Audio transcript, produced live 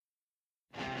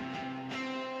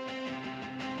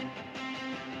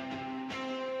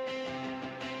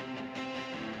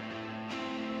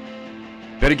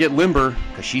Better get limber,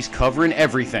 because she's covering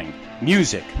everything.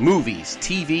 Music, movies,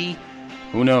 TV,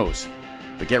 who knows?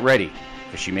 But get ready,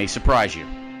 because she may surprise you.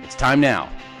 It's time now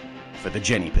for the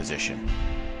Jenny position.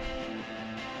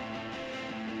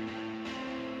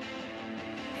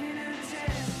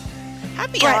 Hi,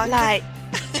 Bianca. Bright light,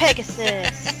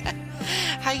 Pegasus.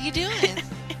 How you doing?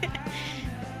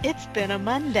 It's been a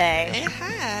Monday. It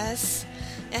has.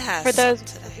 It has. For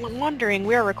those wondering,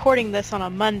 we are recording this on a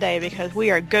Monday because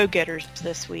we are go-getters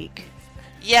this week.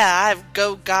 Yeah,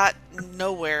 got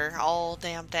nowhere all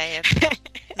damn day.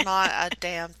 Not a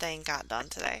damn thing got done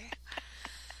today.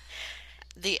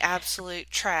 The absolute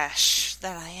trash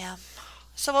that I am.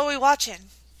 So what are we watching?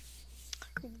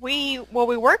 We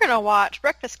were going to watch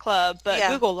Breakfast Club, but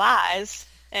Yeah. Google lies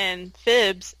and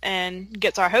fibs and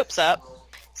gets our hopes up.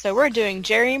 So we're doing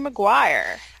Jerry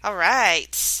Maguire. All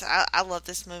right. I love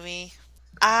this movie.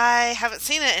 I haven't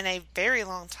seen it in a very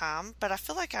long time, but I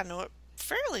feel like I know it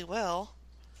fairly well.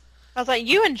 I was like,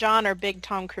 you and John are big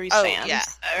Tom Cruise fans. Yeah.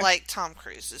 So. Like Tom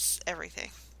Cruise is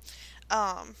everything.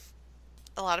 A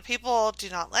lot of people do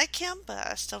not like him, but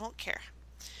I still don't care.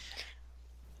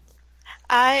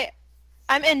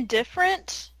 I'm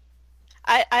indifferent.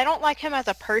 I don't like him as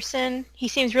a person. He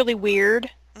seems really weird.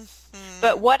 Mm-hmm.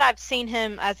 But what I've seen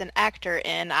him as an actor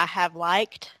in, I have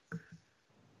liked.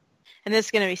 And this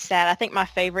is going to be sad. I think my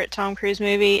favorite Tom Cruise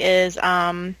movie is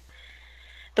the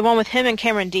one with him and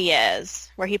Cameron Diaz,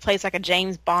 where he plays like a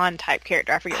James Bond type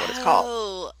character. I forget what it's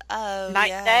called.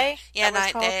 Night and Day? Yeah,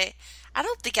 Night and Day. I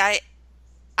don't think I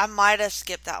might have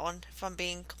skipped that one, if I'm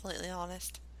being completely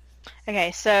honest.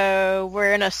 Okay, so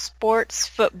we're in a sports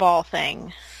football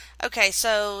thing. Okay,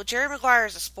 so Jerry Maguire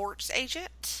is a sports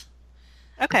agent.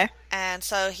 Okay. And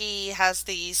so he has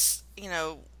these,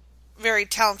 very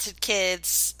talented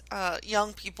kids,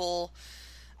 young people,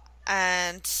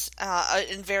 and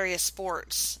in various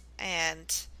sports.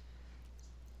 And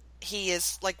he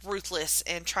is, ruthless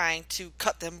in trying to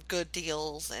cut them good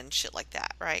deals and shit like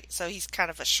that, right? So he's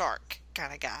kind of a shark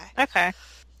kind of guy. Okay.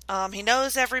 He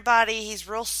knows everybody. He's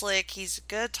real slick. He's a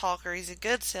good talker. He's a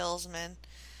good salesman.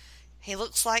 He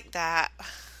looks like that.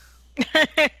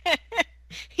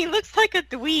 He looks like a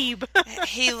dweeb.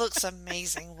 He looks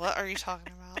amazing. What are you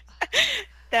talking about?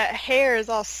 That hair is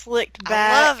all slicked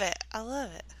back. I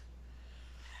love it.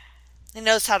 He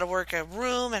knows how to work a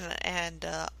room and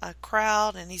a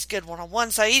crowd, and he's good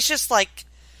one-on-one. So he's just like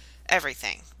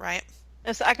everything, right?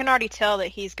 So I can already tell that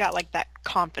he's got that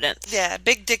confidence. Yeah,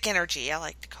 big dick energy, I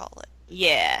like to call it.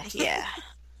 Yeah.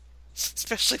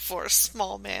 Especially for a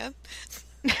small man.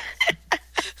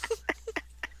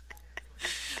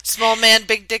 Small man,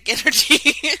 big dick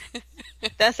energy.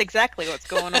 That's exactly what's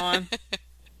going on.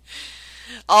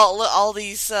 All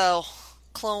these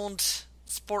cloned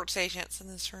sports agents in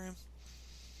this room.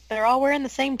 They're all wearing the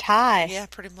same tie. Yeah,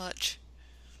 pretty much.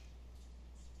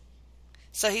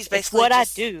 So he's basically what I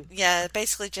do. Yeah,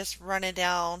 basically just running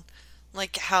down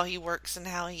how he works and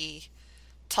how he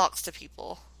talks to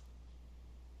people.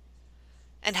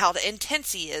 And how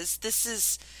intense he is. This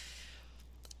is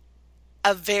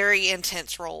a very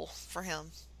intense role for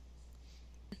him.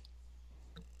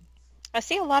 I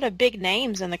see a lot of big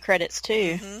names in the credits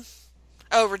too. Mm-hmm.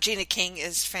 Oh, Regina King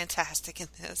is fantastic in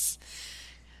this.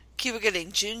 Cuba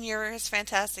Gooding Jr. is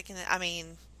fantastic in it. I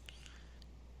mean,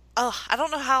 I don't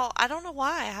know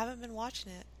why I haven't been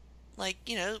watching it.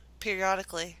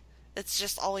 Periodically. It's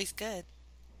just always good.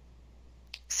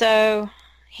 So,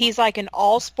 he's like an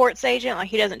all sports agent?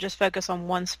 He doesn't just focus on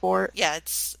one sport? Yeah,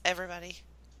 it's everybody.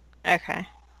 Okay.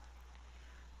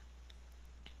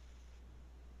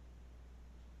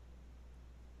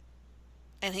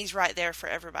 And he's right there for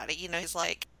everybody. He's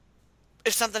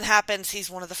if something happens, he's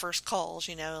one of the first calls,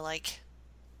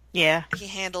 Yeah. He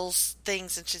handles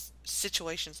things in just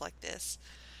situations like this.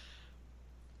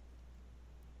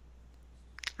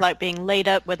 Like being laid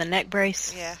up with a neck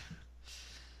brace? Yeah.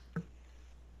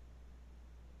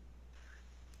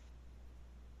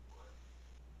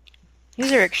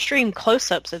 These are extreme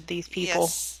close-ups of these people.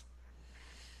 Yes.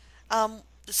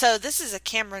 So this is a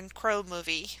Cameron Crowe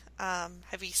movie.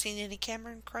 Have you seen any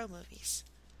Cameron Crowe movies?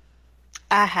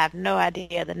 I have no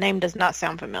idea. The name does not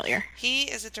sound familiar. He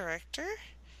is a director.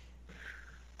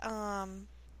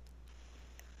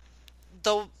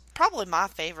 Though probably my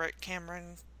favorite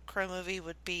Cameron Crowe movie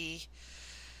would be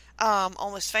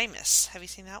Almost Famous. Have you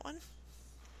seen that one?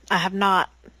 I have not.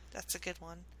 That's a good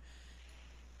one.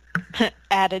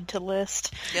 Added to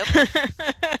list. Yep.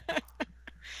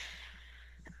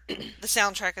 The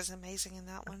soundtrack is amazing in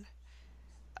that one.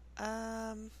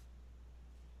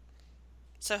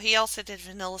 So he also did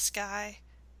Vanilla Sky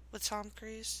with Tom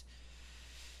Cruise.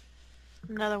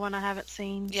 Another one I haven't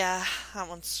seen. Yeah, that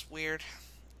one's weird.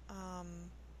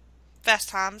 Fast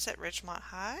Times at Ridgemont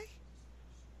High.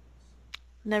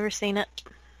 Never seen it.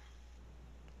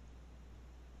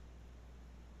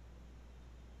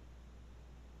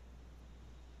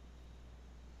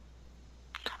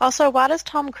 Also, why does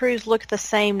Tom Cruise look the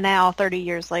same now 30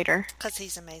 years later? Because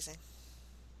he's amazing.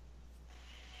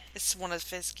 It's one of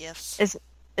his gifts.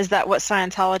 Is that what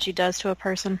Scientology does to a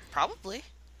person? Probably.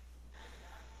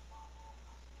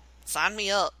 Sign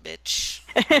me up, bitch.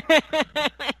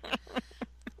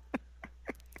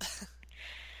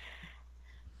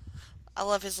 I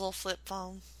love his little flip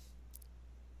phone.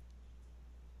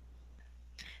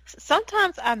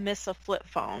 Sometimes I miss a flip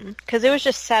phone because it was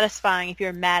just satisfying if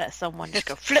you're mad at someone. Just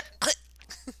go flip.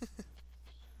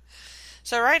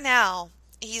 So right now,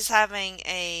 he's having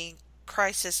a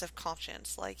crisis of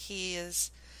conscience. Like, he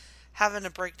is having a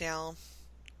breakdown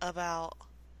about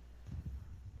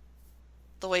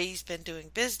the way he's been doing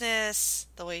business,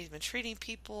 the way he's been treating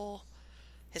people,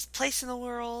 his place in the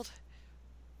world.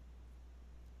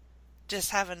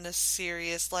 Just having this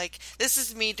serious, like, this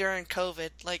is me during COVID,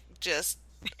 like, just.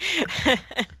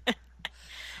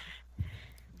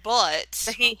 But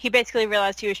he basically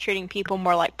realized he was treating people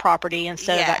more like property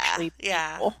instead of actually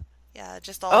people. Yeah,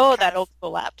 just all. Oh, that old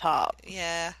school laptop.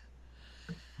 Yeah.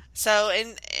 So,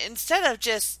 instead of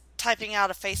just typing out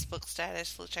a Facebook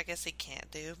status, which I guess he can't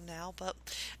do now, but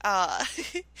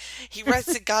he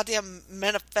writes a goddamn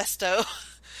manifesto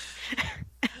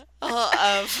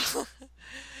of,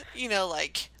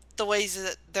 like the ways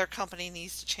that their company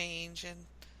needs to change. And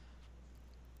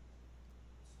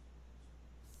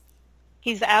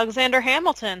he's Alexander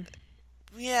Hamilton.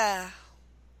 Yeah.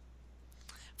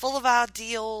 Full of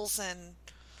ideals and,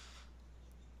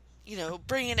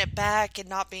 bringing it back and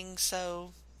not being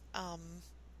so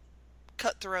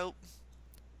cutthroat.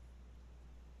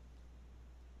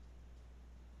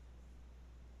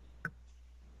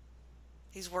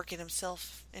 He's working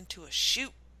himself into a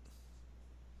shoot.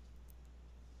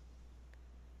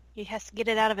 He has to get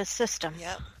it out of his system.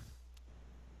 Yep.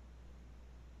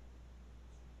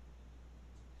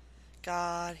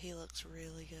 God, he looks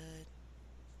really good.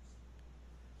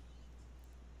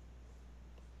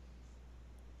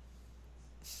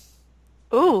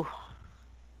 Ooh.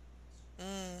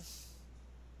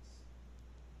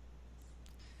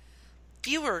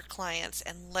 Fewer clients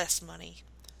and less money.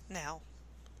 Now,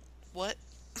 what?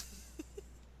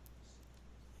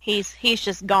 He's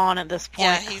just gone at this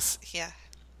point. Yeah.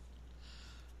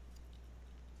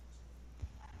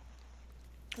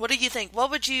 What do you think?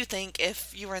 What would you think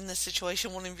if you were in this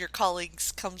situation? One of your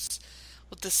colleagues comes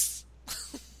with this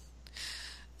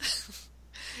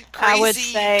crazy I would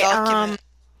say, document.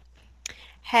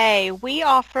 Hey, we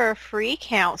offer free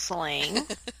counseling.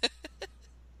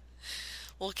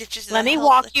 We'll get you to Let me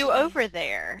walk you over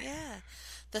there. Yeah.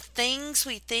 The things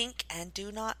we think and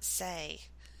do not say.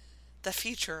 The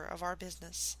future of our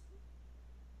business.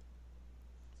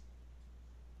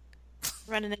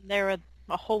 Running in there with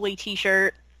a holy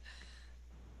t-shirt.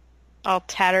 All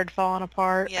tattered, falling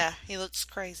apart. Yeah, he looks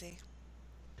crazy.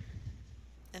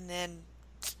 And then...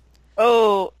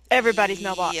 Oh, everybody's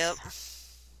mailbox. Yep.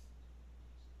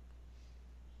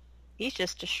 He's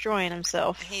just destroying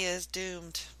himself. He is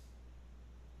doomed.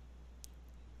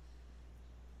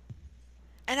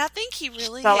 And I think he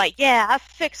really... So I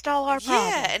fixed all our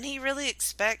problems. Yeah, and he really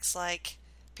expects,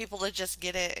 people to just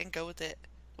get it and go with it,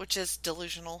 which is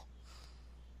delusional.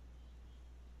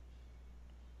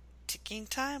 Ticking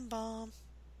time bomb.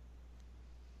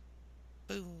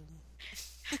 Boom.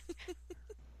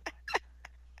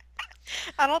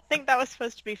 I don't think that was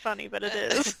supposed to be funny, but it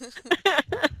is.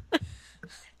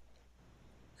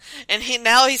 And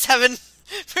now he's having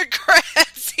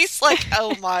regrets. He's like,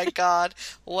 oh my God,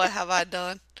 what have I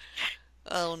done?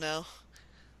 Oh no.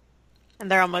 And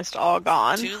they're almost all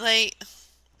gone. Too late.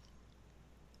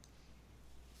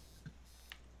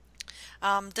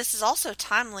 This is also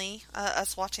timely,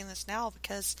 us watching this now,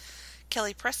 because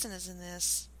Kelly Preston is in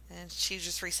this, and she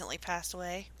just recently passed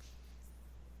away.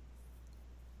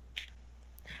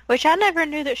 Which I never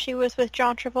knew that she was with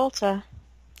John Travolta.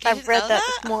 I've read that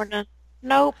this morning.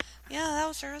 Nope. Yeah, that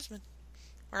was her husband.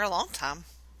 For a long time.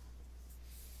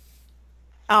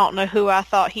 I don't know who I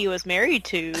thought he was married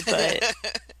to, but...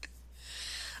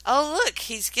 Oh, look,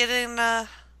 he's getting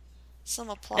some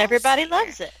applause. Everybody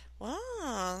loves it.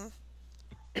 Wow.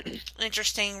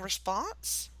 Interesting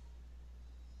response.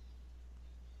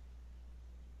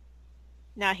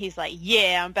 Now he's like,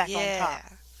 yeah, I'm back on top.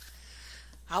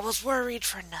 I was worried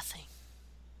for nothing.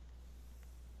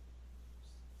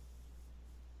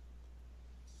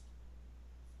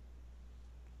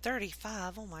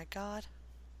 $35, oh my God.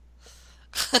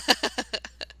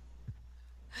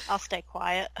 I'll stay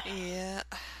quiet. Yeah.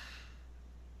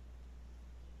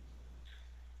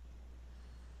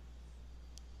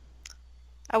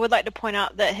 I would like to point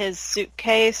out that his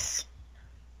suitcase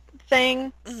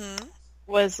thing Mm-hmm.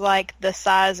 was like the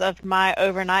size of my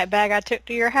overnight bag I took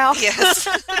to your house. Yes.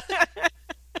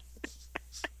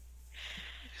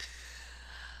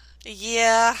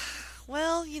 Yeah.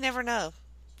 Well, you never know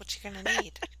what you're going to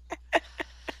need.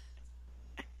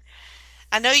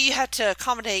 I know you had to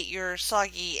accommodate your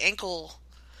soggy ankle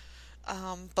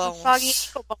bones. Soggy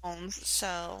ankle bones.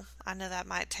 So I know that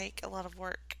might take a lot of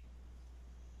work.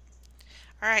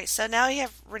 All right, so now you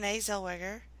have Renee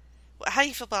Zellweger. How do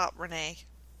you feel about Renee?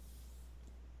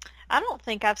 I don't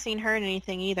think I've seen her in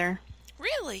anything either.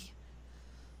 Really?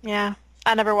 Yeah.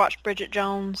 I never watched Bridget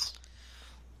Jones.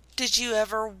 Did you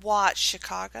ever watch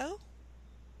Chicago?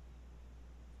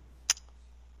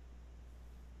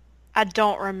 I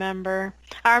don't remember.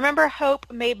 I remember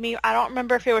Hope made me, I don't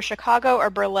remember if it was Chicago or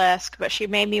Burlesque, but she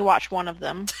made me watch one of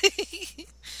them.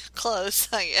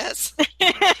 Close, I guess.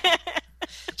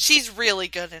 She's really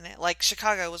good in it. Like,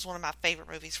 Chicago was one of my favorite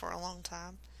movies for a long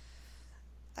time.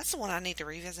 That's the one I need to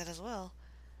revisit as well.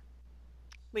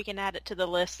 We can add it to the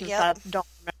list since Yep. I don't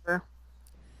remember.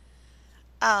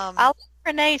 I like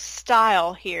Renee's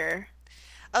style here.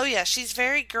 Oh, yeah, she's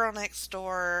very girl next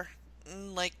door,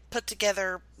 like, put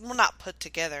together. Well, not put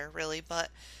together, really, but,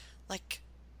 like,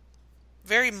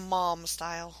 very mom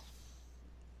style.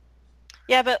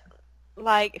 Yeah, but,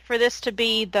 like, for this to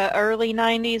be the early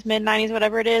 90s, mid-90s,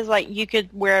 whatever it is, like, you could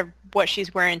wear what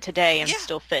she's wearing today and Yeah,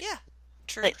 still fit. Yeah,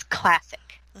 true. It's classic.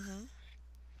 Mm-hmm.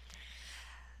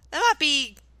 That might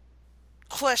be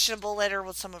questionable later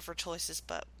with some of her choices,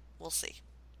 but we'll see.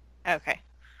 Okay.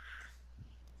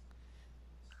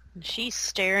 And she's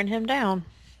staring him down.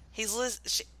 He's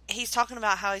talking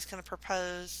about how he's going to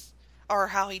propose, or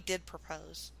how he did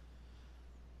propose.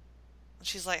 And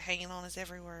she's like hanging on his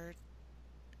every word.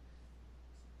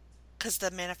 Because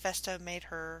the manifesto made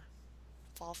her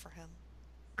fall for him.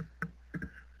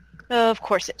 Oh, of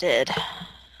course it did.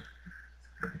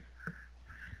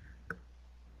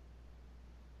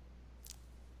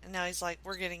 And now he's like,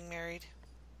 we're getting married.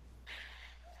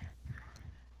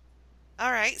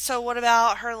 Alright, so what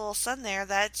about her little son there?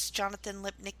 That's Jonathan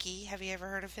Lipnicki. Have you ever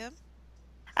heard of him?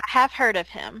 I have heard of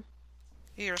him.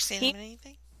 Have you ever seen him in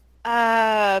anything?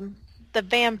 The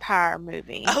vampire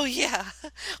movie. Oh, yeah.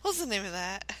 What's the name of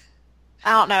that?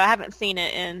 I don't know. I haven't seen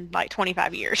it in like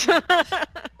 25 years. The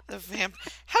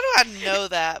How do I know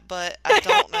that, but I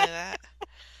don't know that?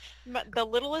 The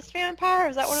Littlest Vampire?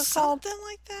 Is that what it's called? Something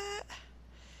like that.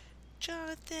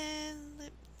 Jonathan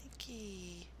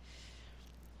Lipnicki.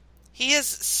 He is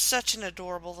such an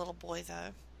adorable little boy,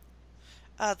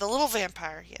 though. The Little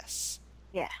Vampire, yes.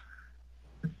 Yeah.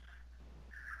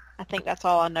 I think that's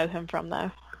all I know him from,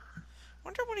 though.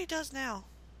 Wonder what he does now.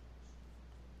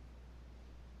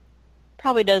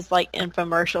 Probably does, like,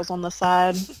 infomercials on the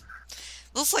side.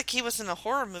 Looks like he was in a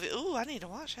horror movie. Ooh, I need to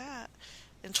watch that.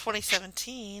 In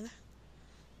 2017. A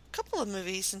couple of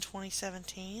movies in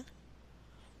 2017.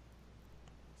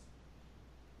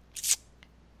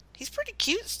 He's pretty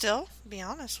cute still, to be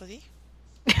honest with you.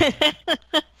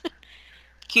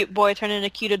 Cute boy turning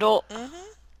into cute adult.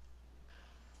 Mm-hmm.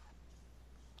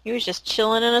 He was just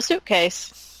chilling in a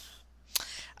suitcase.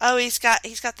 Oh, he's got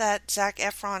that Zac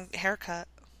Efron haircut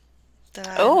that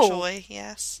I enjoy.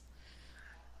 Yes.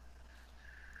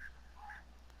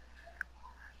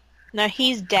 No,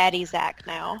 he's Daddy Zac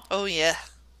now. Oh yeah.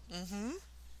 Mm-hmm.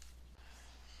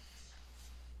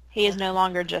 He is no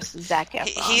longer just Zac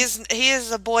Efron. He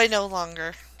is a boy no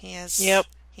longer. He is. Yep.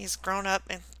 He's grown up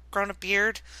and grown a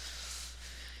beard.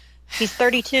 He's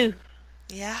 32.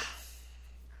 Yeah.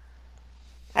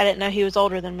 I didn't know he was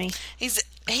older than me. He's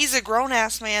a grown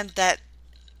ass man that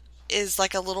is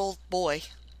like a little boy,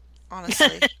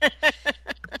 honestly,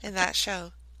 in that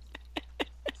show.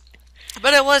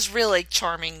 But it was really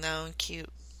charming though and cute.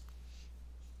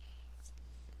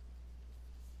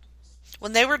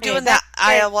 When they were doing that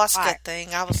ayahuasca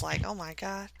thing, I was like, oh my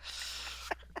god.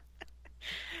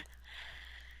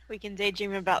 We can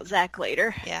daydream about Zac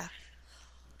later. Yeah.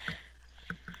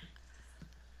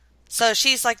 So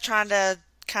she's like trying to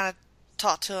kind of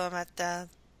talk to him at the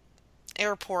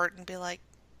airport and be like,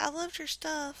 I loved your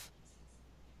stuff.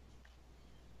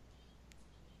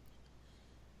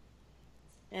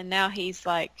 And now he's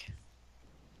like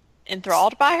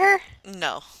enthralled by her?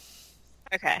 No.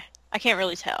 Okay. I can't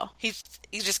really tell. He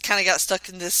just kind of got stuck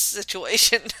in this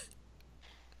situation.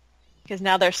 Because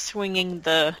now they're swinging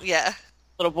the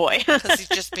little boy. Because he's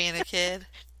just being a kid.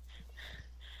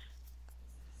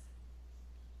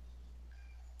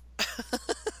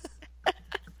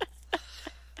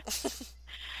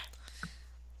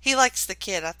 He likes the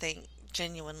kid, I think,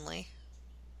 genuinely.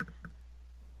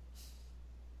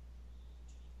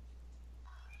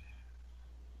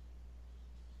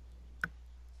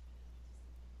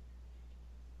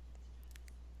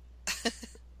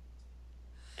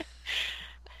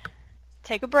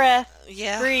 Take a breath.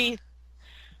 Yeah. Breathe.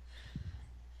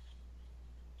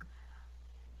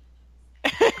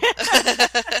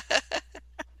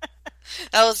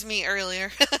 That was me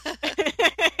earlier.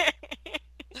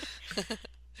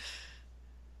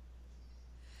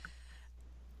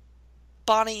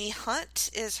 Bonnie Hunt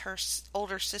is her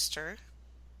older sister.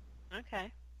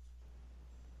 Okay.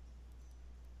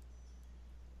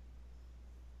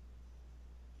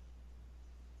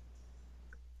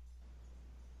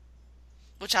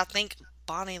 Which I think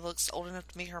Bonnie looks old enough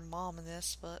to be her mom in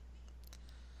this, but...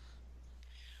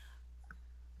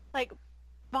 Like,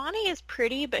 Bonnie is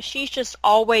pretty, but she's just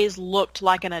always looked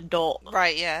like an adult.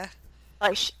 Right, yeah.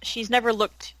 Like, she's never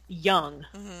looked young.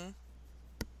 Mm-hmm.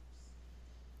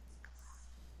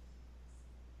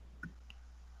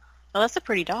 Oh, that's a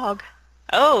pretty dog.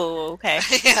 Oh, okay.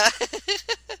 Yeah.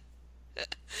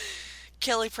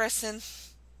 Kelly Preston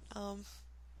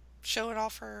showing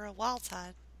off her wild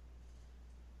side.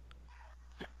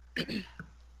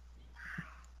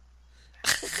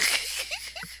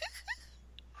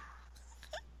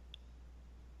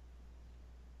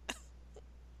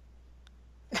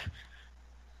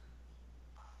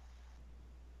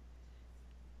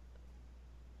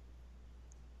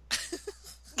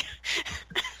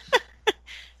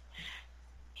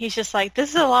 He's just like,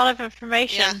 this is a lot of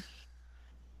information.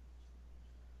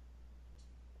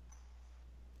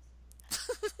 Yeah.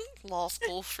 Law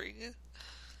school for you.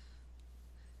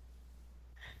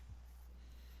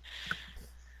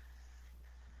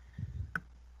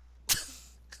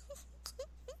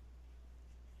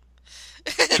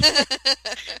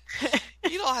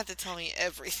 You don't have to tell me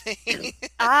everything.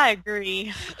 I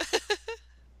agree.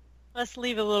 Let's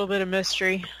leave a little bit of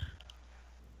mystery.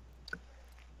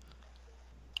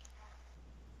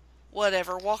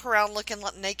 Whatever. Walk around looking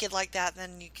naked like that,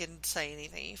 then you can say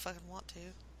anything you fucking want to,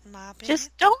 in my opinion.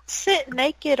 Just don't sit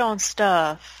naked on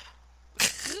stuff.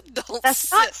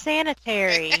 That's not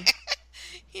sanitary.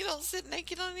 You don't sit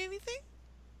naked on anything?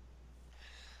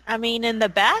 I mean, in the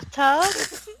bathtub.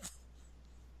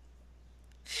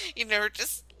 You never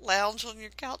just lounge on your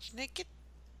couch naked?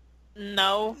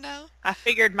 No. No? I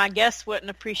figured my guests wouldn't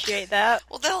appreciate that.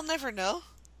 Well, they'll never know.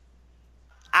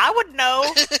 I would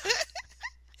know.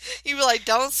 You'd be like,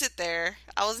 don't sit there.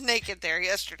 I was naked there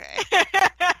yesterday.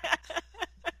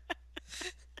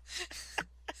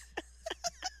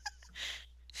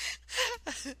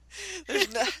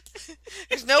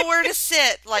 There's nowhere to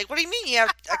sit. Like, what do you mean? You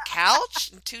have a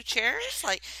couch and 2 chairs?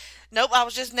 Like, nope, I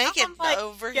was just naked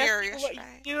over here yesterday.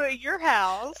 What you do at your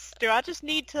house? Do I just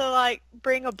need to, like,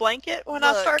 bring a blanket when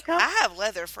I start coming? I have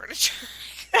leather furniture.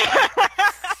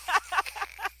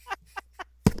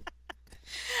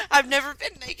 I've never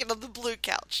been naked on the blue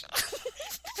couch.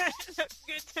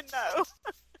 Good to know.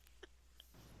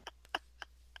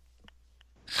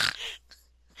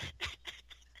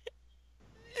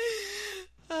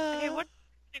 Okay, what's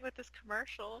happening with this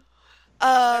commercial?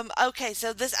 Okay, so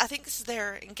I think this is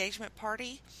their engagement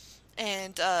party,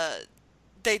 and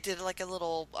they did like a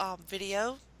little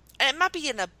video, and it might be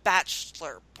in a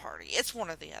bachelor party. It's one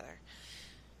or the other.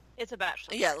 It's a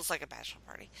bachelor. Yeah, it looks like a bachelor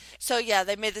party. So yeah,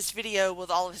 they made this video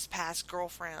with all of his past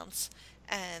girlfriends,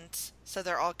 and so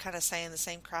they're all kind of saying the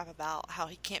same crap about how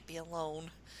he can't be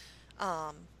alone,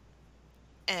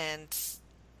 and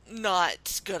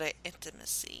not good at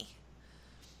intimacy.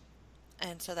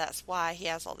 And so that's why he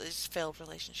has all these failed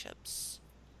relationships.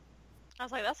 I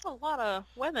was like, that's a lot of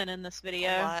women in this video.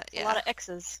 A lot of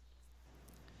exes.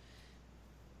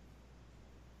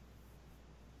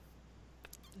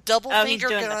 Double finger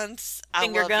guns.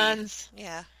 Finger guns. You.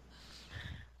 Yeah.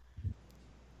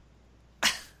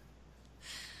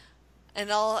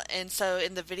 And so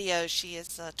in the video, she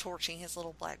is torching his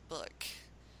little black book.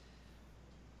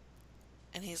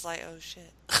 And he's like, oh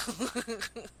shit.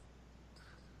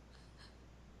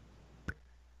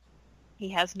 He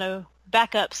has no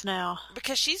backups now.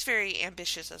 Because she's very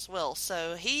ambitious as well.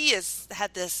 So he has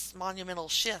had this monumental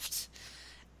shift.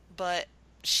 But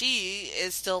she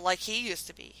is still like he used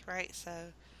to be, right? So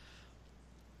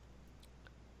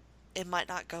it might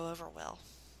not go over well.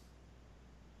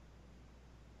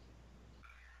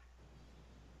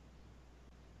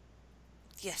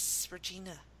 Yes,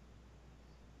 Regina.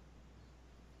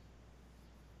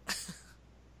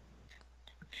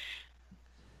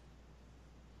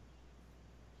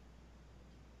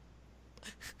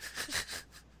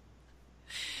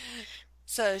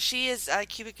 So she is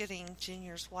Cuba Gooding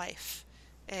Jr.'s wife,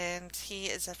 and he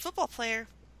is a football player,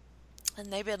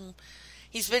 and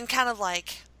he's been kind of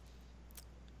like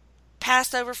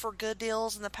passed over for good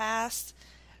deals in the past,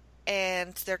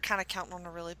 and they're kind of counting on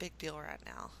a really big deal right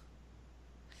now.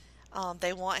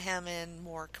 They want him in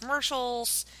more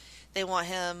commercials. They want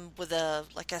him with a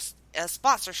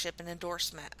sponsorship and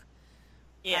endorsement.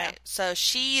 Yeah. Right? So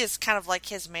she is kind of like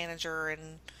his manager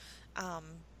and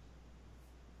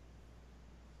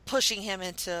pushing him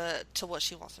into what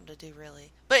she wants him to do, really,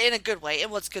 but in a good way,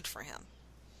 and what's good for him.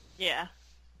 Yeah.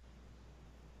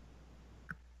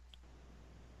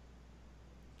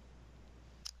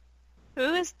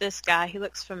 Who is this guy? He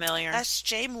looks familiar. That's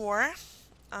Jay Moore.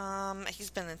 He's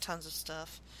been in tons of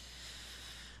stuff.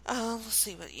 Let's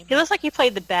see what you. He looks like he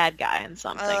played the bad guy in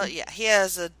something. Yeah, he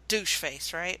has a douche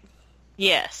face, right?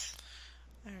 Yes.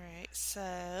 All right,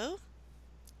 so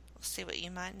let's see what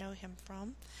you might know him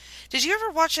from. Did you ever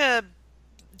watch a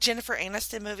Jennifer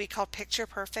Aniston movie called Picture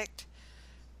Perfect?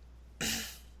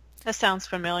 That sounds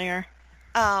familiar.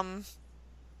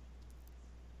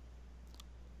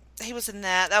 He was in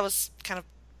that. That was kind of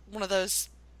one of those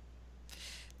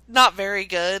not very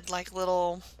good, like,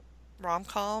 little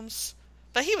rom-coms.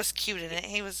 But he was cute in it.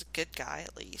 He was a good guy,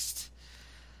 at least.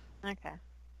 Okay.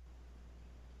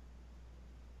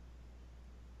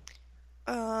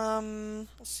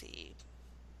 Let's see.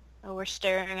 Oh, we're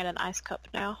staring at an ice cup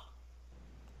now.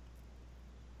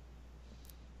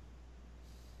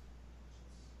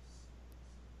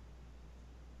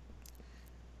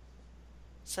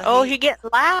 So you get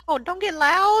loud. Don't get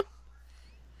loud.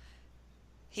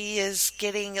 he is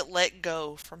getting let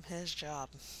go from his job.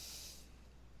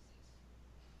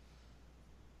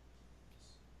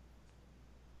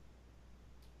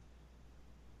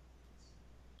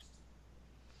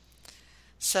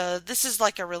 So this is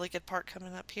like a really good part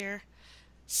coming up here.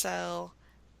 So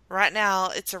right now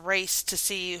it's a race to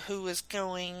see who is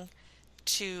going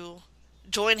to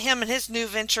join him in his new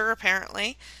venture,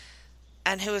 apparently,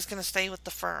 and who is going to stay with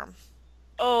the firm.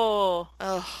 Oh,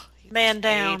 man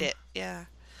down. Hate it. Yeah.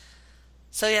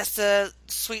 So he has to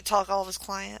sweet talk all of his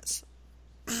clients.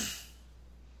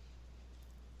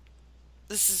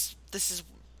 This is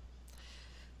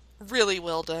really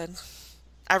well done.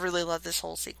 I really love this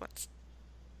whole sequence.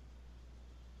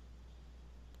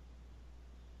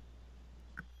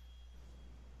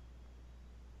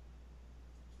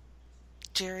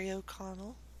 Jerry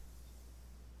O'Connell.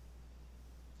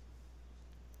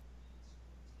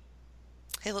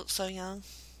 He looks so young.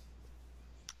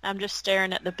 I'm just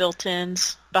staring at the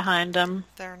built-ins behind him.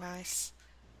 They're nice.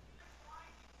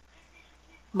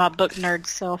 My book nerd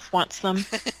self wants them.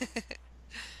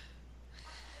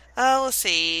 Let's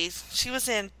see. She was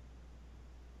in...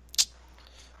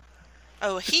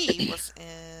 Oh, he was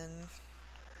in...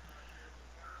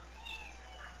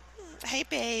 Hey,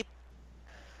 babe.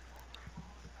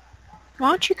 Why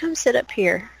don't you come sit up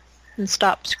here and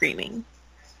stop screaming?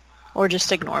 Or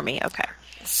just ignore me, okay.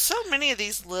 So many of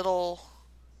these little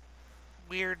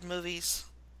weird movies.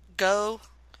 Go.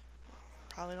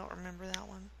 Probably don't remember that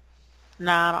one.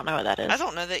 Nah, I don't know what that is. I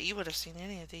don't know that you would have seen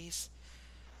any of these.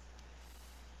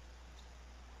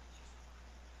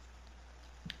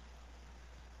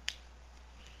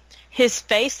 His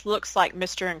face looks like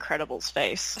Mr. Incredible's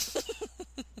face.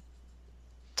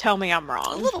 Tell me I'm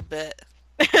wrong. A little bit.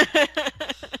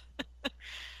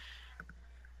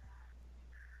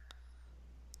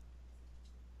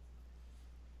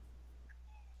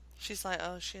 She's like,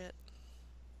 oh shit.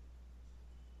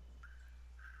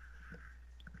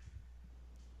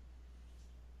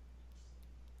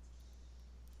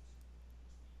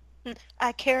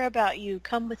 I care about you.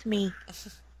 Come with me.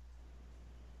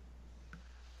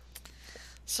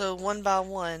 So one by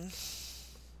one.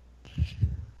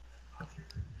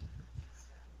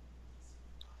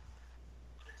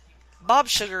 Bob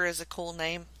Sugar is a cool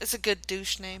name. It's a good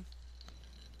douche name.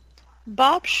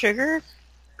 Bob Sugar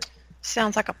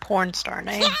sounds like a porn star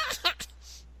name.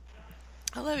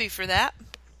 I love you for that.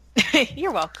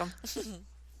 You're welcome.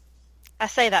 I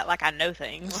say that like I know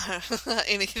things.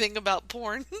 Anything about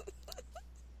porn?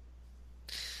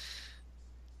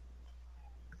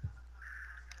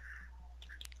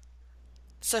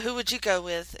 So who would you go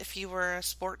with if you were a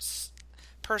sports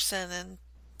person and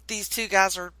these two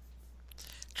guys are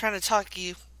trying to talk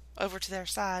you over to their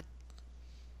side?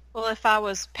 Well, if I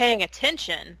was paying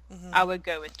attention, I would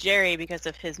go with Jerry because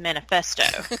of his manifesto.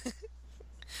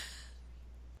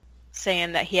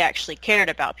 Saying that he actually cared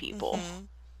about people.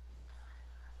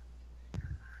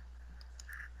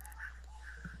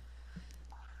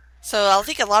 So I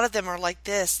think a lot of them are like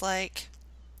this, like,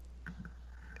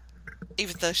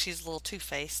 even though she's a little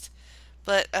two-faced,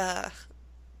 But I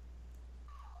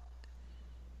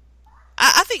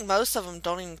think most of them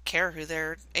don't even care who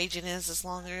their agent is as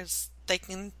long as they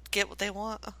can get what they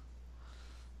want.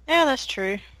 Yeah, that's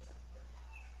true.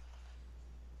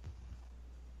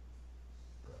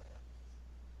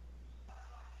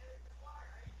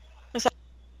 Is that-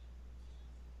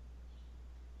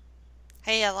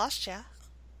 Hey, I lost ya.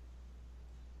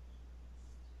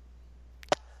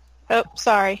 Oh,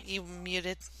 sorry. You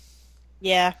muted.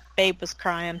 Yeah, Babe was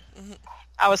crying. Mhm.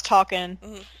 I was talking.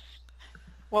 Mhm.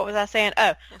 What was I saying?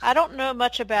 Oh, I don't know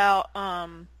much about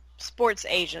sports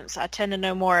agents. I tend to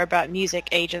know more about music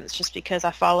agents just because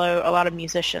I follow a lot of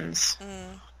musicians.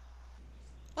 Well,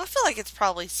 I feel like it's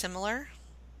probably similar.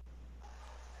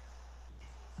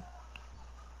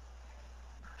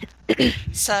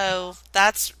 So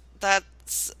that's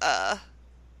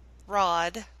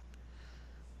Rod,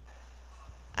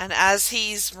 and as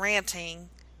he's ranting,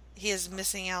 he is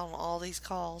missing out on all these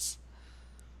calls.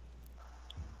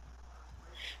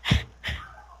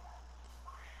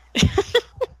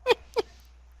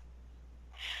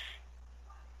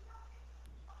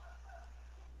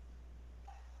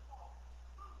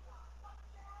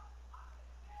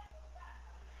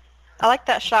 I like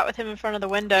that shot with him in front of the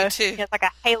window. Me too. He has like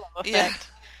a halo effect. Yeah.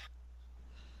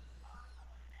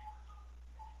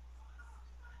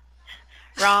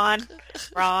 Ron,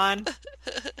 Ron,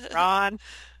 Ron.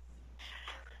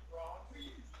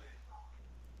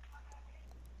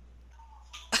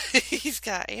 He's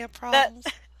got amp problems.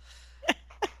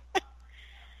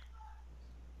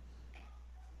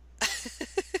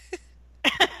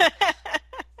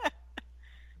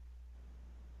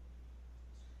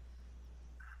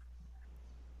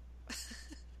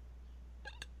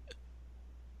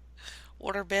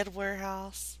 Waterbed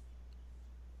warehouse.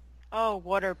 Oh,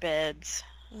 waterbeds.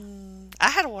 I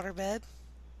had a waterbed.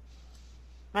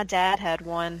 My dad had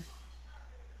one.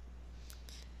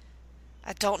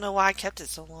 I don't know why I kept it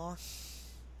so long.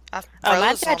 I Oh,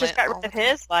 my froze dad on just it got all rid the of time.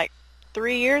 his like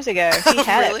 3 years ago. He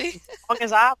had Really? it as long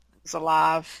as I was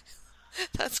alive.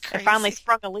 That's They crazy. finally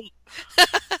sprung a leak.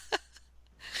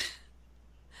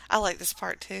 I like this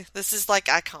part too. This is like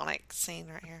iconic scene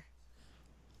right here.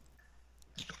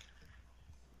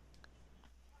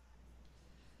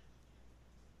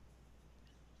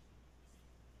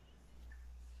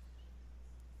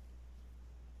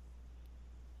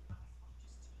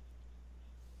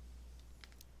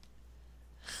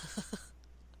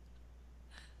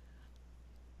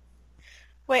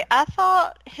 Wait, I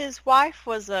thought his wife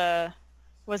was an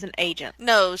agent.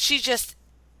 No, she just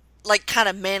like kind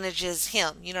of manages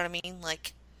him. You know what I mean?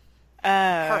 Like Oh,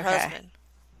 her okay. husband.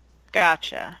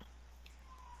 Gotcha.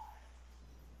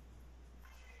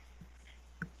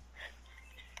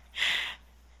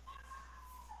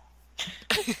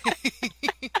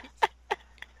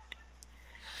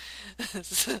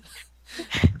 This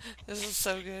is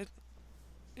so good.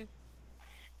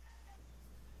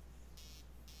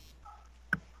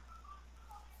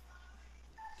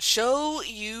 Show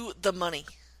you the money.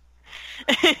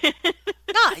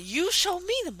 Nah, you show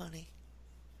me the money.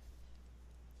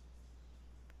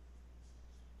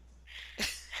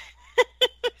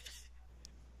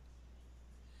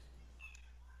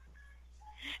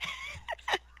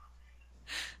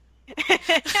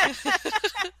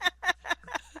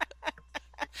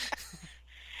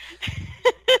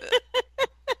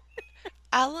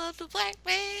 I love the black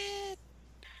man.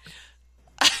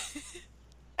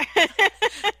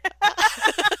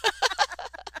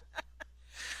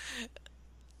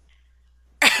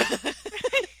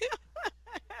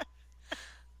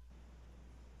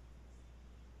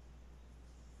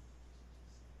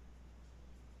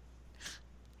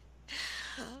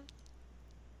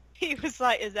 He was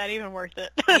like, "Is that even worth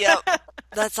it?" Yep,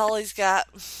 that's all he's got.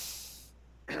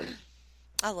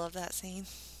 I love that scene.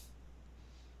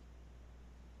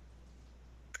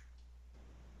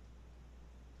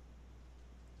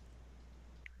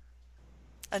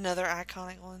 Another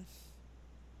iconic one.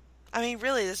 I mean,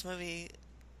 really, this movie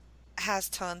has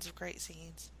tons of great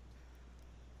scenes.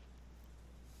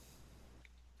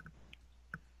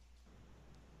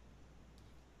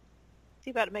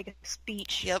 He's about to make a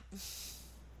speech. Yep.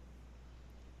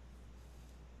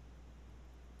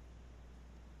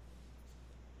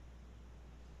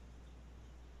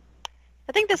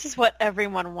 I think this is what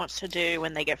everyone wants to do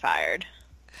when they get fired.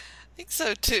 I think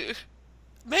so too.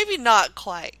 Maybe not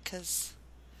quite, because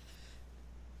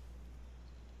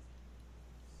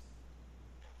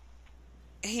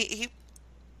he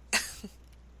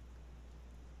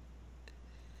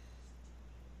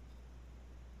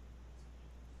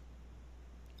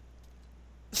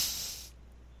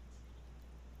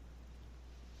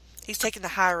He's taking the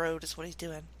high road is what he's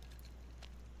doing.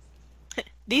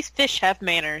 These fish have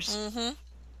manners. Mm-hmm.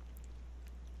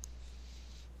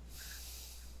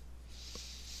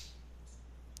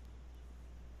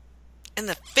 And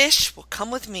the fish will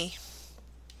come with me.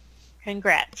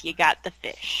 Congrats, you got the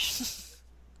fish.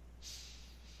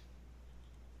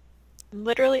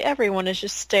 Literally everyone is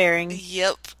just staring.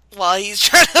 Yep. While he's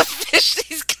trying to fish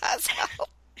these guys out.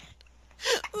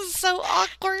 This is so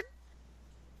awkward.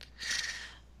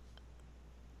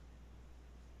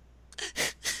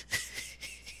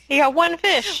 He got one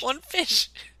fish. One fish.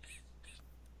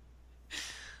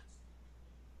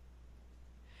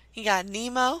 He got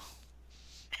Nemo.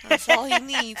 That's all he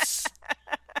needs.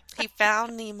 He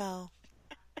found Nemo.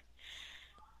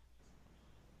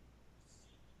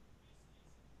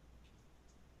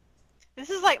 This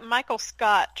is like Michael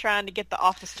Scott trying to get The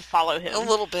Office to follow him. A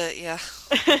little bit, yeah.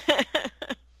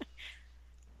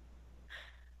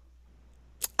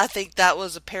 I think that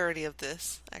was a parody of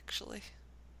this, actually.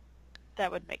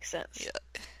 That would make sense.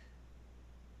 Yeah.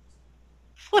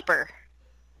 Flipper.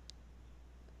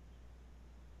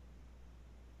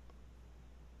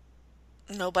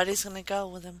 Nobody's gonna go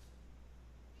with him.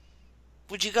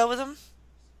 Would you go with him?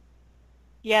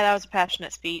 Yeah, that was a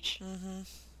passionate speech. Mm-hmm.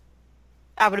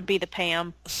 I would be the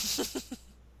Pam.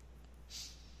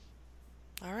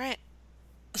 All right.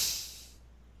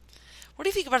 What do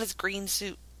you think about his green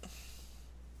suit?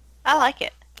 I like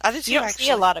it. I did too, You don't actually.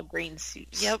 see a lot of green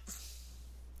suits. Yep.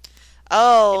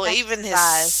 Oh, It even his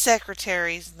size.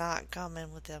 secretary's not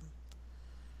coming with him.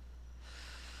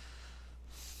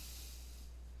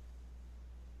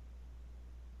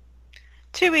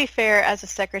 To be fair, as a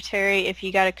secretary, if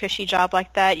you got a cushy job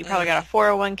like that, you probably got a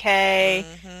 401k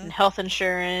and health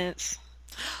insurance.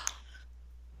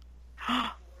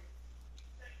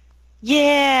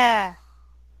 Yeah!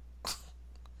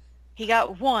 He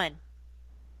got one.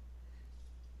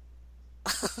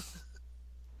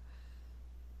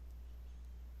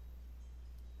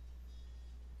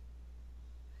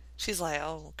 She's like,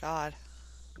 oh, God.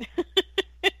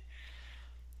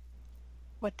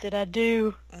 What did I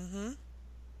do? Mm-hmm.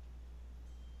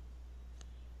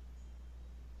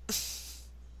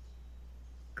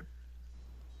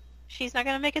 She's not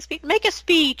going to make a speech. Make a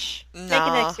speech! Make an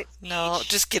No, exit speech. no,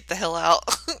 just get the hell out.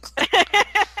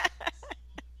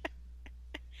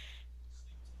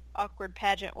 Awkward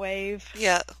pageant wave.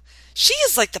 Yeah. She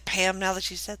is like the Pam now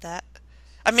that you said that.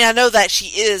 I mean, I know that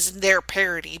she is in their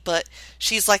parody, but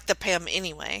she's like the Pam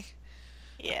anyway.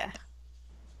 Yeah.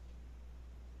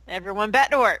 Everyone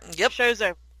back to work. Yep. Show's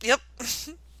over. Yep.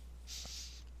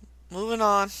 Moving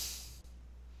on.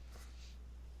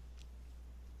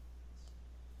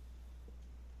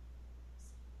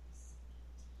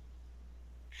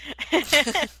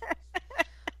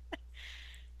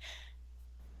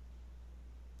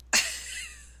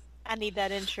 I need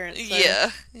that insurance. So.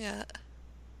 Yeah, yeah.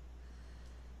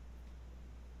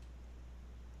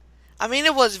 I mean,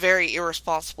 it was very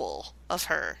irresponsible of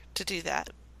her to do that,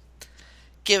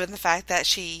 given the fact that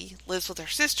she lives with her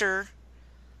sister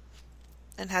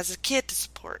and has a kid to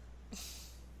support.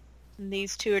 And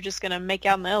these two are just going to make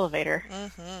out in the elevator.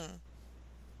 Mm-hmm.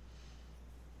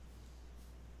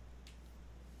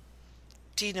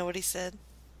 Do you know what he said?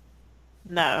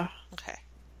 No. Okay.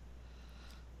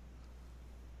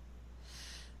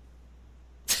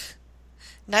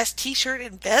 Nice t-shirt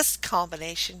and vest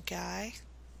combination, guy.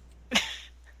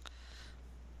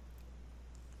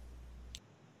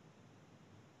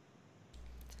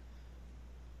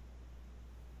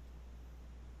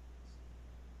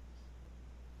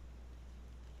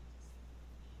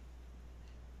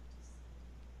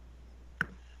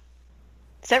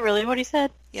 Is that really what he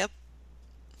said? Yep.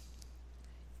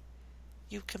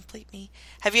 You complete me.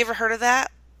 Have you ever heard of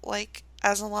that? Like,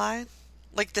 as a line?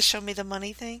 Like the show me the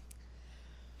money thing?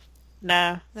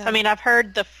 No. No. I mean, I've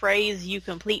heard the phrase "you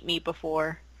complete me"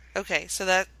 before. Okay, so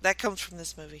that comes from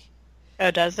this movie.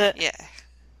 Oh, does it? Yeah.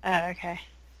 Oh, okay.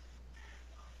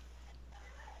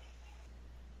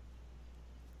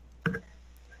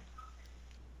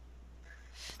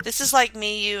 This is like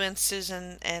me, you, and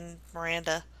Susan and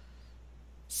Miranda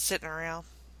sitting around.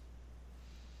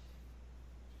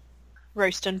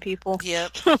 Roasting people.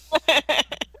 Yep.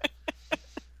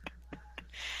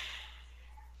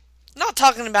 Not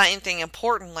talking about anything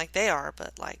important like they are,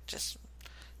 but like just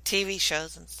TV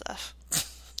shows and stuff.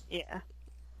 Yeah.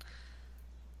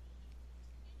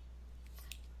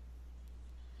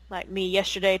 Like me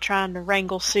yesterday trying to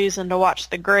wrangle Susan to watch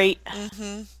The Great.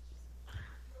 Mm-hmm.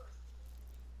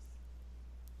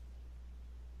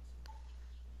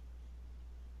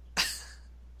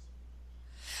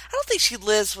 I don't think she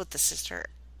lives with the sister.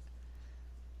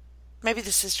 Maybe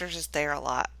the sister's just there a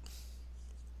lot.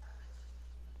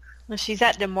 Well, she's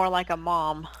acting more like a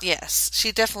mom. Yes,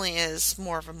 she definitely is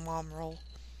more of a mom role.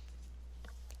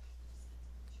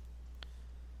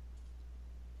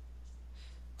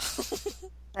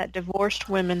 That divorced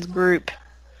women's group.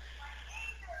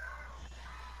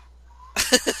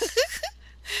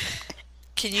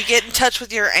 Can you get in touch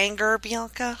with your anger,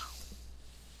 Bianca?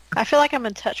 I feel like I'm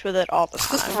in touch with it all the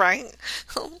time. Right?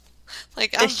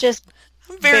 Like It's just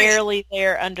I'm very barely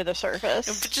there under the surface.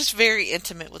 I'm just very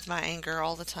intimate with my anger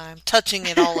all the time, touching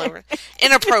it all over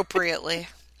inappropriately.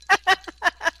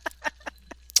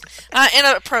 I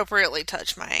inappropriately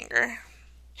touch my anger.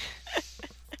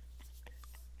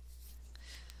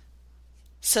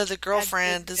 So the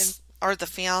girlfriend or the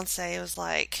fiance was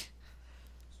like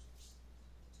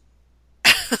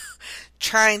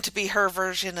trying to be her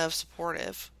version of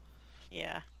supportive.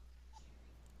 Yeah.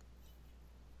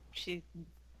 She's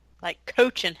like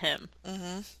coaching him.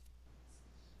 Mm-hmm.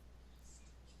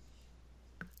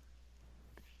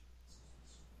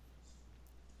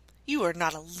 You are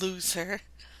not a loser.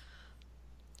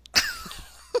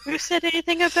 Who said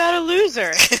anything about a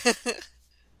loser?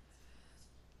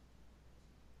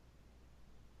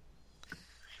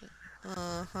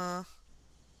 Uh-huh.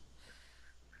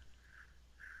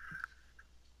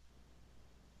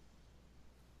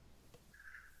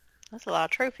 That's a lot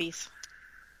of trophies.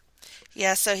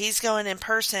 Yeah, so he's going in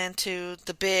person to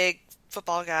the big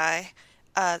football guy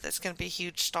that's going to be a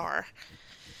huge star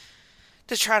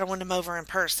to try to win him over in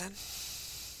person.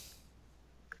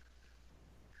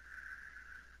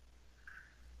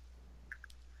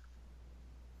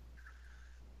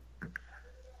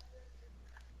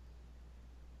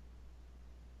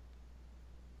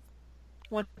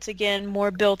 Once again, more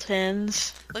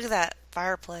built-ins. Look at that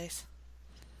fireplace.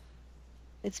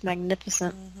 It's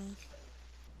magnificent. Mm-hmm.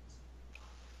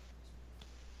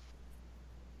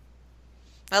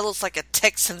 That looks like a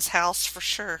Texan's house for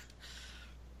sure.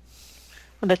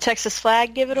 When the Texas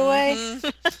flag give it away.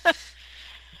 Mm-hmm.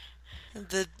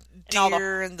 The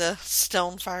deer and the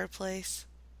stone fireplace.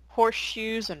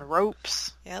 Horseshoes and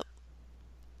ropes. Yep.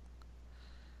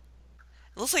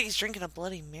 It looks like he's drinking a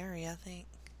Bloody Mary, I think.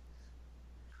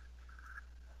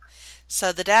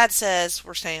 So the dad says,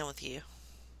 we're staying with you.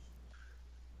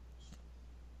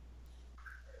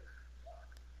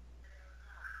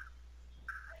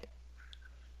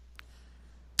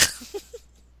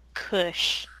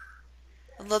 Kush.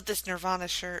 I love this Nirvana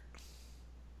shirt.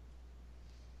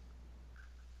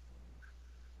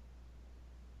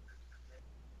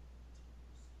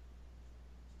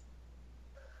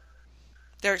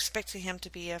 They're expecting him to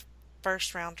be a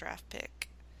first-round draft pick.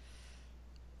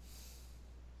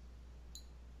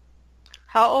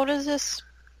 How old is this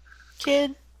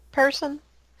kid? Person?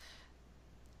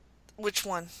 Which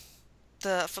one?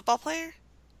 The football player?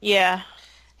 Yeah.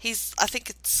 I think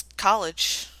it's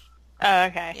college. Oh,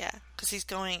 okay. Yeah, because he's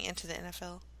going into the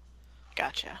NFL.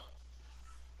 Gotcha.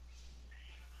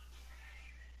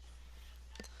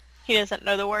 He doesn't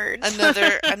know the words.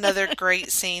 Another great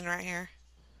scene right here.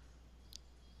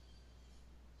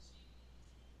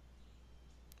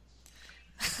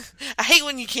 I hate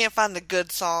when you can't find a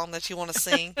good song that you want to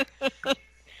sing.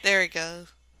 There we go.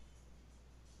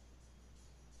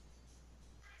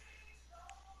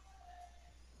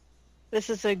 This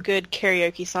is a good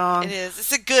karaoke song. It is.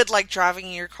 It's a good, like, driving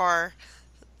in your car,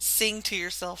 sing to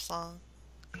yourself song.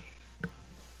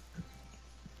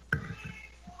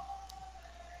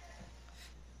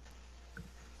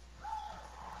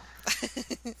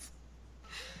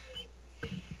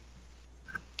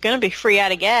 Gonna be free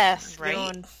out of gas. Right.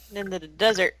 Going into the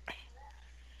desert.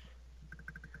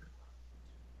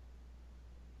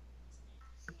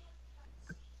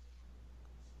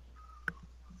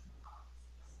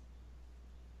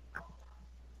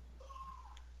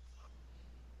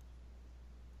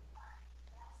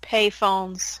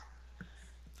 Payphones.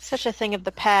 Such a thing of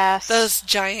the past. Those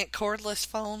giant cordless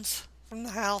phones from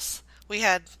the house. We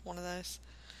had one of those.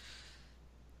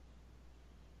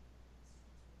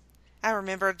 I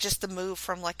remember just the move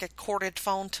from like a corded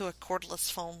phone to a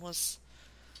cordless phone was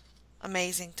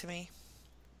amazing to me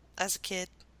as a kid.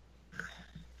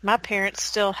 My parents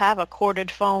still have a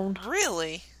corded phone.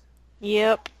 Really?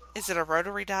 Yep. Is it a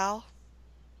rotary dial?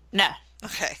 No.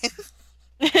 Okay.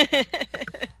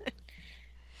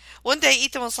 One day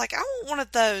Ethan was like, I want one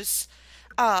of those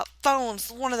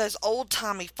phones, one of those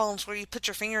old-timey phones where you put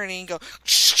your finger in it and go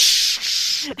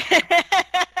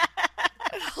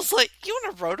and I was like, you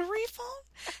want a rotary phone?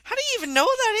 How do you even know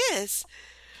what that is?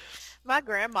 My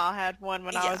grandma had one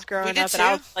when I was we growing did up, too. and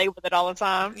I would play with it all the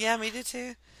time. Yeah, me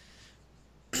too.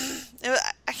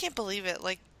 I can't believe it.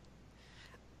 Like,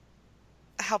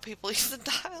 how people used to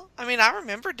dial. I mean, I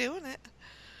remember doing it.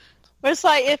 But it's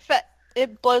like if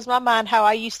it blows my mind how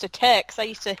I used to text. I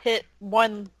used to hit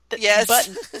one Yes.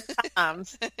 button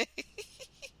times.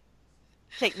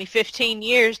 Take me 15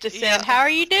 years to send. Yeah. How are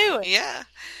you doing? Yeah.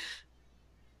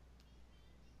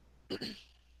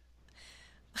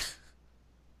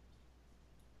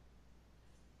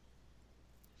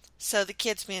 So the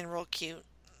kid's being real cute,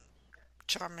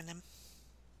 charming him.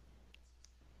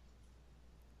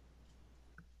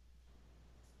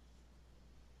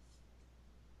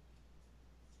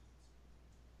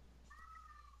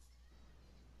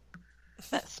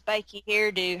 That spiky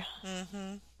hairdo.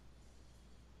 Mm-hmm.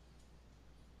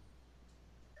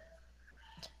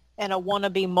 And a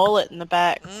wannabe mullet in the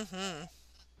back. Mm-hmm.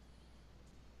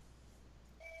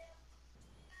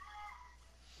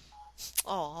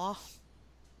 Aw.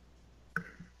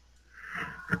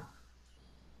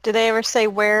 Do they ever say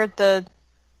where the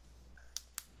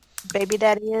baby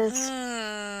daddy is?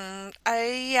 Yeah,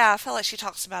 I feel like she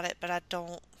talks about it, but I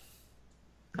don't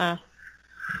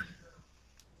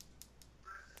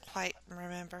quite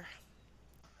remember.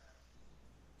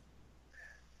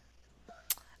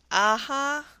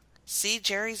 Uh-huh. See,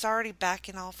 Jerry's already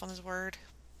backing off on his word.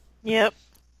 Yep.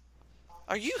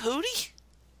 Are you Hootie?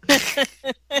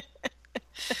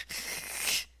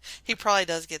 He probably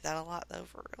does get that a lot, though,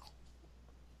 for real.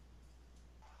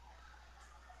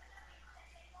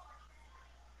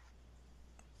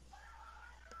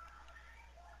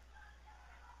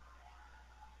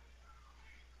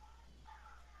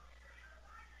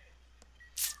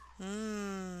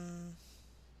 Mmm.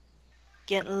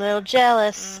 Getting a little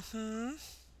jealous. Mm-hmm.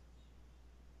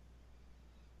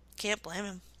 Can't blame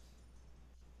him.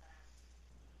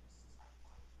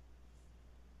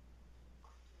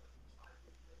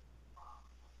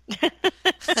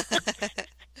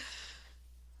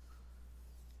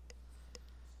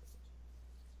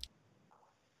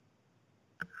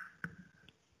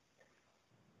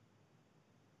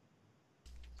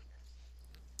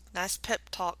 Nice pep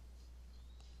talk.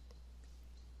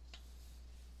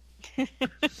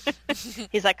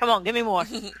 He's like, come on, give me more.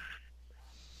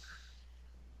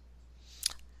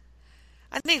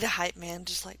 I need a hype man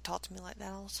just like talk to me like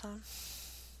that all the time.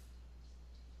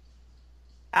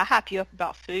 I hype you up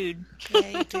about food. Yeah,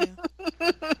 you do.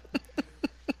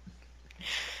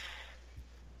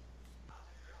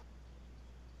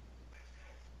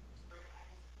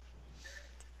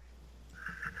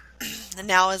 And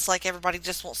now it's like everybody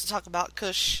just wants to talk about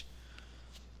Kush.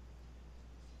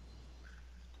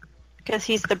 Because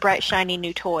he's the bright, shiny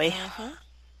new toy. Mm-hmm.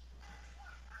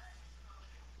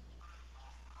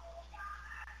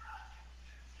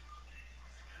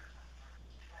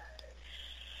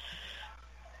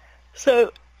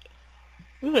 So,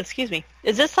 excuse me.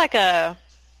 Is this like a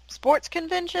sports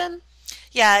convention?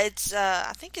 Yeah, it's,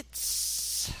 I think I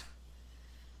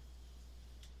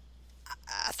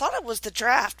thought it was the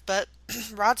draft, but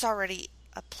Rod's already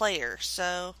a player,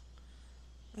 so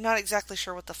I'm not exactly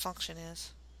sure what the function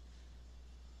is.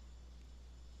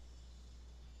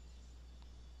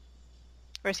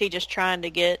 Or is he just trying to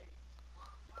get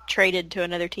traded to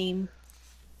another team?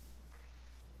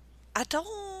 I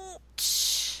don't.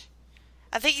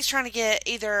 I think he's trying to get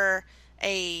I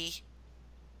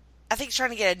think he's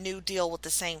trying to get a new deal with the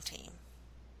same team.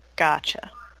 Gotcha.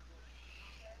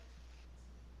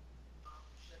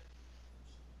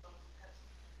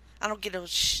 I don't get no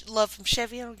love from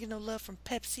Chevy. I don't get no love from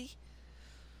Pepsi.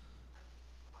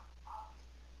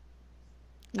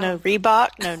 No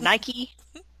Reebok, no Nike.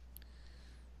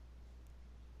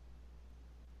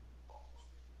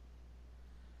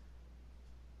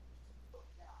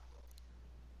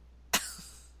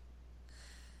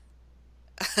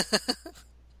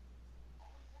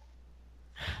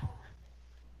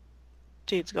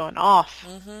 Dude's going off.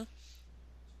 Mm-hmm.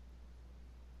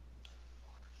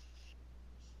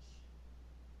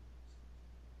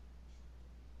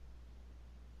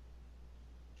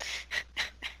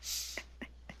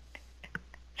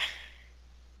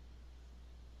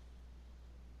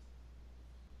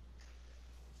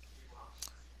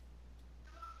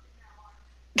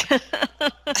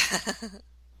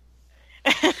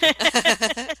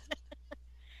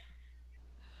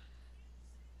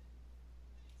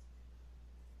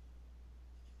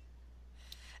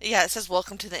 Yeah, it says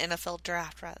welcome to the NFL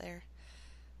draft right there.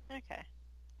 Okay.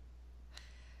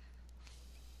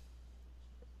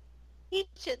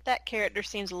 That character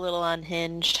seems a little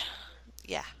unhinged.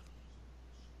 Yeah.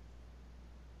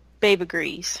 Babe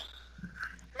agrees.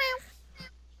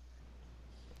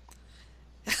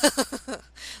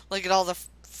 Look at all the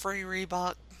free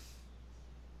Reebok.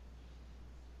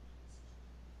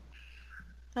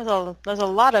 There's a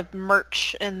lot of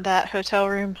merch in that hotel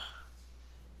room.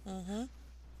 Mm-hmm.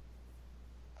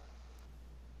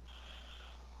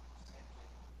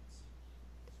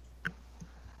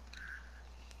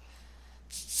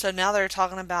 So now they're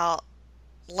talking about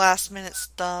last minute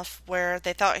stuff where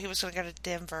they thought he was going to go to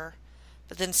Denver,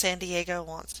 but then San Diego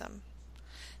wants him.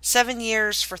 7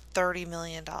 years for $30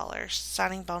 million.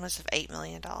 Signing bonus of $8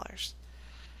 million.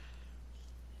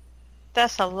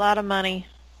 That's a lot of money.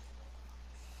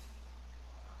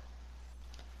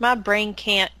 My brain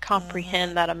can't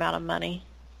comprehend that amount of money.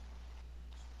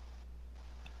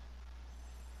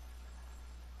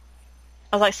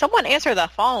 I was like, someone answer the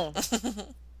phone.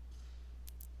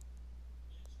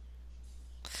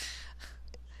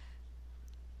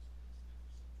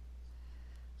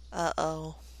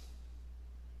 Uh-oh.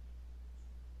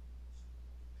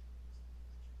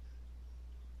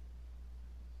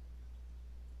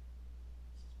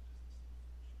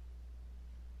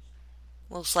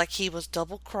 Looks like he was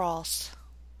double-crossed.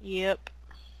 Yep.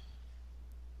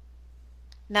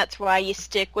 And that's why you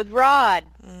stick with Rod.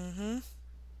 Mm-hmm.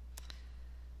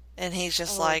 And he's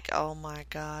just Oh. like, oh my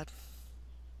God.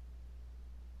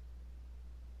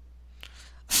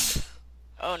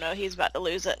 Oh no, he's about to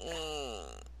lose it.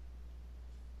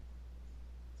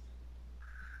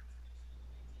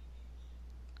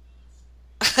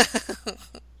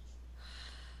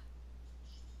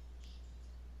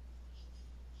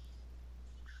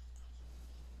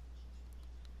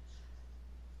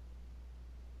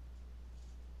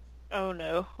 Oh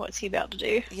no, what's he about to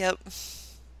do? Yep.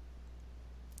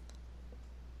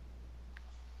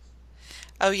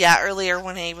 Oh yeah, earlier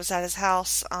when he was at his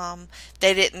house,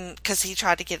 they didn't, because he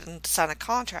tried to get him to sign a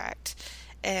contract,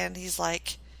 and he's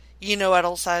like, you know I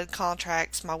don't sign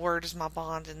contracts, my word is my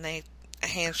bond, and they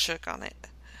hands shook on it.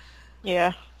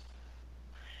 Yeah.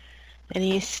 And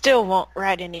he still won't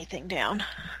write anything down.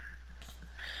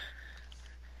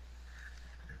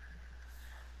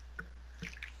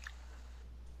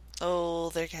 Oh,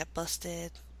 they got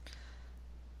busted.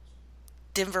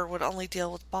 Denver would only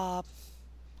deal with Bob.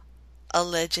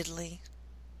 Allegedly.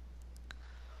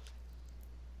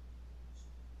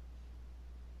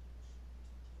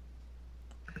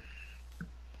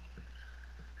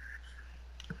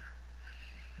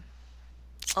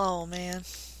 Oh, man.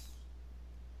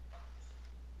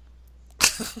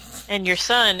 And your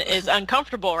son is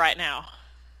uncomfortable right now.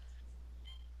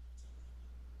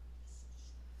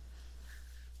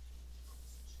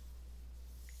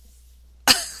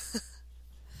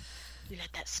 You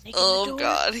let that snake in the Oh, door?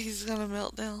 God, he's gonna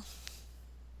melt down.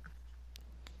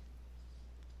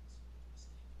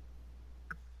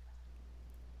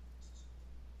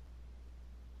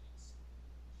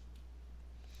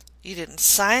 You didn't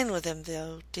sign with him,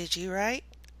 though, did you, right?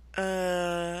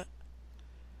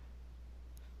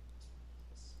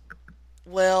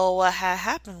 Well, what had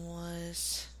happened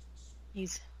was...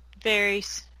 He's very,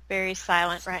 very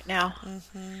silent right now.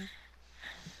 Mm-hmm.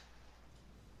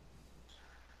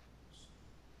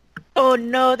 Oh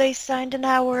no, they signed an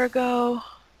hour ago.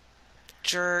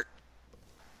 Jerk.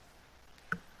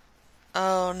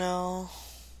 Oh, no.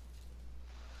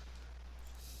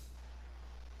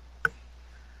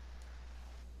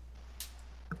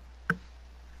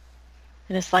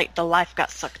 And it's like the life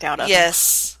got sucked out of him.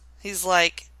 Yes. He's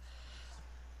like...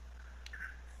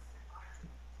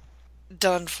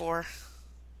 done for.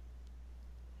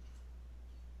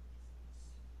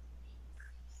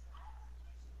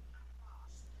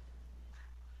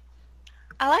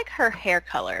 I like her hair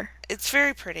color. It's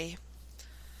very pretty.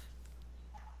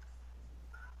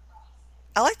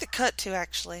 I like the cut, too,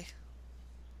 actually.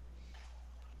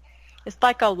 It's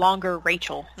like a longer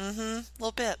Rachel. Mm-hmm. A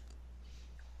little bit.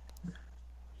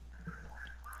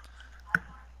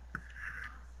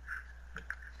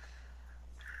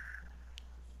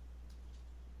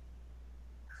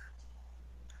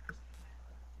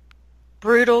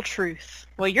 Brutal truth.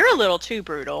 Well, you're a little too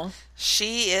brutal.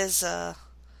 She is,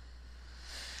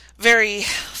 very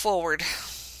forward.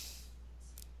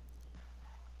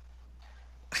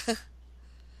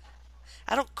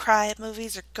 I don't cry at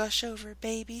movies or gush over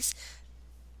babies.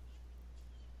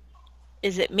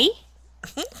 Is it me?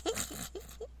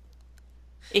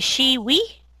 Is she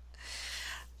we?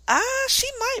 She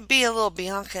might be a little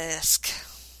Bianca-esque.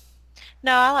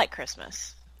 No, I like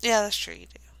Christmas. Yeah, that's true, you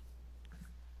do.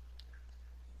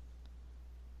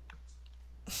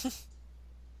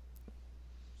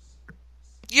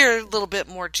 You're a little bit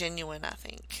more genuine, I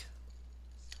think.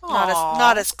 Aww.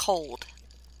 Not as cold.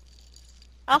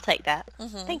 I'll take that.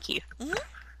 Mm-hmm. Thank you. Mm-hmm.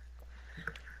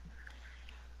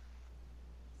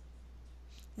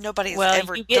 Nobody has Well,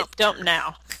 ever you get dumped dumped her.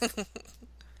 now.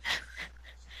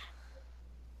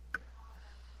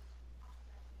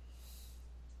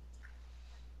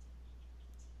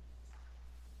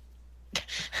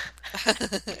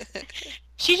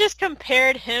 She just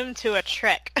compared him to a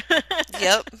Trek.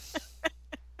 Yep.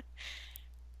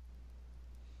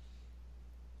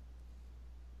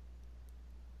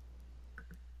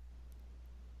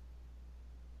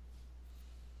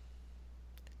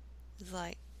 He's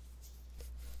like,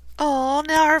 oh,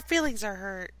 now her feelings are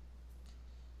hurt.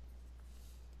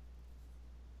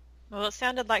 Well, it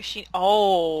sounded like she...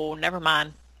 Oh, never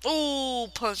mind. Ooh,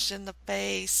 punched in the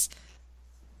face.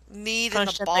 Knee in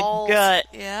Punched the in balls. the gut.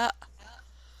 Yeah.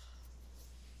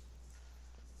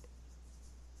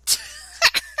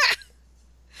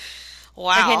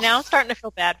 Wow. Okay, now I'm starting to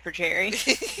feel bad for Jerry.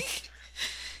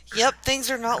 Yep, things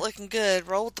are not looking good.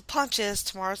 Roll with the punches.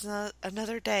 Tomorrow's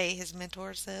another day, his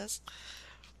mentor says.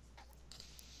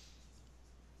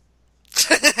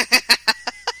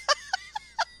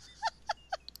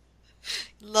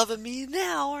 Loving me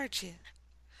now, aren't you?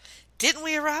 Didn't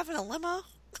we arrive in a limo?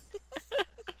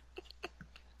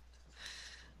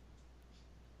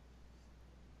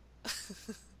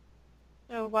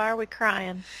 Oh, why are we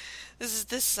crying? This is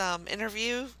this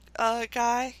interview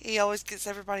guy. He always gets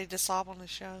everybody to sob on the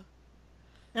show.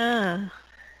 Ah.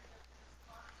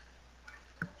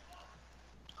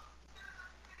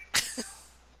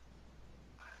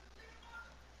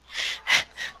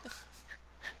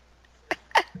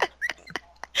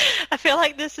 I feel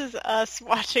like this is us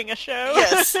watching a show.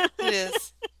 Yes, it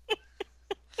is.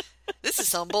 This is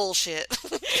some bullshit.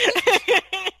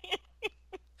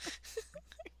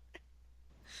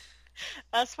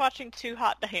 Us watching Too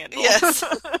Hot to Handle. Yes.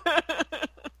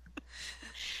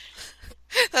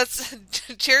 That's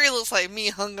Cherry looks like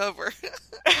me hungover.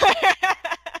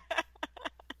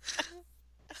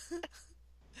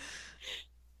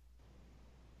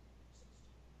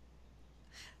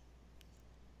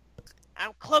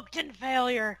 I'm cloaked in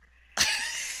failure.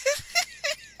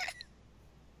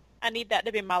 I need that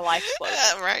to be my life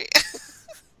slogan. Right.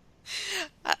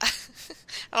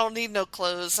 I don't need no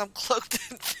clothes. I'm cloaked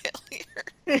in failure.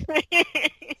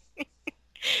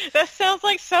 That sounds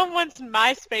like someone's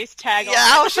MySpace tagline.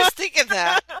 Yeah, I was just thinking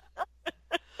that.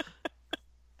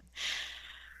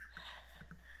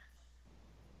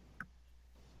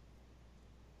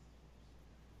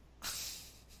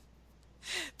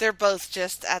 They're both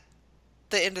just at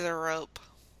the end of the rope.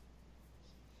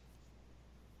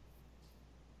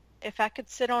 If I could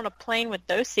sit on a plane with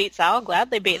those seats, I'll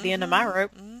gladly be at the end of my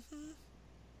rope. Mm-hmm.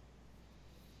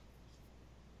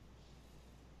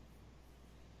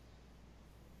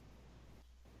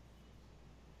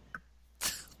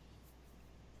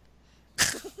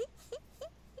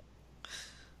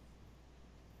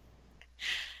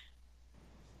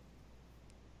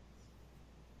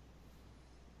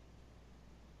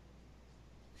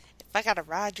 If I gotta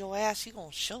ride your ass, you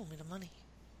gonna show me the money.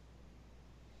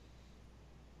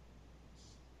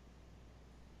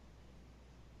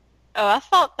 Oh, I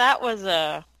thought that was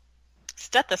a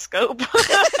stethoscope.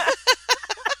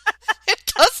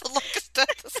 It doesn't look a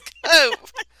stethoscope.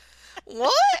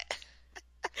 What?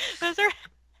 Those are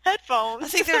headphones. I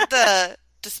think they're the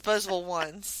disposable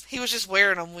ones. He was just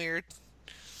wearing them weird.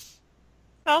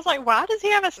 I was like, why does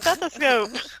he have a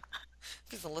stethoscope?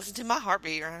 He's gonna listen to my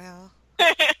heartbeat right now.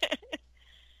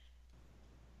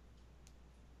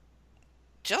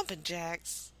 Jumping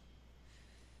jacks.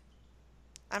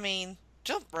 I mean,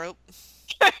 jump rope.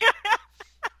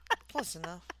 Close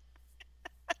enough.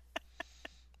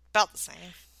 About the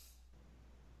same.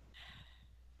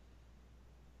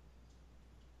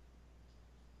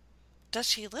 Does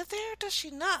she live there or does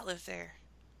she not live there?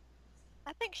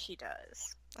 I think she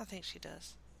does. I think she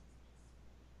does.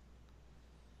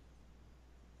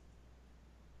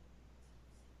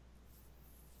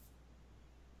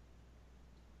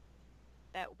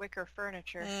 That wicker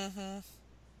furniture. Mm-hmm.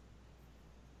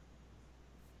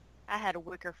 I had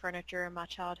wicker furniture in my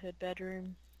childhood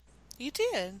bedroom. You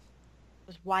did? It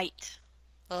was white.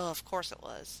 Oh, of course it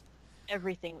was.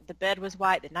 Everything. The bed was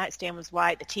white. The nightstand was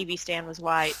white. The TV stand was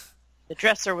white. The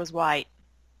dresser was white.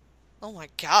 Oh my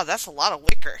God, that's a lot of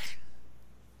wicker.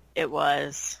 It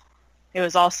was. It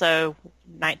was also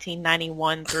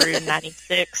 1991 through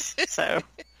 96, so...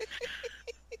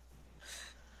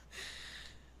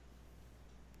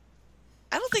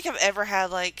 I don't think I've ever had,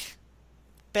 like,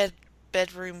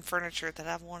 bedroom furniture that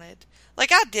I've wanted.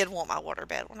 Like, I did want my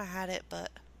waterbed when I had it, but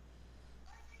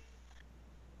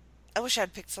I wish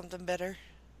I'd picked something better.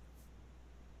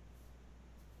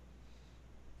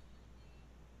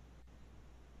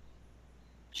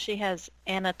 She has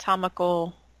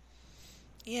anatomical...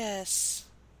 Yes.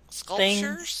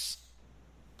 Sculptures?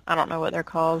 I don't know what they're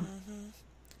called. Mm-hmm.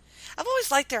 I've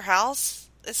always liked their house.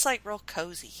 It's, like, real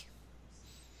cozy.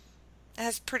 It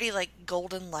has pretty, like,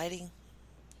 golden lighting.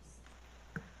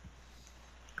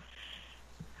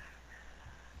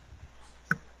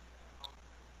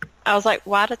 I was like,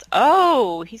 why does...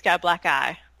 Oh, he's got a black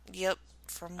eye. Yep.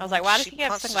 From I was when like, why does she he have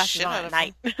punched the sunglasses shit on out at of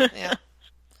night? him. Yeah.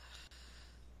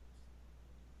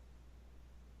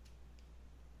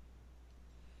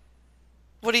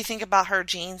 What do you think about her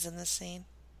jeans in this scene?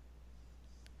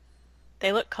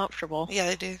 They look comfortable. Yeah,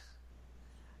 they do.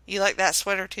 You like that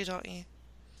sweater too, don't you?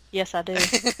 Yes, I do.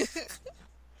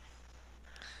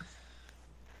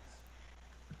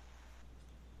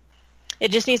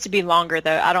 It just needs to be longer,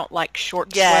 though. I don't like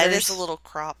short Yeah, sweaters. it is a little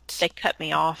cropped. They cut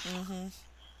me off. Mm-hmm.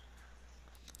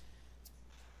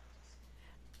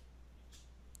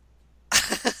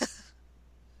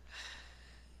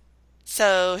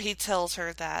 So he tells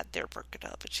her that they're broken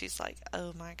up, and she's like,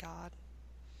 "Oh my God."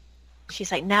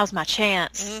 She's like, now's my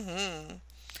chance. Mm-hmm.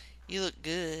 You look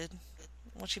good.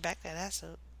 Why don't you back that ass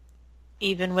up?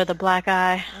 Even with a black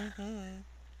eye. Mm-hmm.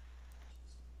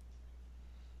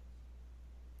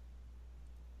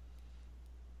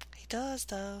 He does,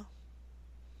 though.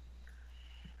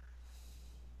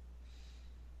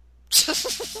 She's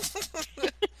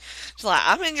like,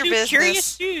 "I'm in your Two business."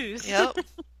 curious shoes. Yep.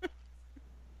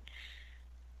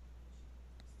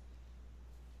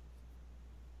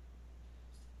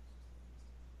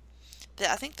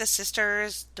 I think the sister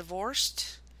is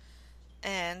divorced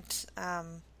and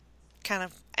kind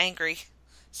of angry.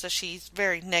 So she's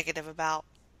very negative about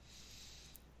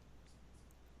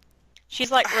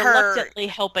She's like her. reluctantly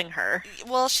helping her.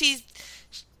 Well, she's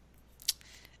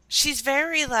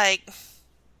very like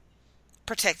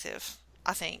protective,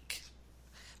 I think,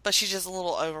 but she's just a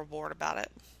little overboard about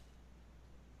it.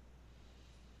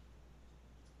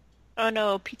 Oh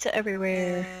no, pizza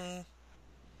everywhere. Mm,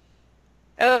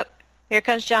 Oh, here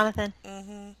comes Jonathan.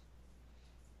 mm-hmm.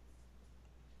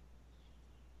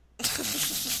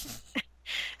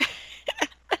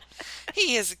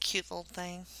 He is a cute little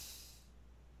thing.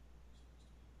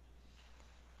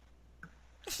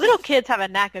 Little kids have a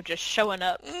knack of just showing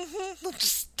up Mm-hmm.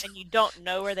 Just and you don't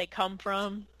know where they come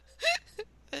from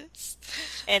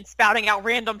and spouting out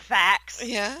random facts.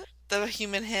 yeah. The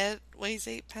human head weighs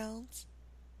 8 pounds.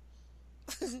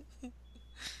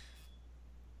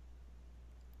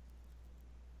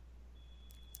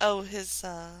 Oh, his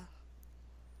I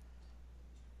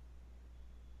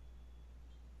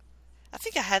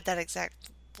think I had that exact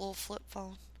little flip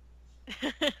phone.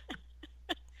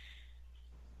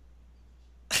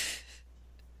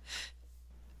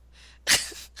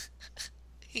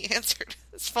 He answered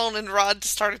his phone and Rod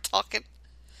started talking.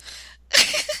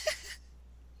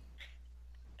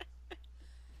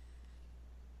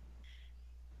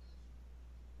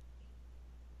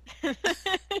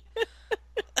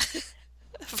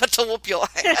 But to whoop your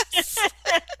ass.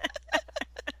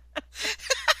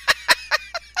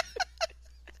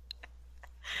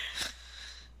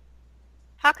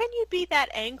 How can you be that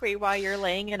angry while you're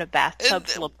laying in a bathtub And,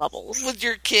 full of bubbles? With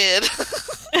your kid.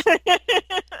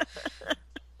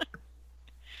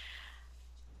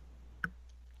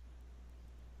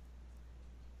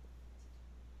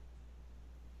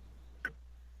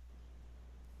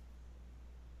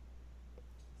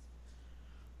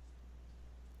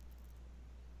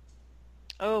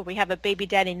 Oh, we have a baby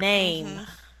daddy name. Mhm.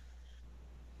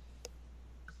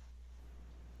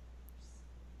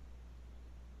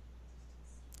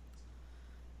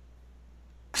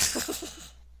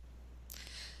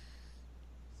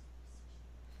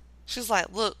 She's like,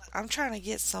 "Look, I'm trying to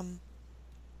get some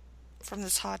from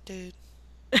this hot dude."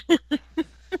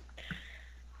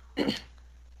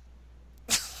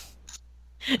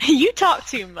 You talk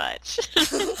too much.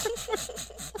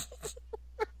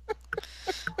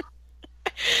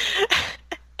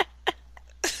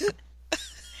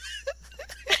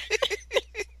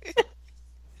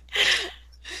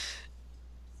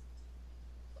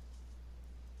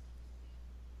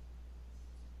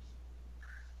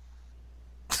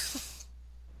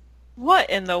 What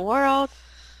in the world?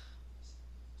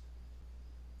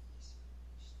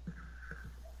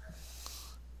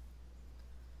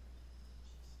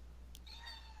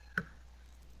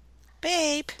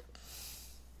 Babe.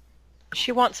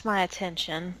 She wants my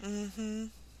attention. Mm-hmm.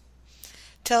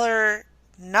 Tell her,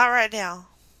 not right now.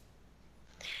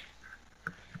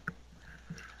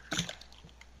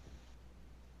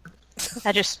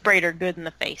 I just sprayed her good in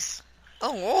the face.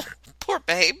 Oh, poor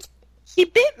babe. He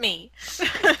bit me.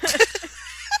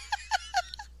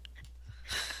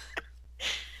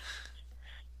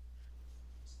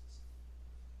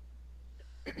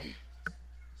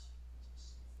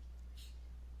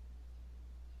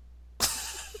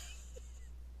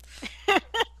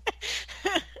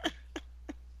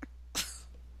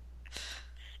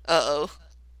 Uh-oh.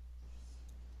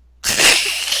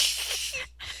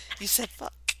 You said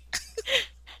fuck.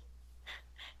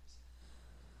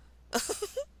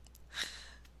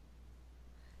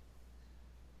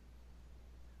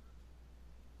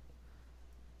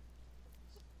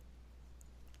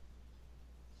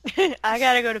 I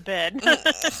gotta go to bed.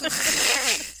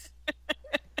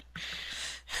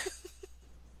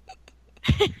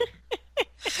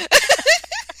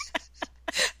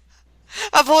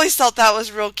 I've always thought that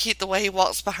was real cute, the way he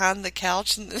walks behind the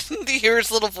couch and you hear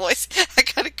his little voice. I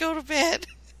gotta go to bed.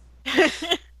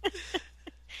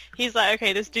 He's like,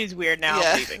 okay, this dude's weird now.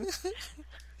 Yeah. I'm leaving.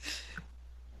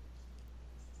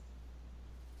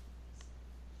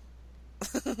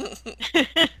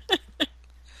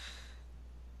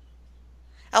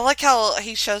 I like how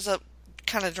he shows up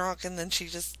kind of drunk and then she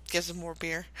just gives him more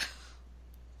beer.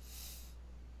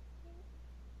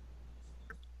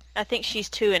 I think she's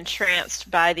too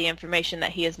entranced by the information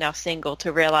that he is now single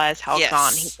to realize how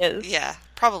gone he is. Yeah,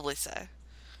 probably so.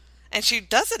 And she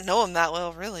doesn't know him that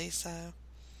well, really, so...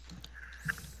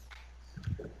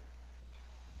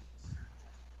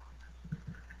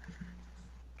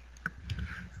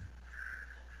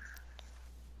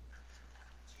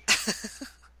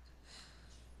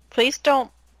 Please don't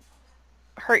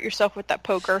hurt yourself with that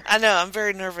poker. I know, I'm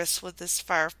very nervous with this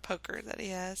fire poker that he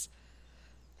has.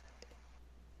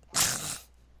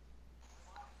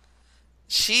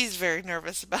 She's very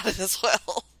nervous about it as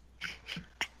well.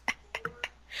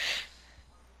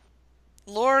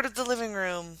 Lord of the living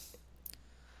room.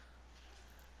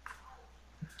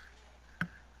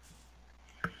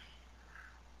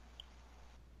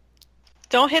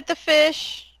 Don't hit the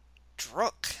fish.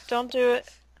 Drunk. Don't do it.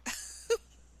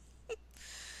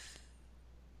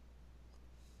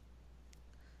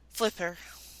 Flipper.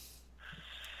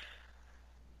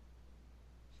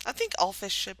 I think all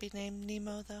fish should be named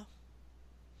Nemo, though.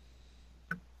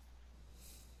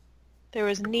 There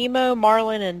was Nemo,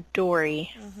 Marlin, and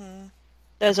Dory. Mm-hmm.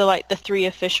 Those are like the 3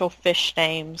 official fish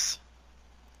names.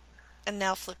 And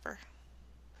now Flipper.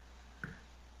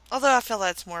 Although I feel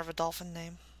that's more of a dolphin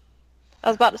name. I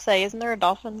was about to say, isn't there a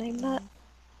dolphin named that?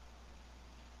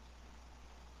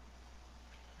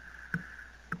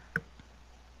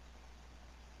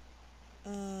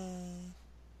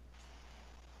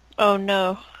 Oh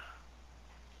no.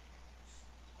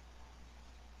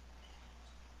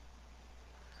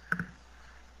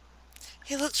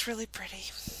 He looks really pretty.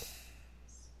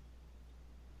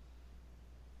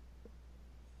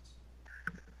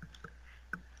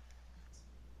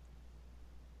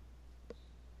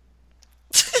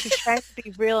 She's trying to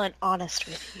be real and honest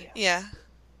with you. Yeah.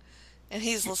 And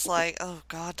he's just like, oh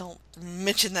God, don't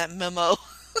mention that memo.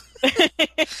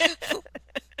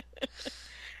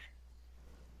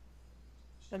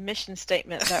 A mission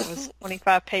statement that was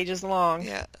 25 pages long.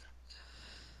 Yeah.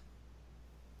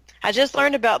 I just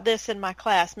learned about this in my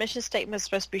class. Mission statement is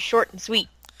supposed to be short and sweet.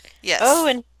 Yes. Oh,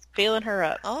 and feeling her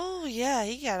up. Oh, yeah,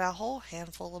 he got a whole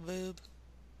handful of boob.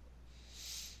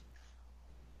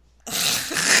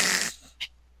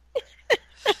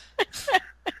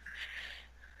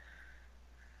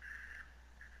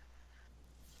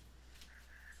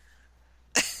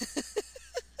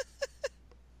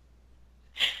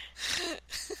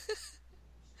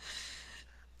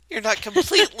 You're not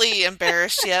completely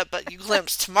embarrassed yet, but you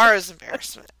glimpse tomorrow's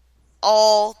embarrassment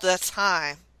all the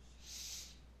time.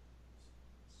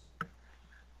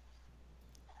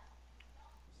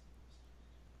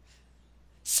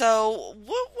 So,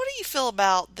 what do you feel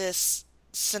about this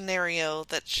scenario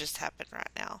that's just happened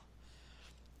right now?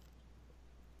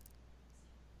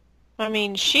 I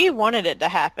mean, she wanted it to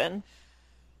happen.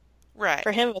 Right.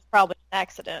 For him, it was probably an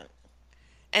accident.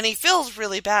 And he feels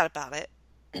really bad about it.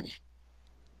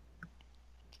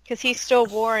 Because he's still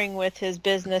warring with his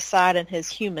business side and his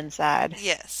human side.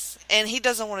 Yes. And he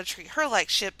doesn't want to treat her like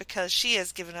shit because she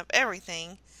has given up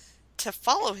everything to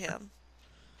follow him.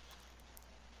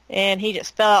 And he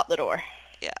just fell out the door.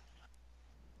 Yeah.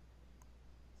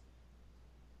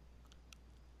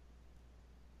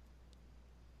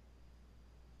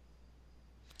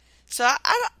 So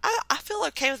I feel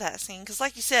okay with that scene because,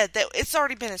 like you said, that it's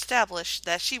already been established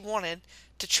that she wanted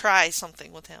to try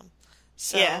something with him.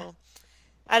 So Yeah.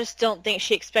 I just don't think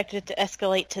she expected it to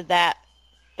escalate to that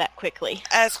quickly.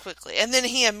 as quickly, and then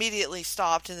he immediately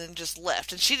stopped and then just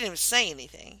left, and she didn't even say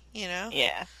anything. You know?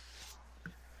 Yeah.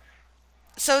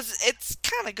 So it's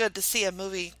kind of good to see a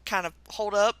movie kind of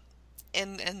hold up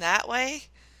in that way.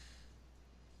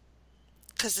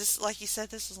 Because this, like you said,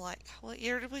 this is like, what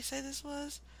year did we say this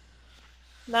was?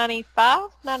 95,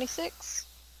 96,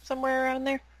 somewhere around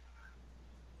there.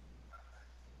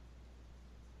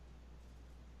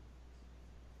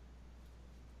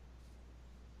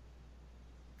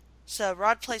 So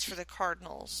Rod plays for the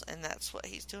Cardinals, and that's what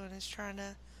he's doing, is trying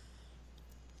to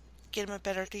get him a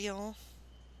better deal.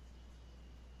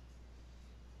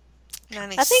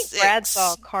 96. I think Brad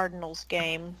saw a Cardinals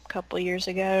game a couple years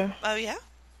ago. Oh, yeah?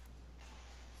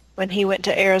 when he went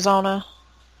to Arizona.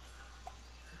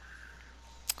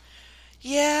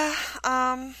 Yeah,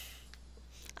 I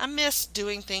miss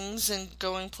doing things and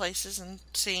going places and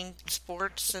seeing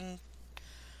sports and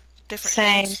different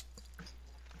Same. things.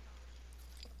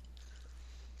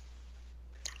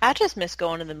 I just miss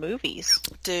going to the movies.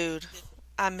 Dude,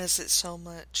 I miss it so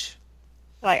much.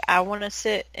 Like, I want to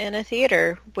sit in a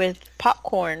theater with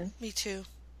popcorn Me too.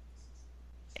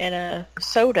 and a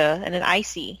soda and an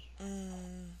icy.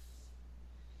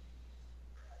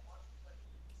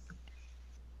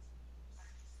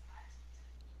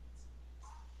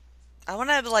 I want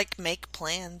to, like, make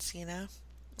plans, you know?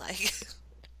 Like,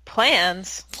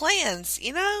 Plans? plans,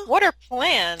 you know? What are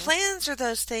plans? Plans are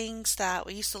those things that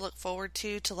we used to look forward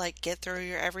to, like, get through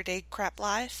your everyday crap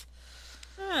life.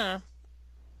 Huh.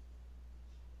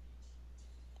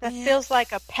 That Yeah. feels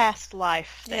like a past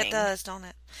life thing. Yeah, it does, don't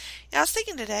it? Yeah, I was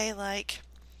thinking today, like,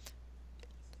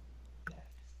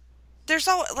 there's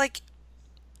always, like,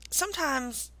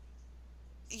 sometimes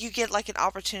you get, like, an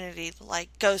opportunity to,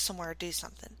 like, go somewhere or do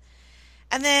something.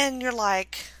 And then you're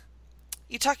like,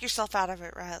 you talk yourself out of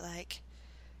it, right? Like,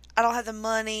 I don't have the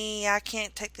money, I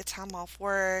can't take the time off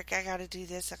work, I gotta do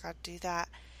this, I gotta do that.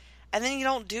 And then you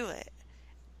don't do it.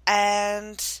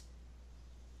 And,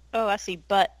 Oh, I see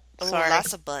butt. oh, Sorry.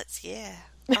 lots of butts, yeah.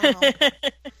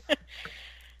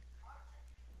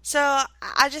 So,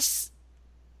 I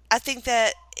think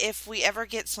that if we ever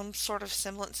get some sort of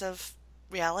semblance of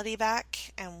reality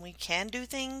back and we can do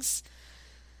things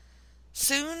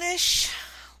soonish,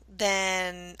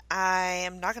 then I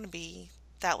am not going to be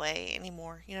that way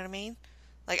anymore. You know what I mean?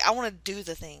 Like, I want to do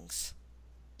the things.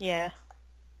 Yeah.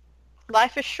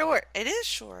 Life is short. It is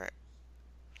short.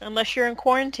 Unless you're in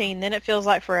quarantine, then it feels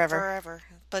like forever. Forever.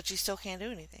 But you still can't do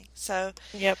anything. So,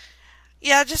 Yep.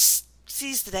 yeah, just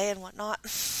seize the day and whatnot.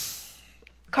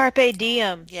 Carpe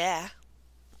diem. Yeah.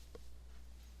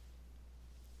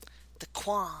 The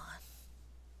Quan.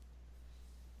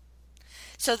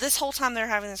 So this whole time they're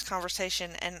having this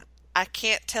conversation, and I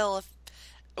can't tell if...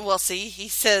 Well, see, he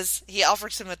says... He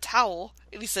offers him a towel,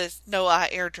 and he says, no, I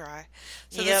air dry.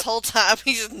 So this whole time,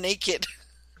 he's naked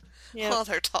while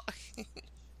they're talking.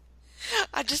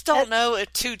 I just don't know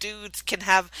if two dudes can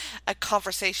have a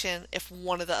conversation if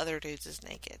one of the other dudes is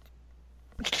naked.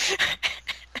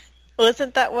 Well,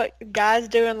 isn't that what guys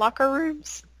do in locker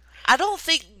rooms? I don't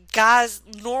think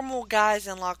normal guys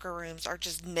in locker rooms are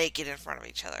just naked in front of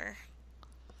each other.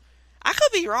 I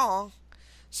could be wrong.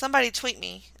 Somebody tweet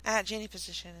me at Jenny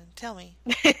Position and tell me.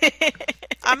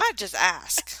 I might just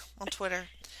ask on Twitter.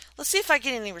 Let's see if I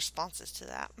get any responses to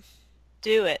that.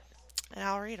 Do it. And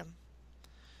I'll read them.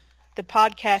 The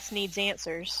podcast needs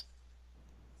answers.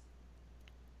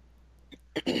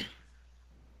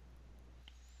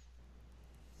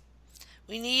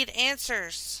 We need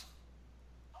answers.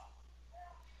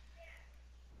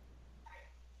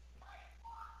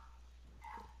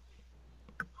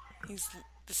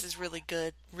 This is really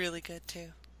good too.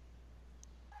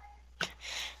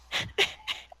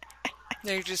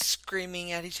 They're just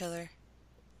screaming at each other.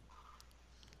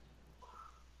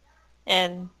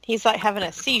 And he's like having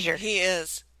a seizure. He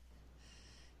is.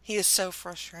 He is so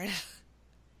frustrated.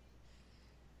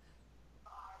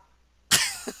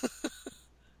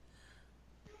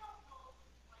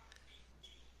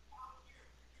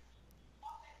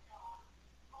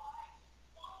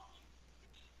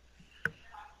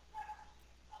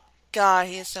 God,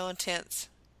 he is so intense.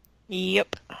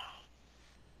 Yep.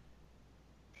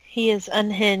 He is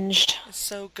unhinged. It's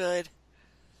so good.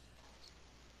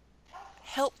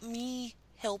 Help me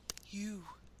help you.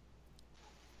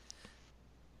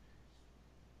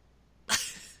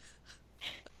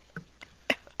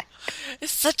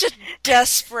 It's such a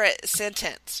desperate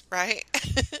sentence, right?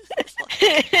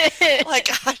 like,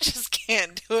 I just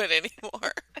can't do it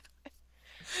anymore.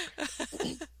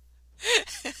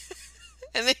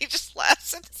 And then he just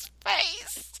laughs in his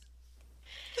face.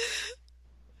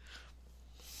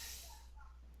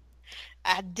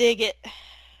 I dig it.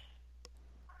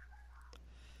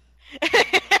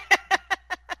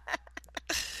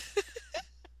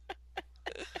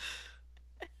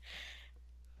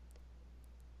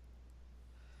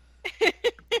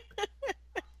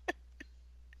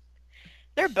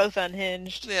 They're both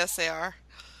unhinged. Yes, they are.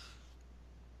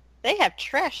 They have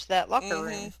trashed that locker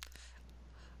room.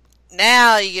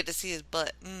 Now you get to see his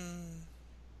butt.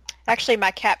 Actually,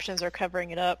 my captions are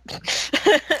covering it up.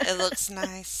 It looks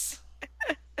nice.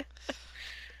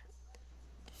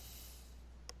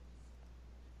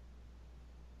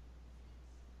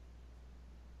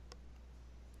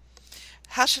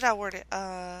 How should I word it?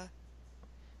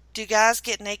 Do guys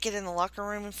get naked in the locker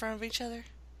room in front of each other?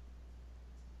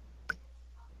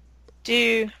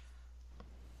 Do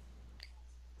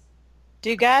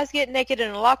do guys get naked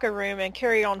in a locker room and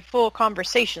carry on full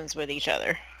conversations with each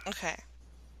other? Okay.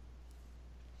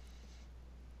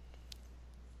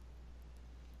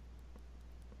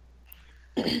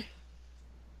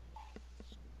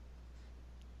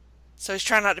 So he's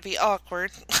trying not to be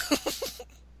awkward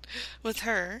with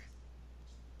her.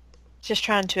 Just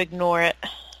trying to ignore it.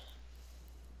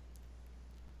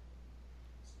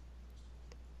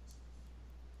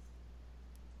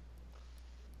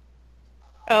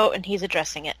 Oh, and he's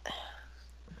addressing it.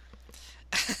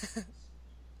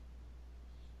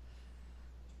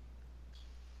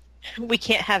 We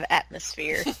can't have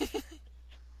atmosphere.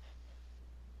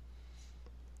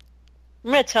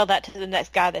 I'm going to tell that to the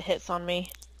next guy that hits on me.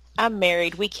 I'm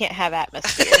married. We can't have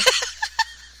atmosphere.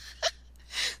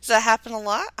 Does that happen a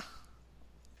lot?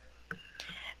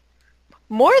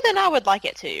 More than I would like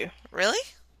it to. Really?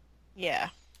 Yeah.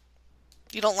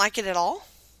 You don't like it at all?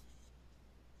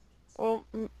 Well,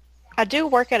 I do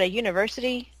work at a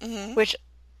university, which,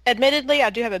 admittedly,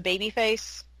 I do have a baby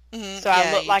face, so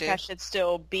I look like I should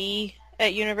still be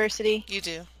at university. You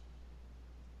do.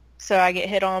 So I get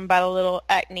hit on by the little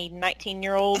acne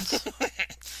 19-year-olds.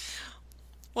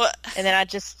 What? And then I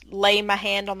just lay my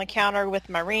hand on the counter with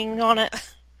my ring on it.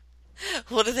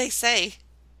 What do they say?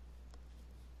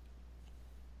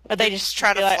 Or they just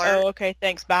try to like, flirt? oh, okay,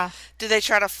 thanks, bye. Do they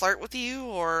try to flirt with you,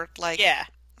 or like... Yeah.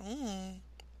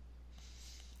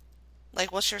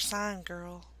 Like, what's your sign,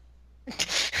 girl?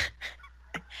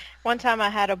 One time I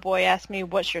had a boy ask me,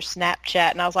 what's your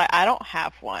Snapchat? And I was like, I don't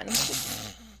have one.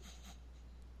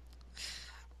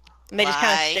 And they just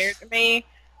kind of stared at me.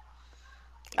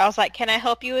 I was like, can I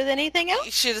help you with anything else?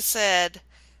 You should have said,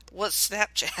 what's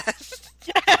Snapchat?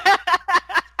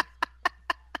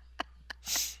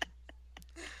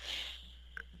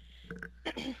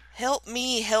 Help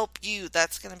me help you.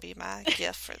 That's going to be my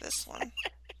gift for this one.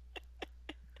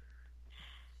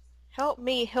 Help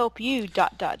me help you, ...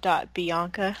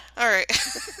 Bianca. All right.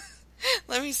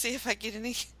 Let me see if I get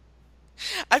any.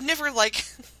 I've never,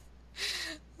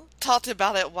 talked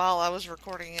about it while I was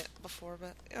recording it before,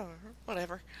 but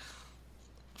whatever.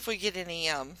 If we get any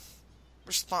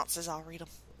responses, I'll read them.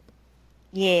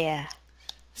 Yeah.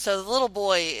 So the little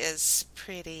boy is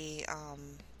pretty...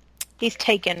 He's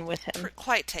taken with him.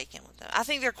 Quite taken with them. I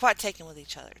think they're quite taken with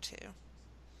each other, too.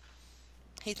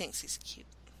 He thinks he's cute.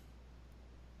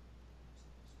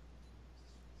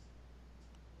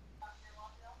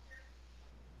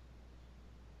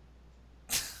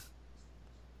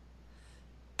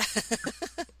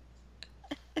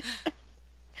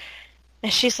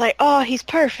 And she's like, oh, he's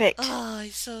perfect. Oh,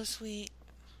 he's so sweet.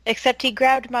 Except he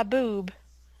grabbed my boob.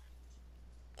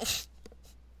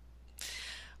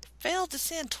 Failed to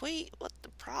send tweet. What the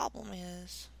problem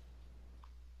is?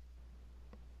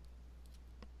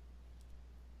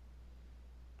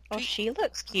 Oh, she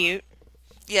looks cute.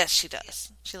 Yes, she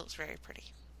does. She looks very pretty.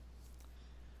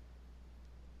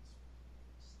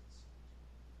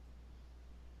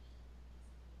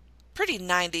 Pretty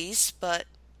 90s, but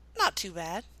not too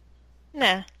bad.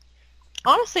 Nah.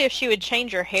 Honestly, if she would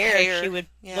change her hair she would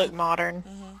look modern.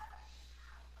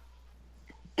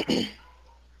 I mean,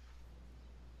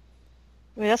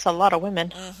 that's a lot of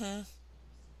women.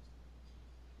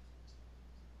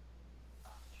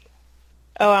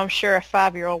 Oh, I'm sure a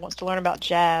 5-year-old wants to learn about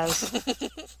jazz.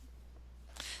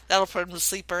 That'll put him to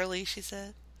sleep early, she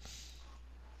said.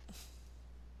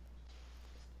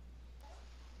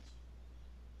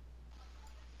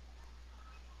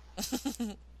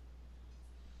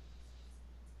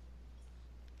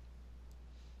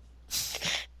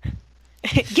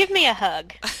 Give me a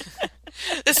hug.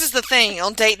 This is the thing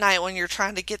on date night when you're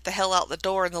trying to get the hell out the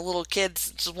door and the little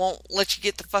kids just won't let you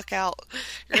get the fuck out.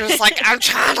 You're just like, I'm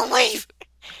trying to leave.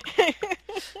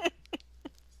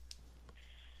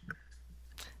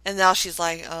 And now she's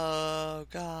like, oh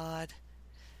God,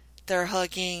 they're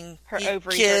hugging. Her He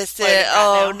ovaries kissed are exploding it. right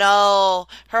Oh now. no,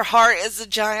 her heart is a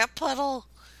giant puddle.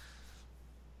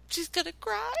 She's gonna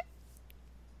cry.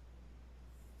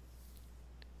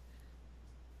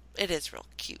 It is real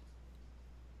cute.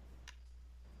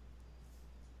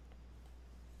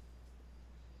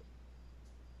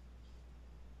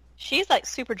 She's like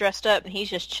super dressed up and he's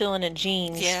just chilling in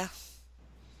jeans. Yeah.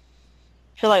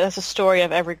 I feel like that's a story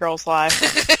of every girl's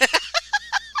life.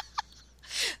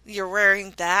 You're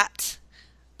wearing that?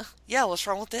 Yeah, what's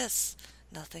wrong with this?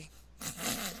 Nothing.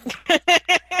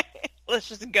 Let's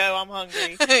just go. I'm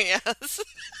hungry. Yes.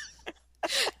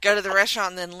 Go to the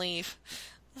restaurant and then leave.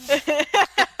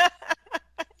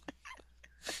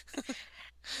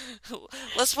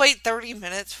 Let's wait 30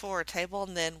 minutes for a table,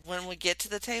 and then when we get to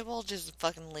the table, just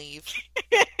fucking leave.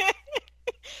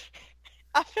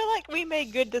 I feel like we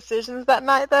made good decisions that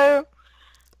night, though.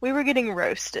 We were getting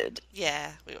roasted.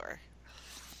 Yeah, we were.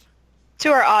 To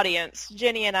our audience,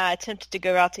 Jenny and I attempted to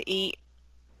go out to eat.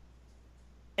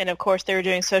 And, of course, they were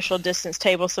doing social distance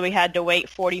tables, so we had to wait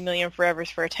 40 million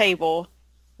forevers for a table.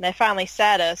 And they finally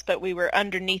sat us, but we were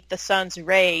underneath the sun's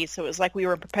rays, so it was like we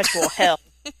were in perpetual hell.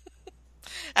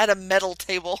 At a metal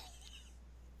table.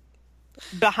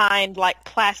 Behind, like,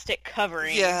 plastic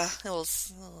coverings. Yeah, it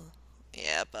was...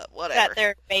 yeah, but whatever. Sat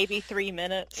there maybe 3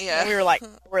 minutes. Yeah. And we were like,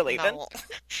 we're leaving. No.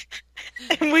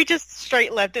 And we just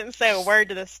straight left, didn't say a word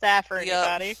to the staff or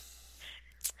anybody. Yep.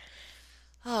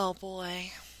 Oh,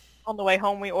 boy. On the way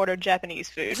home, we ordered Japanese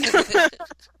food.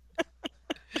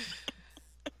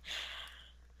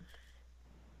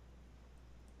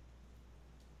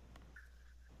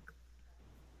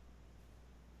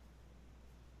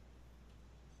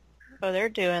 Oh, they're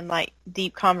doing, like,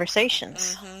 deep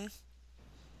conversations. Mm-hmm.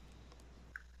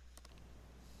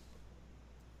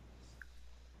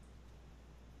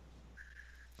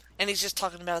 And he's just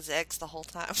talking about his ex the whole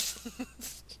time.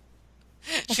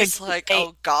 She's like,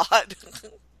 oh, God.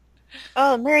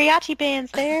 Oh, mariachi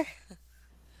band's there.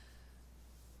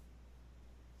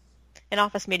 An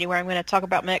office meeting where I'm going to talk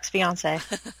about my ex-fiance.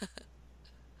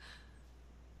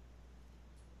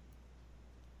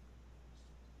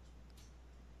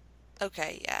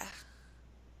 Okay, yeah.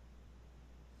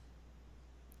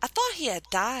 I thought he had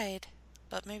died,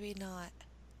 but maybe not.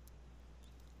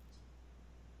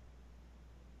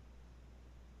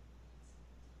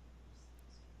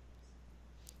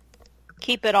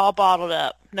 Keep it all bottled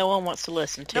up. No one wants to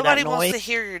listen to Nobody that noise. wants to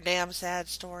hear your damn sad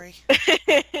story.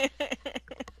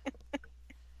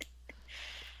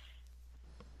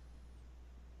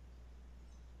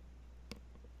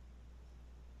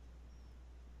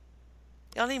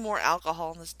 Y'all need more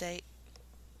alcohol on this date.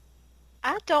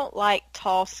 I don't like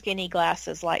tall, skinny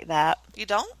glasses like that. You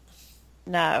don't?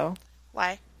 No.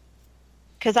 Why?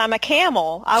 Because I'm a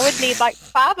camel. I would need like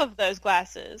 5 of those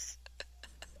glasses.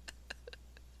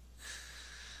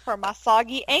 For my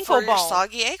soggy ankle For your bones.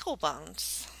 soggy ankle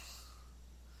bones.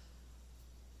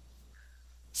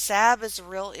 SAB is a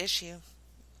real issue.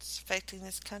 It's affecting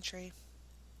this country.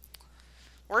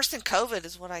 Worse than COVID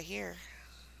is what I hear.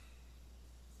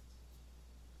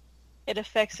 It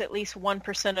affects at least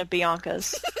 1% of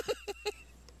Bianca's.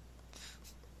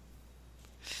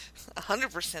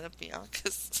 100% of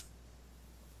Bianca's.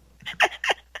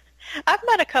 I've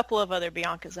met a couple of other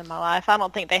Biancas in my life. I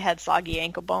don't think they had soggy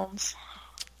ankle bones.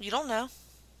 You don't know.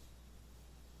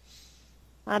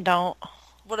 I don't.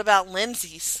 What about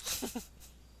Lindsay's?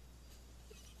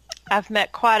 I've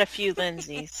met quite a few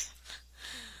Lindsays.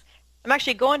 I'm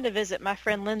actually going to visit my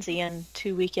friend Lindsay in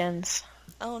 2 weekends.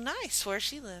 Oh, nice. Where's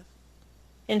she live?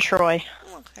 In Troy.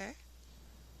 Okay.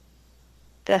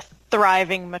 The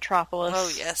thriving metropolis.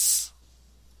 Oh, yes.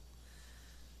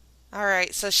 All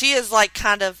right. So she is like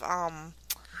kind of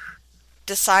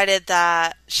decided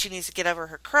that she needs to get over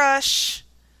her crush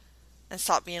and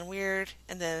stop being weird,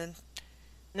 and then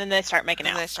they start making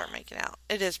out. They start making out.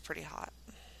 It is pretty hot.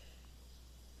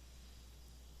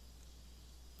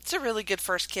 It's a really good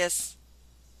first kiss.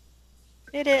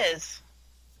 It is.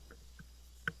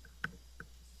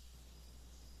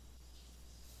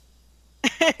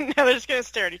 Now they're just going to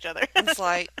stare at each other. It's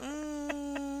like,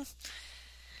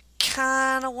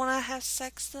 kind of want to have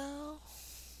sex, though.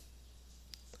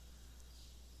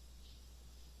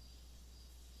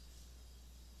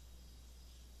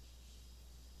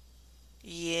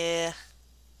 Yeah.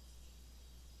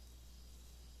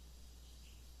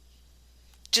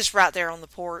 Just right there on the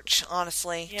porch,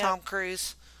 honestly. Yep. Tom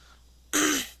Cruise.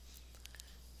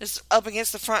 Just up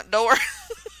against the front door.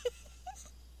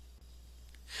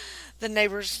 The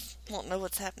neighbors won't know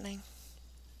what's happening.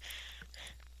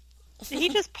 Did he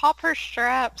just pop her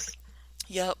straps?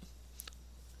 Yep.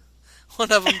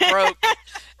 One of them broke.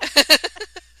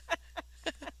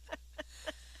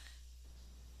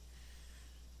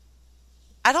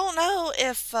 I don't know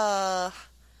if,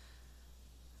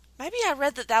 maybe I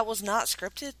read that was not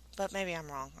scripted, but maybe I'm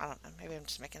wrong. I don't know. Maybe I'm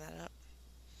just making that up.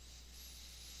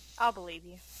 I'll believe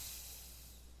you.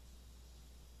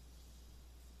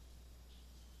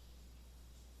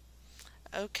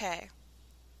 Okay.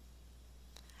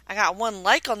 I got 1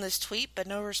 like on this tweet, but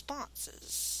no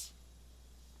responses.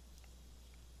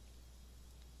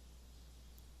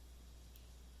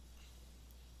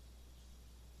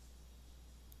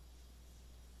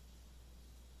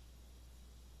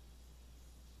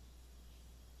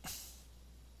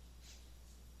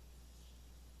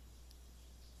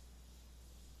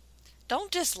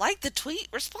 Don't just like the tweet,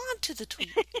 respond to the tweet.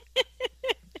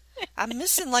 I'm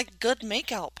missing like good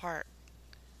makeout part.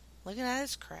 Looking at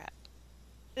his crap.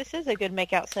 This is a good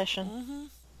makeout session. Mm-hmm.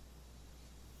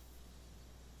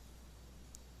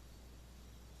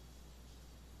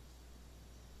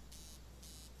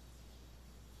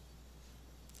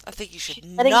 I think you should She's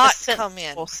letting not the come in.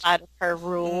 sensible side of her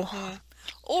rule. Mm-hmm.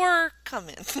 Or come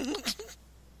in.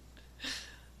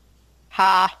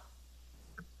 Ha.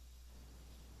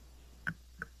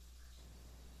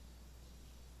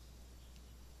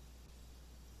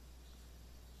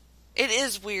 It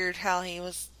is weird how he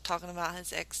was talking about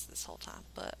his ex this whole time,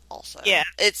 but also, Yeah.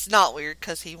 it's not weird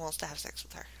because he wants to have sex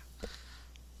with her.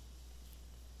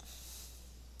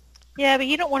 Yeah, but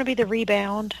you don't want to be the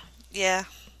rebound. Yeah.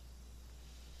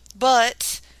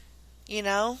 But,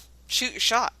 shoot your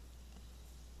shot.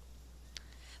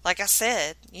 Like I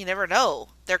said, you never know.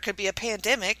 There could be a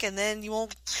pandemic and then you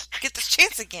won't get this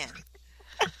chance again.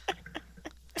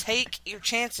 Take your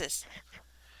chances.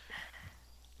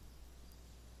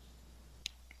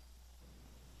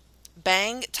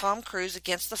 Bang Tom Cruise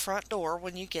against the front door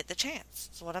when you get the chance.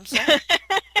 That's what I'm saying.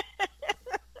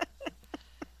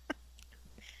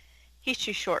 He's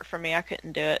too short for me. I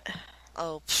couldn't do it.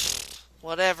 Oh,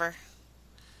 whatever.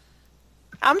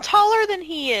 I'm taller than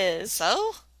he is.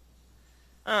 So?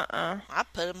 I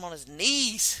put him on his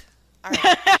knees. All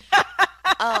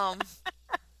right.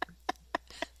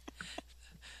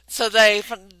 So they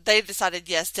decided,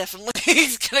 yes, definitely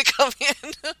he's gonna come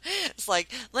in. It's like,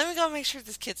 let me go make sure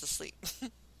this kid's asleep.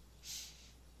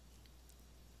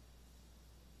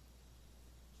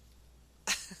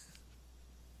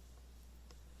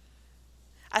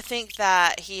 I think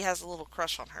that he has a little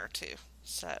crush on her too.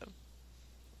 So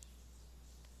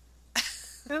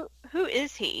Who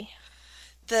is he?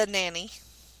 the nanny.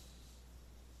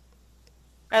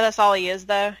 Oh, that's all he is,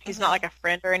 though? He's not like a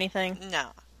friend or anything?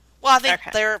 No. Well, I think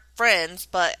Okay. they're friends,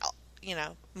 but,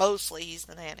 mostly he's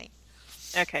the nanny.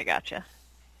 Okay, gotcha.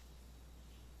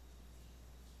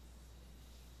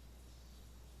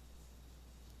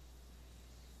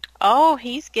 Oh,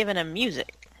 he's giving him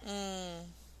music.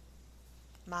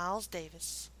 Miles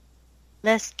Davis.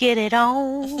 Let's get it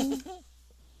on.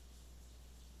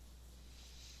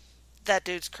 That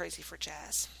dude's crazy for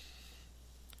jazz.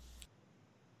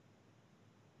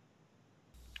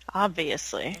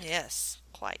 Obviously. Yes,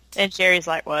 quite. And Jerry's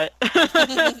like, what?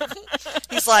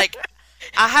 He's like,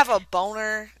 I have a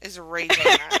boner is raging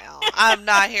right now. I'm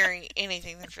not hearing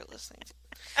anything that you're listening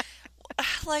to.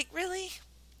 Like, really?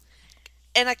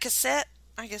 And a cassette?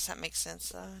 I guess that makes sense,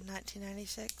 though.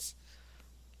 1996.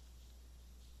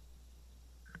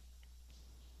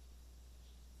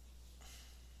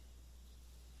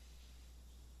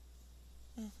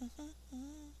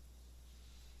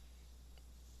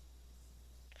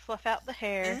 Fluff out the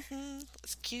hair.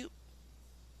 It's cute.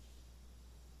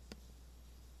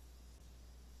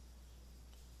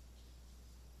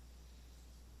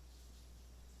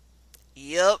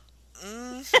 Yep.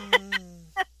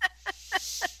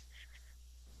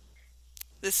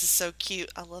 This is so cute.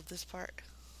 I love this part.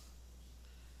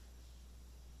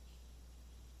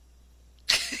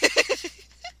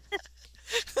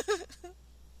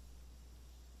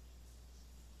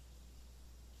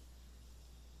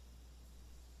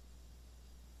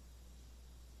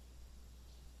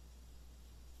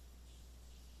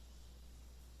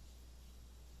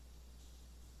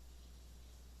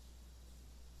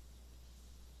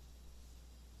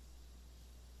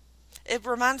 It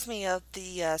reminds me of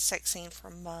the sex scene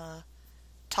from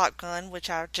Top Gun, which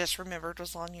I just remembered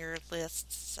was on your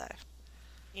list.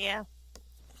 Yeah.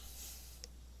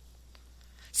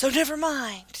 So never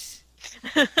mind.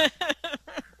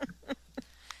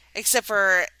 Except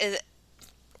for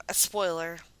a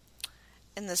spoiler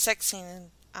in the sex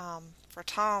scene for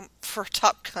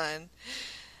Top Gun,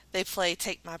 they play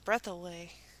 "Take My Breath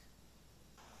Away."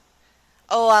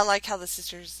 Oh, I like how the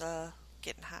sisters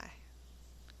getting high.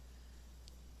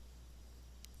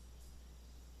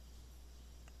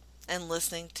 And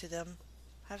listening to them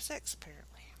have sex,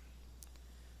 apparently.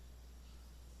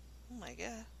 Oh my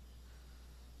god.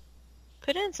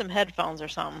 Put in some headphones or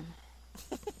something.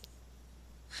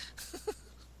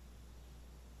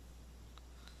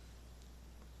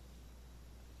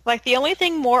 Like, the only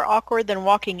thing more awkward than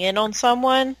walking in on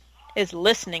someone is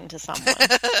listening to someone.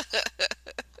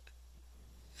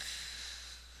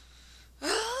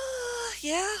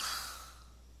 Yeah.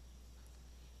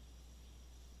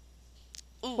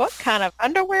 Oof. What kind of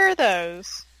underwear are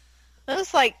those?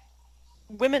 Those like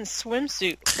women's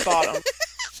swimsuit bottoms.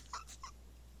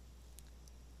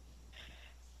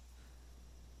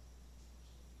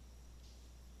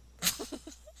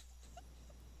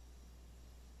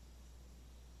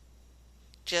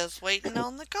 Just waiting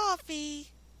on the coffee.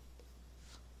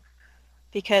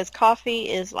 Because coffee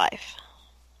is life.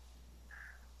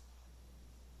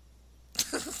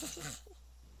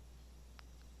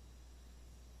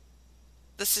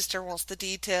 The sister wants the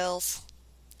details.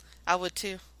 I would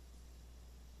too.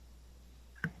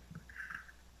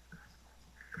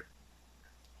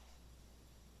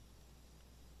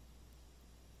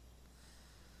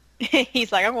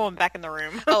 He's like, I'm going back in the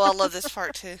room. Oh, I love this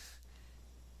part too.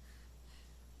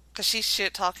 Because she's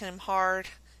shit talking him hard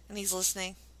and he's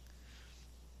listening.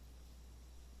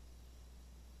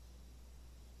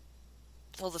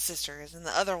 Well, the sister is, and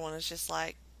the other one is just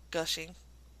like gushing.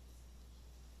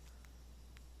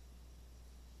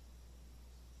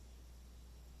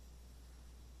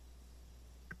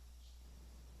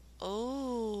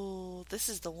 Oh, this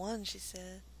is the one, she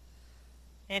said.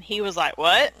 And he was like,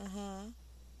 what? Mm-hmm.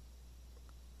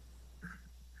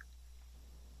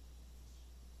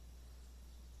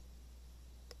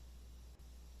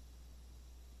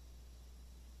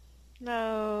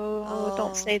 No,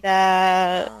 don't say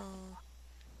that. Oh.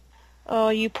 Oh,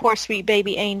 you poor sweet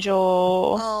baby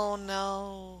angel. Oh,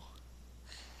 no.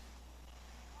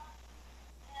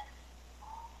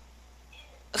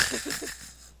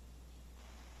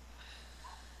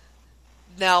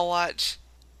 Now watch.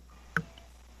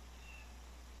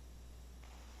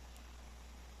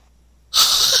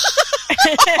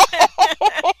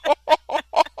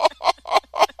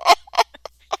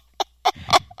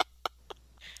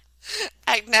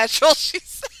 Act natural, she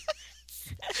says.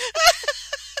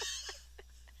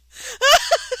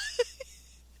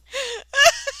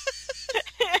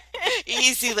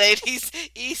 Easy, ladies.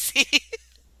 Easy.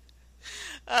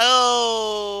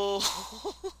 Oh.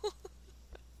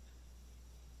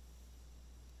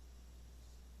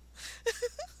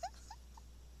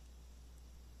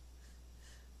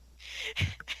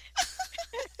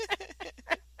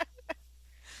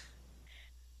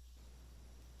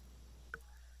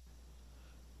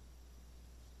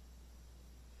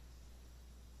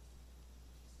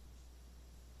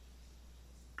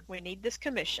 We need this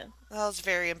commission. That was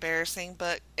very embarrassing,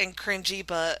 and cringy,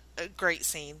 but a great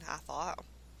scene, I thought.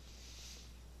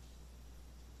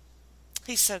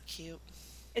 He's so cute.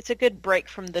 It's a good break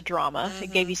from the drama. Mm-hmm.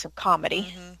 It gave you some comedy.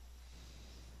 Mm-hmm.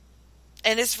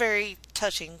 And it's very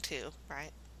touching, too,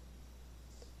 right?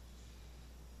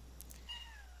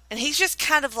 And he's just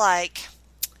kind of like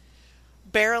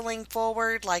barreling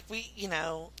forward, like we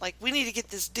need to get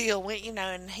this deal,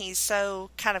 and he's so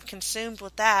kind of consumed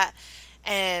with that.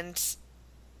 And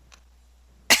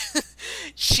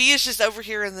she is just over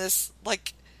here in this,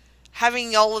 like,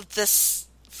 having all of this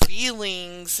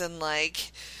feelings and,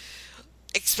 like,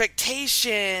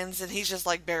 expectations, and he's just,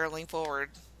 like, barreling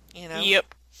forward,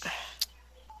 Yep.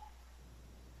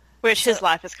 Which his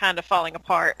life is kind of falling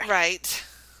apart. Right.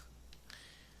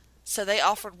 So they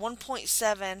offered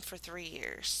 1.7 for 3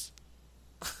 years.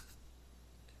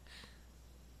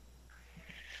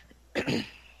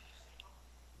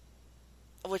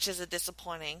 Which is a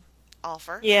disappointing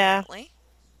offer. Yeah. Apparently.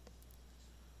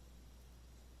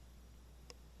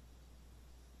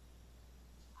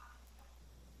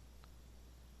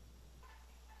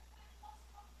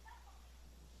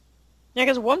 Yeah,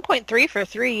 because 1.3 for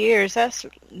 3 years, that's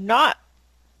not,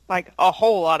 like, a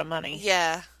whole lot of money.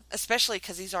 Yeah, especially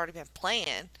because he's already been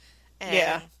playing. And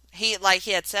yeah. He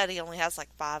had said, he only has,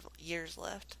 like, 5 years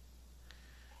left.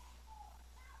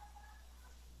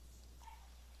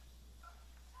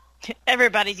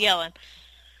 Everybody's yelling.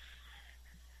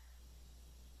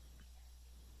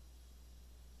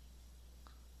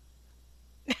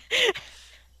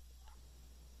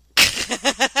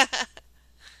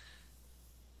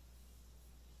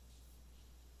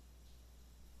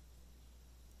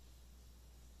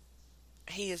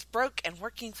 He is broke and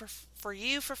working for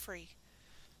you for free.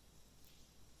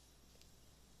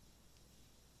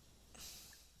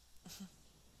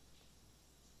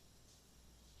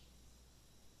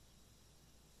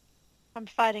 I'm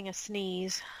fighting a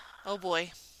sneeze. Oh boy.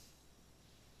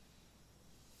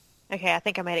 Okay, I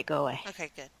think I made it go away. Okay,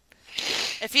 good.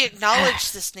 If you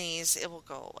acknowledge the sneeze, it will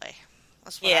go away.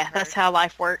 That's what I heard. That's how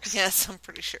life works. Yes, I'm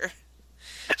pretty sure.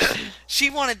 She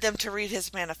wanted them to read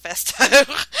his manifesto,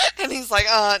 and he's like,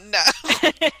 no.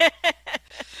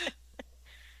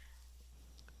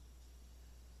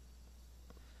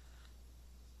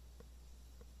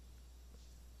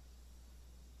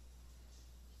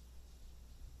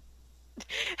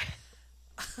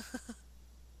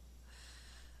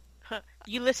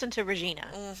 You listen to Regina.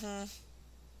 Mm-hmm.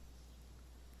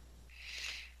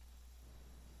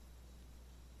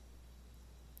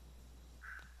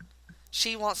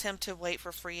 She wants him to wait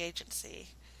for free agency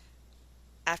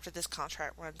after this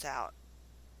contract runs out.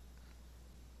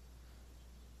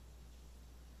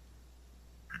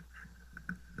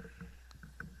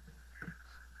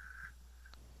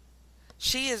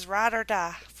 She is ride or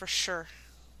die, for sure.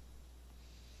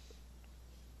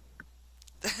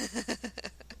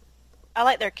 I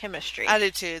like their chemistry. I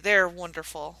do too. They're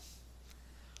wonderful.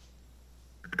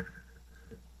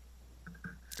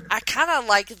 I kind of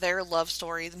like their love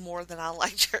story more than I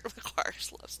like Jerry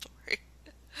Maguire's love story.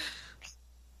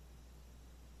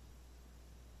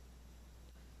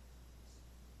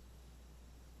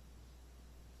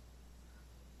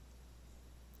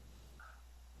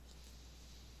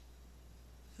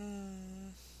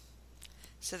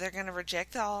 So they're going to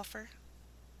reject the offer.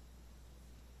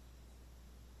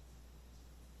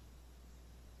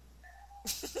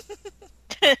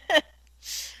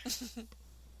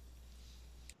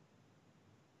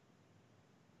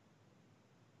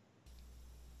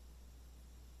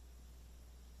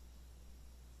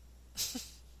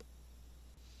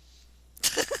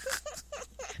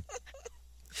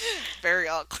 Very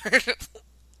awkward.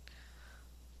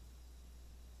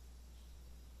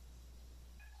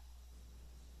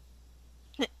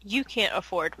 You can't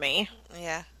afford me.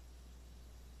 Yeah.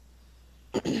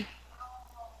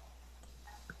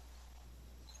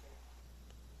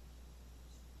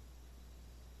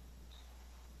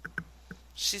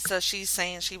 She's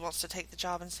saying she wants to take the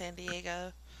job in San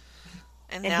Diego.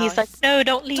 And now he's like, no,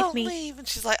 don't leave don't me. leave. And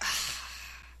she's like,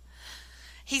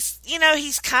 he's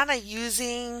kind of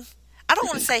using, I don't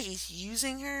want to say he's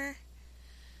using her.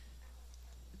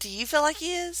 Do you feel like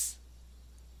he is?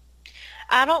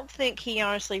 I don't think he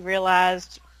honestly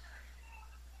realized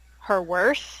her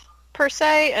worth, per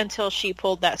se, until she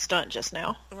pulled that stunt just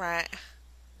now. Right.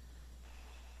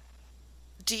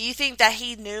 Do you think that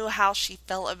he knew how she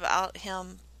felt about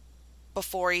him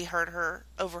before he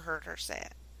overheard her say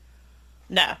it?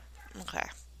 No. Okay.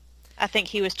 I think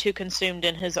he was too consumed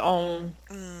in his own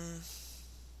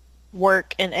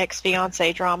work and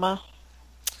ex-fiancé drama.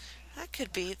 That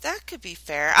could be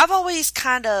fair. I've always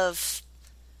kind of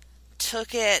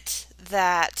took it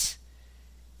that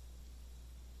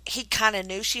he kind of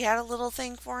knew she had a little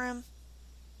thing for him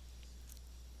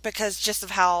because just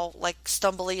of how like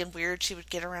stumbly and weird she would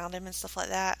get around him and stuff like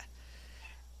that.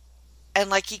 And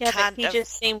like he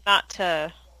just seemed not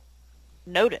to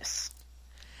notice.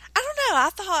 I don't know.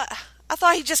 I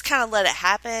thought he just kind of let it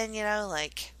happen,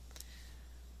 like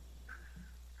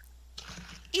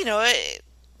it,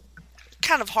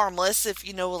 kind of harmless if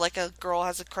like a girl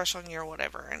has a crush on you or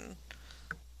whatever. And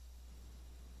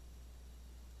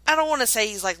I don't want to say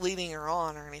he's like leading her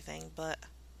on or anything, but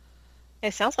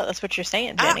it sounds like that's what you're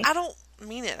saying, Jenny. I don't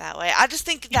mean it that way. I just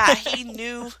think that he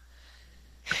knew,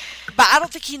 but I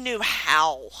don't think he knew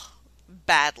how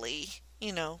badly,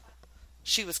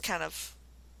 she was kind of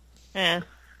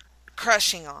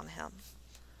crushing on him.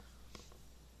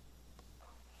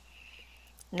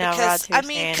 No,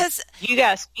 because you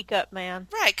guys speak up, man.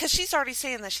 Right, because she's already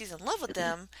saying that she's in love with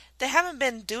them. They haven't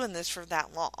been doing this for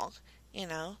that long,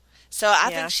 So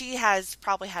I think she has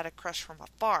probably had a crush from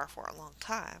afar for a long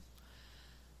time.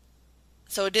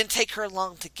 So it didn't take her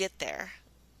long to get there.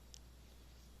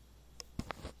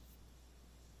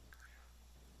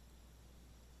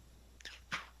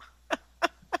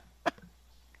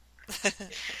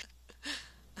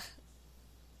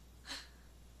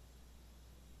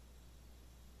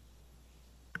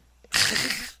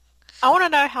 I want to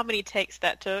know how many takes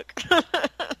that took.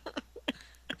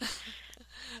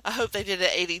 I hope they did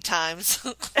it 80 times.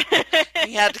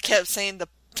 He had to keep saying the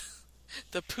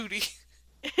pootie.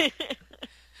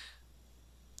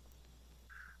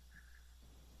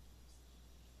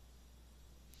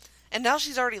 And now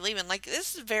she's already leaving. Like,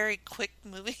 this is a very quick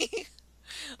movie.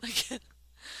 Like,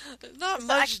 not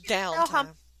much downtime. How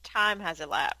time has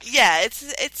elapsed. Yeah,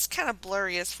 it's kind of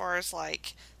blurry as far as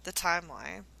like the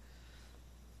timeline.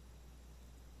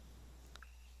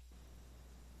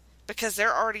 Because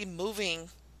they're already moving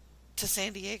to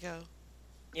San Diego.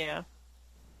 Yeah.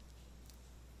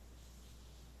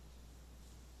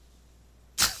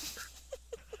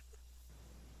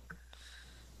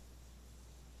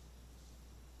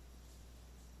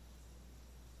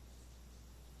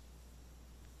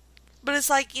 But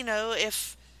it's like,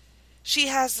 if she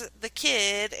has the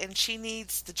kid and she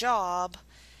needs the job,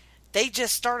 they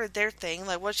just started their thing.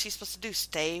 Like, what's she supposed to do?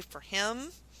 Stay for him?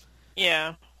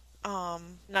 Yeah.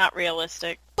 Not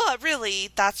realistic. But really,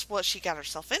 that's what she got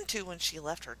herself into when she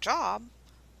left her job,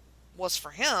 was for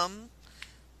him.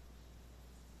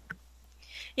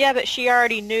 Yeah, but she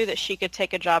already knew that she could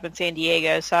take a job in San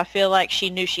Diego, so I feel like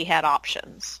she knew she had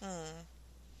options.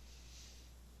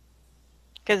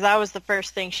 Because that was the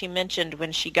first thing she mentioned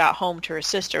when she got home to her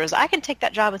sister, was, I can take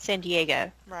that job in San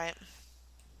Diego. Right.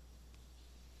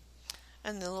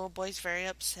 And the little boy's very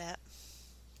upset.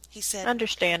 He said...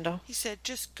 Understandable. He said,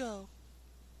 just go.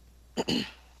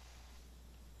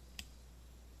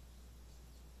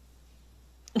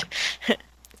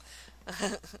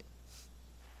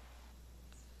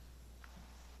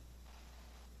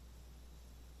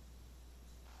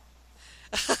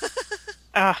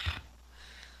 Ah,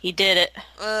 he did it.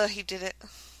 He did it.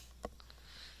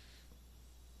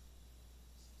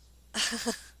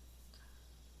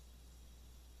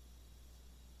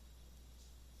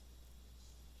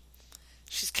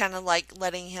 She's kind of like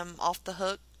letting him off the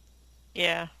hook.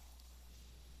 Yeah.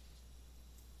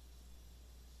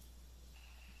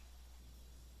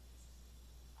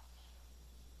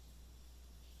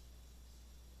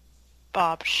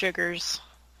 Bob Sugars.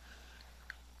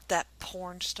 That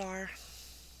porn star.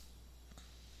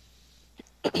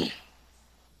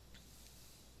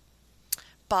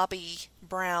 Bobby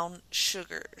Brown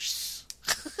Sugars.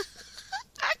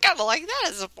 I kind of like that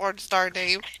as a porn star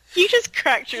name. You just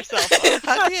cracked yourself up.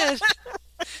 I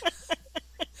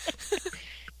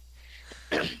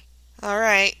did. All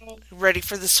right. Ready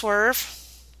for the swerve?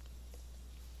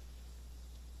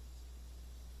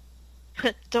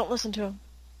 Don't listen to him.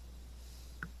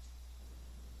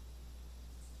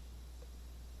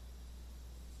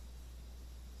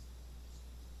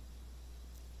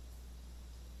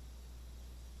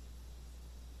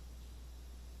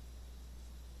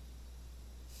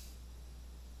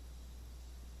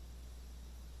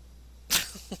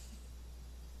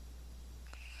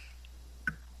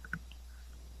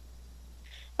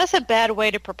 That's a bad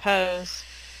way to propose.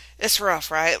 It's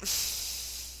rough, right?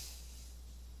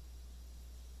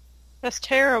 That's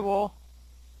terrible.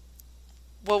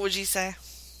 What would you say?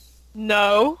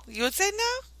 No. You would say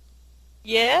no?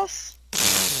 Yes.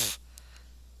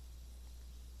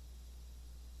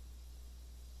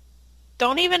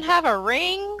 Don't even have a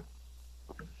ring?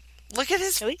 Look at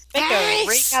his At least make a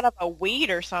ring out of a weed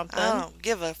or something. I don't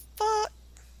give a fuck.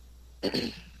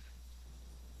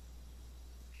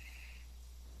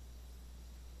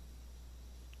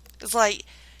 It's like,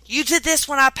 you did this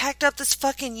when I packed up this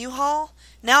fucking U-Haul?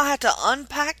 Now I have to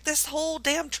unpack this whole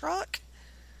damn truck?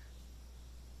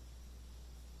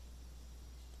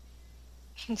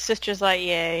 And Sister's like,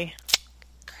 yay.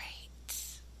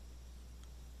 Great.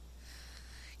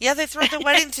 Yeah, they threw the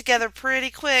wedding together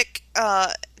pretty quick.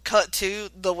 Cut to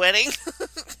the wedding.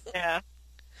 Yeah.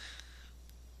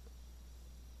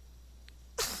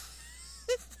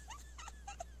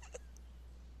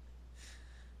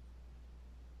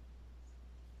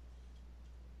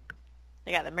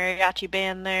 They got the mariachi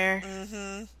band there.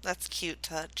 Mm-hmm. That's a cute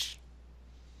touch.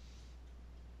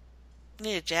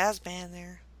 Need a jazz band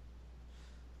there.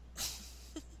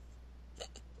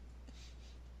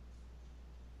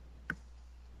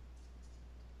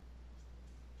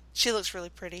 She looks really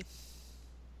pretty.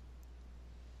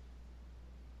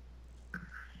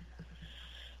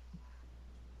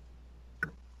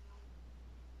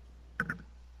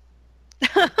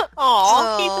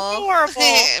 Aw, he's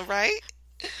adorable. Right?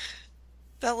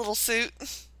 That little suit.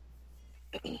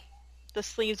 The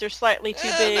sleeves are slightly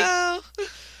too big. No.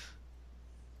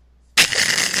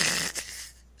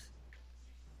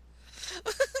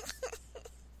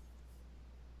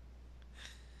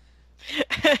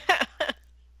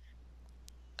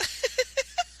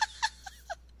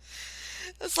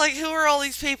 It's like, who are all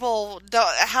these people?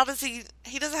 How does he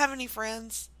doesn't have any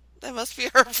friends. They must be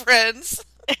her friends.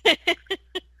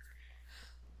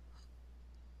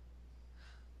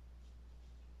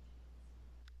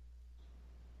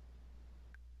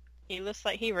 He looks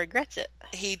like he regrets it.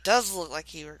 He does look like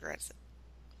he regrets it.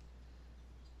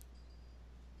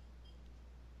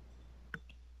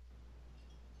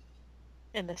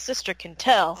 And the sister can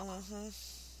tell. Mm-hmm.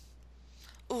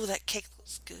 Ooh, that cake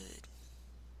looks good.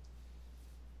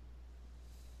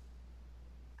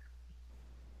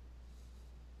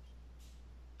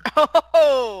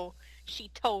 Oh, she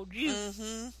told you.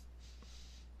 Mm-hmm.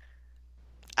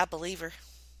 I believe her.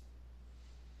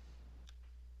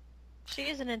 She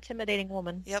is an intimidating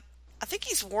woman. Yep. I think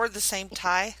he's wore the same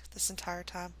tie this entire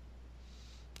time.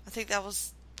 I think that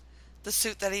was the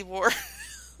suit that he wore.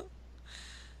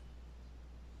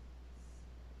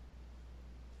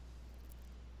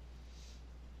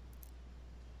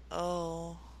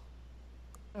 Oh.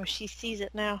 Oh, she sees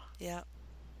it now. Yeah.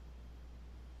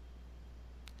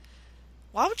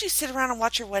 Why would you sit around and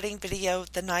watch your wedding video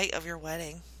the night of your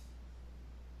wedding?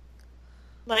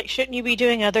 Like, shouldn't you be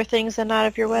doing other things the night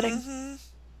of your wedding? Mm-hmm.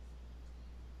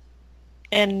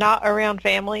 And not around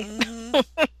family? Mm-hmm.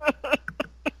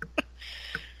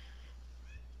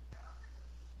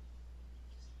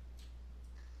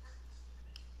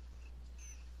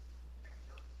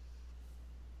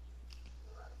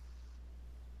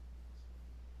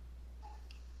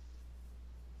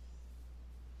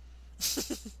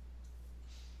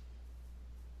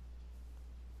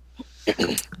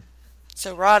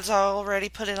 So Rod's already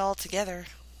put it all together.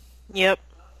 Yep.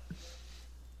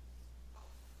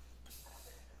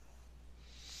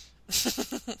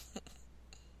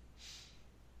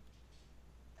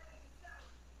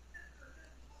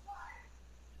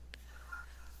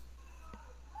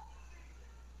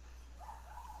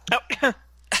 Oh.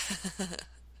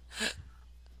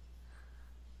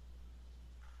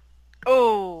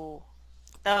 Oh,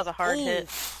 that was a hard hit.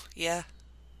 Yeah.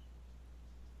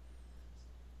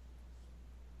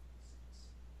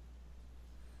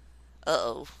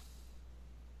 Uh-oh.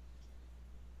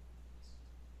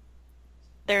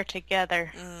 They're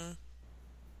together.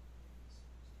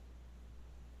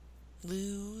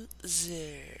 Loser.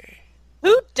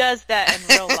 Who does that in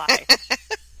real life?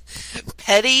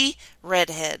 Petty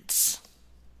redheads.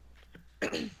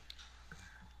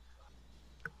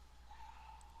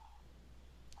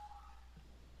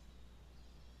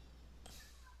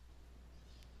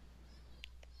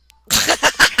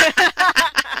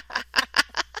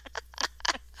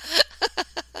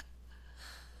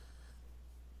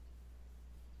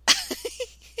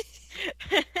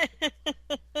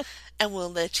 And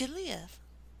we'll let you live.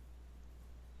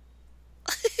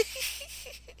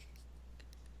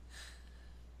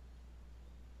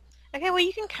 Okay, well,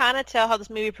 you can kind of tell how this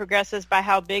movie progresses by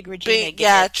how big Regina gets.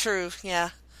 Yeah, true. Yeah.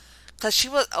 Because she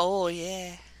was... Oh,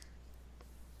 yeah.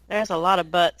 There's a lot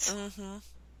of butts. Mm-hmm.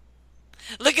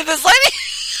 Look at this lady.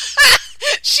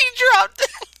 She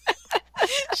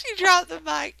dropped the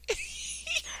mic.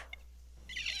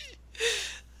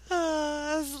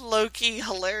 That's low-key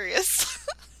hilarious.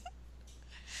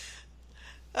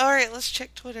 Alright, let's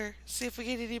check Twitter. See if we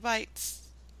get any bites.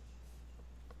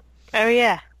 Oh,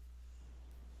 yeah.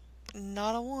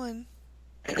 Not a one.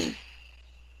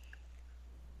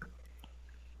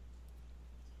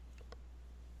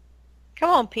 Come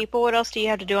on, people. What else do you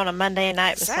have to do on a Monday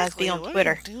night besides be on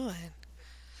Twitter? What are you doing?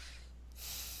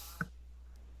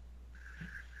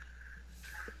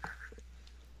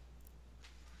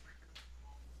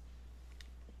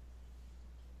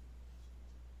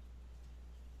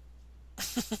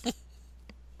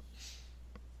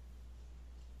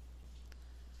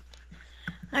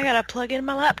 I gotta plug in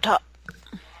my laptop.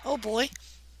 Oh boy.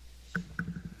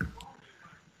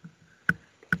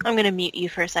 I'm gonna mute you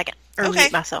for a second. Or Okay.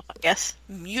 mute myself, I guess.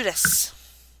 Mute us.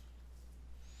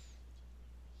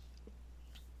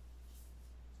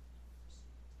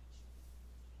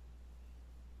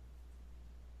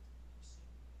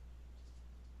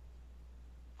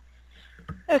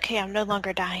 Okay, I'm no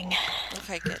longer dying.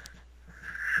 Okay, good.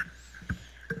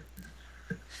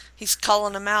 He's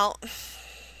calling him out.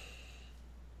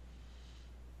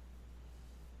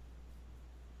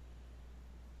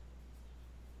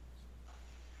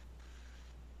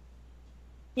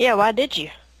 Yeah, why did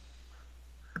you?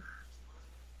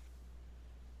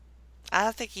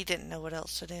 I think he didn't know what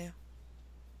else to do.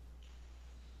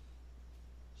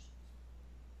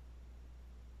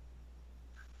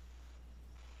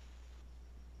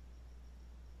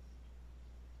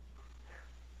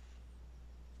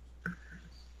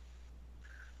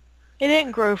 It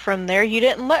didn't grow from there. You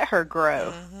didn't let her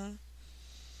grow. Mm-hmm.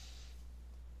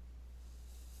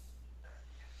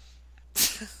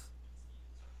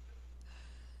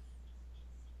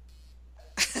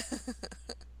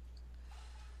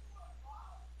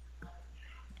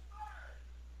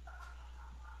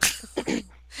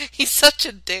 He's such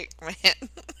a dick, man.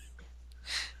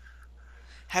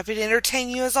 Happy to entertain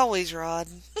you as always, Rod.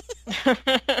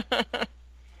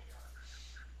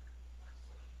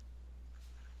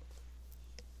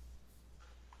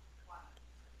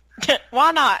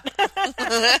 Why not?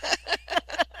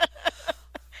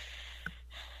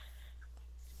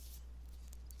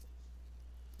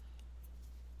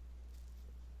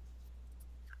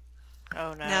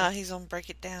 Oh no. Now he's gonna break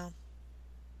it down.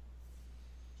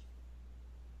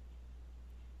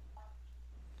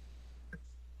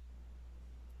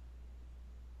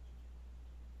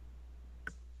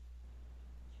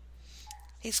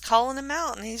 He's calling him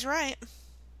out, and he's right.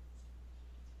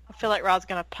 I feel like Rod's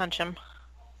gonna punch him.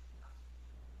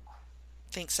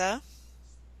 Think so?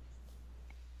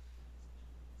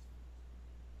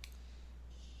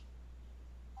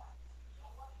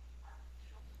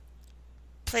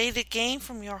 Play the game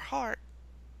from your heart.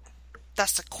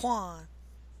 That's the Quan.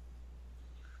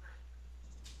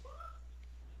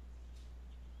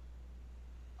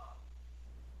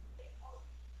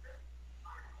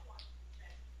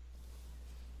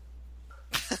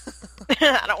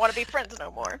 I don't want to be friends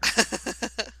no more.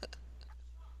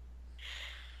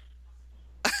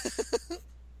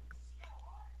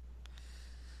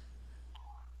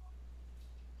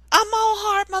 I'm all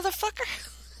heart, motherfucker.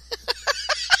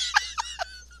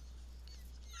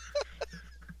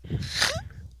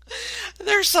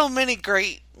 There's so many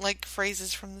great, like,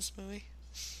 phrases from this movie.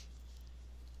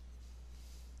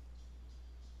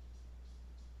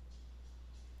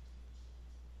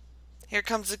 Here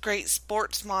comes a great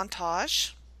sports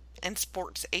montage and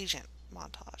sports agent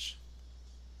montage.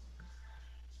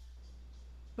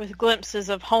 With glimpses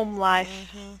of home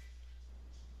life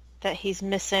that he's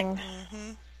missing.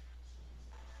 Mm-hmm.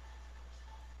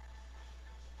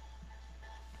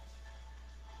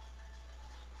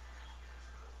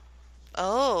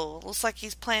 Oh, looks like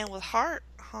he's playing with heart,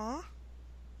 huh?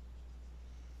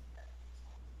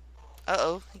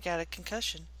 Uh-oh, he got a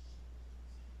concussion.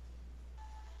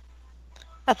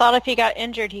 I thought if he got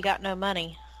injured, he got no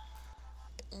money.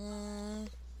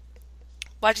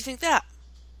 Why'd you think that?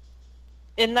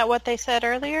 Isn't that what they said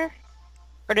earlier?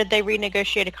 Or did they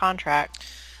renegotiate a contract?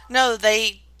 No,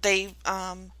 they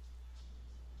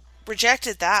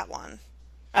rejected that one.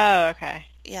 Oh, okay.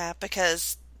 Yeah,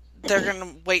 because they're going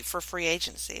to wait for free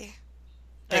agency,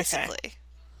 basically. Okay.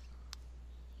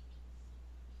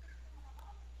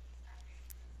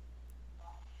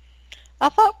 I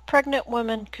thought pregnant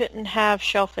women couldn't have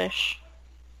shellfish.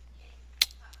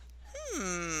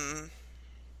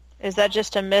 Is that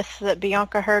just a myth that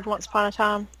Bianca heard once upon a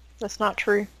time? That's not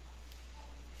true.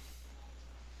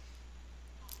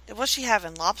 What's she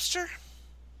having, lobster?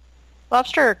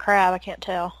 Lobster or crab, I can't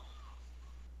tell.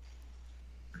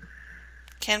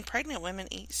 Can pregnant women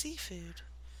eat seafood?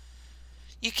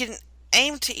 You can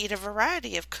aim to eat a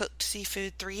variety of cooked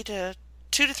seafood 2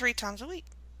 to 3 times a week.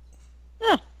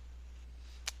 Yeah.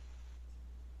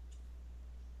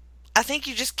 I think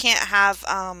you just can't have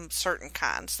certain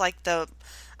kinds, like the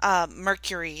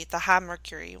mercury, the high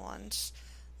mercury ones,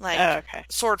 like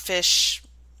swordfish,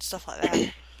 stuff like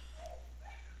that.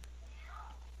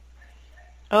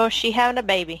 Oh, she having a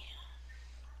baby.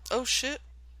 Oh shit!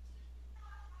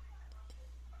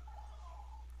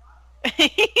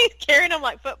 He's carrying them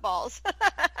like footballs.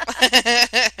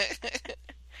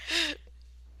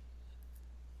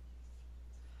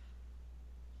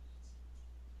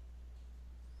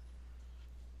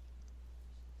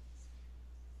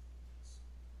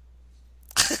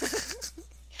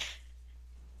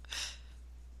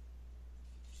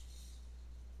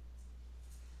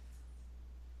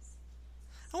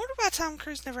 I wonder why Tom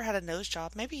Cruise never had a nose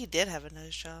job. Maybe he did have a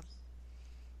nose job.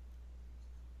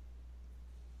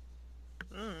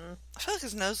 I feel like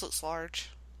his nose looks large.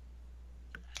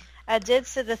 I did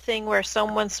see the thing where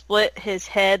someone split his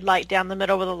head like down the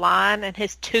middle with a line, and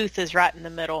his tooth is right in the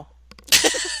middle.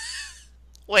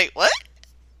 Wait, what?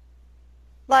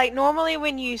 Like normally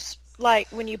when you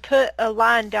put a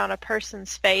line down a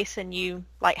person's face and you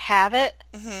like have it,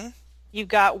 you've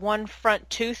got one front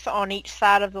tooth on each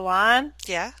side of the line.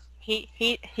 Yeah. He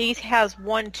has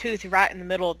one tooth right in the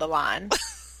middle of the line.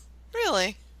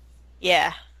 Really?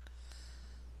 Yeah.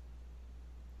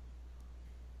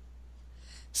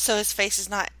 So his face is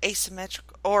not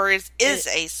asymmetrical, or is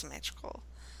asymmetrical?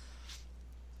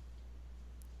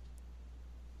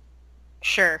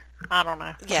 Sure. I don't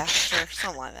know. Yeah, sure.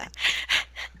 Something like that.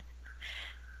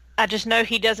 I just know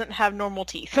he doesn't have normal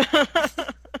teeth. I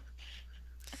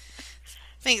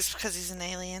think it's because he's an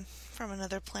alien from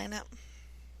another planet.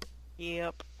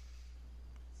 Yep.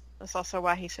 That's also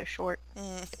why he's so short.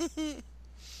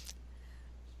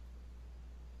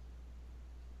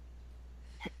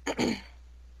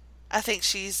 I think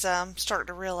she's starting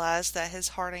to realize that his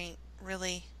heart ain't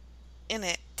really in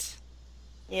it.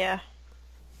 Yeah.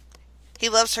 He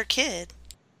loves her kid.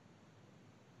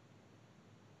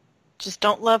 Just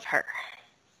don't love her.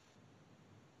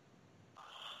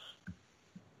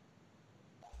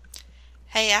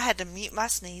 Hey, I had to mute my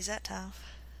sneeze that time.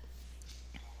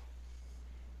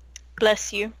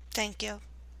 Bless you. Thank you.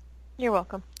 You're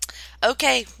welcome.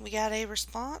 Okay, we got a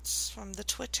response from the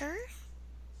Twitter.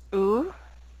 Ooh.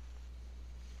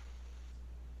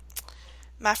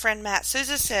 My friend Matt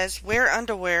Souza says, wear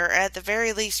underwear, or at the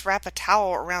very least wrap a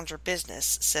towel around your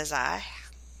business, says I.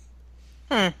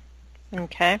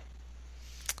 Okay.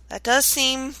 That does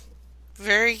seem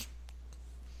very,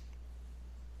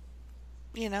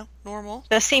 normal.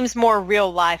 That seems more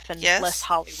real life and Yes. less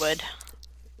Hollywood.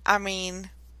 I mean,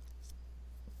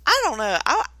 I don't know.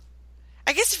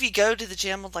 I guess if you go to the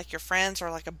gym with like your friends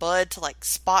or like a bud to like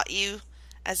spot you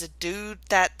as a dude,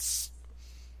 that's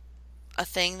a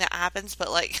thing that happens.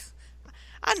 But like,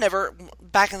 I never,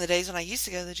 back in the days when I used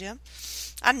to go to the gym,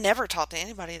 I never talked to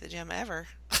anybody at the gym ever.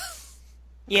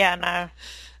 Yeah, no.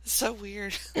 It's so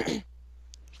weird.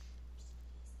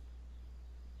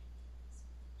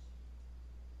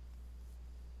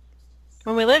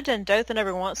 When we lived in Dothan,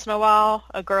 every once in a while,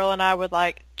 a girl and I would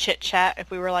like chit chat if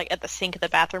we were like at the sink of the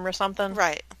bathroom or something.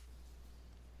 Right.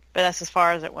 But but that's as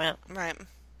far as it went. Right.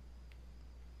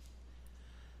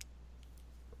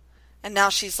 And now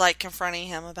she's, like, confronting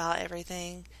him about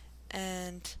everything.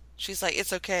 And she's like,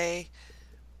 it's okay.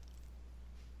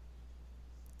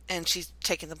 And she's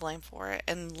taking the blame for it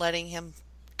and letting him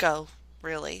go,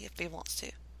 really, if he wants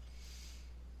to.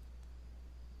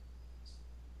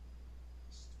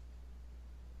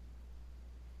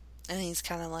 And he's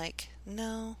kind of like,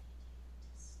 no.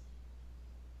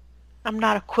 I'm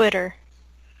not a quitter.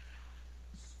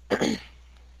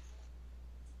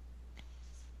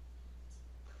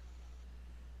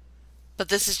 But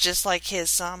this is just like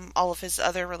his, all of his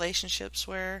other relationships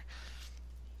where,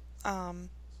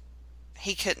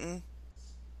 he couldn't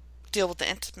deal with the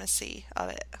intimacy of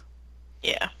it.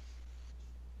 Yeah.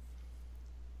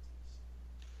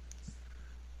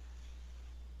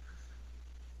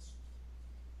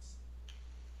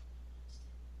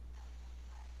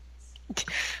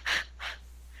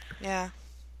 Yeah.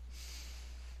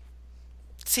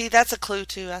 See, that's a clue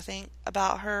too, I think,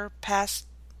 about her past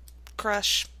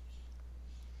crush.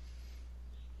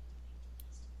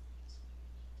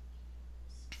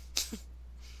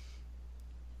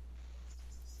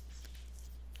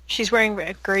 She's wearing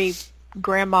a gray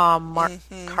grandma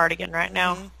cardigan right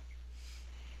now. Mm-hmm.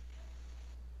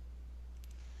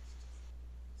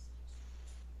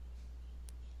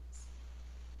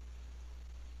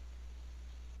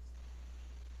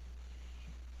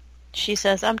 She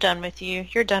says, I'm done with you.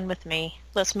 You're done with me.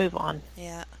 Let's move on.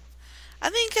 Yeah. I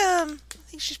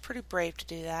think she's pretty brave to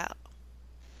do that.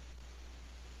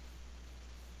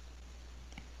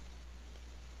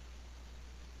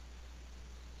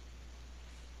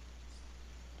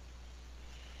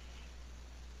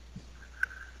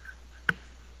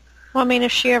 Well, I mean,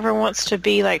 if she ever wants to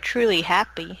be, like, truly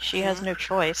happy, she has no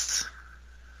choice.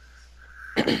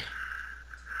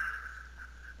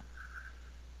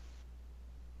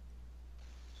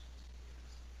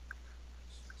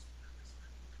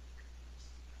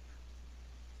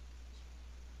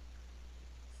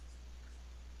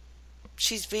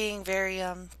 She's being very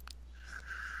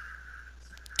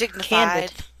dignified.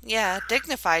 Candid. Yeah,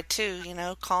 dignified too,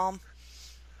 calm.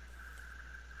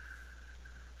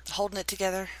 Holding it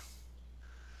together.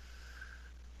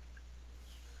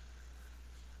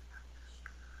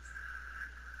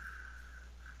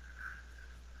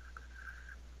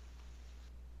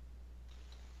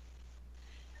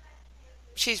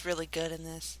 She's really good in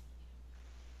this.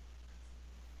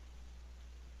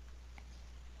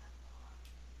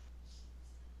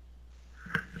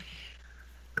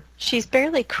 She's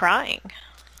barely crying.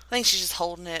 I think she's just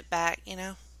holding it back, Mm.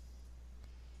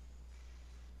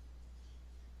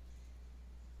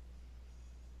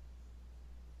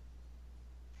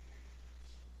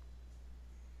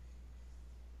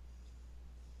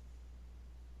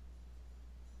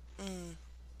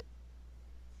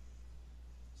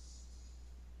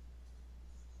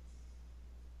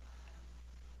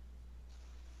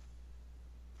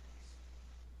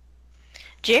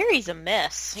 Jerry's a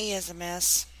mess. He is a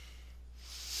mess.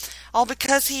 All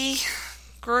because he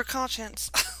grew a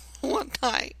conscience one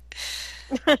night.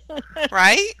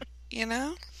 Right?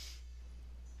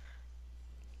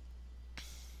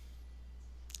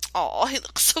 Oh, he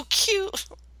looks so cute.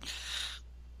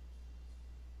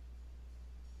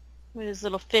 With his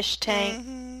little fish tank.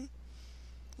 Mm-hmm.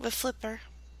 With Flipper.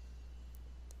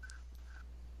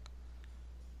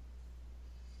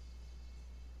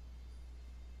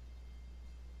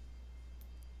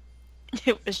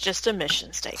 It was just a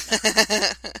mission statement.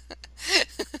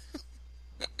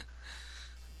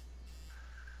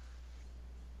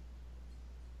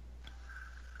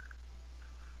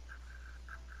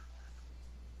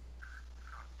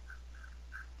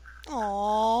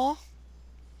 Aww.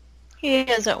 He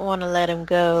doesn't want to let him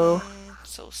go.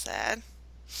 So sad.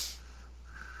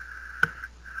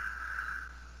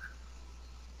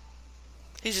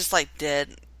 He's just like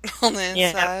dead on the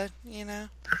inside,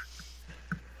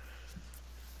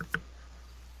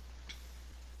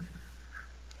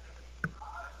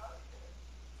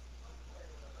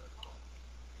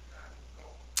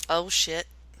 Oh shit.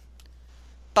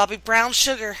 Bobby Brown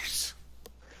sugars.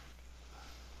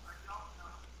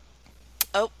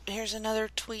 Oh, here's another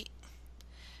tweet.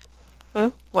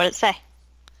 What did it say?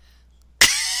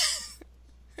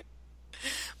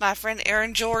 My friend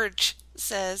Aaron George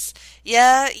says,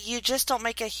 yeah, you just don't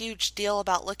make a huge deal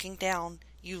about looking down.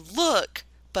 You look,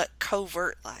 but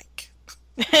covert-like.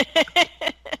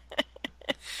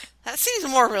 That seems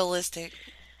more realistic.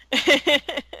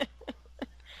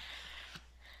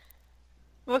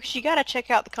 Well, 'cause you gotta check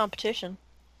out the competition.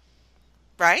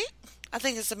 Right? I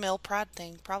think it's a male pride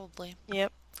thing, probably.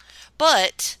 Yep.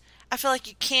 But I feel like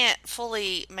you can't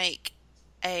fully make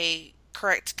a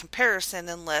correct comparison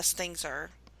unless things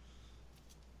are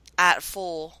at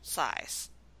full size.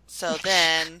 So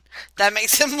then that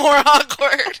makes it more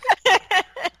awkward.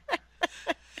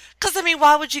 Because, I mean,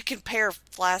 why would you compare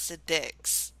flaccid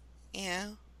dicks? You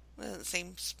know? Doesn't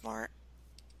seem smart.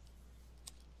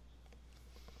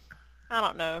 I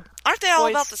don't know. Aren't they all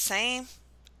Boys. about the same?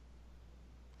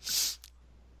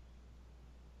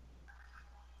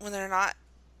 When they're not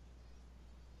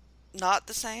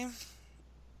the same?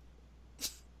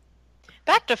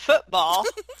 Back to football.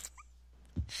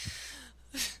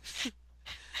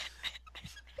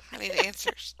 I need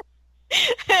answers.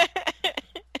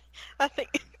 I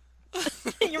think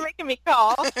you're making me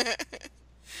cough.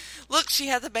 Look, she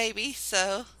had the baby,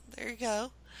 so there you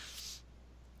go.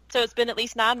 So it's been at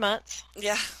least 9 months.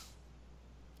 Yeah.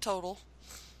 Total.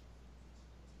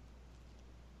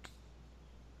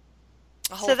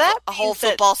 A whole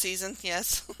football season,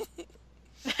 yes.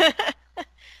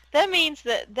 That means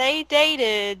that they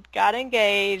dated, got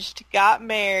engaged, got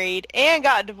married, and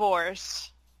got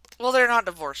divorced. Well, they're not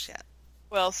divorced yet.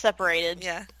 Well, separated.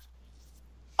 Yeah.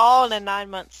 All in a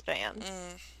 9-month span.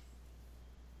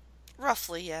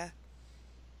 Roughly, yeah.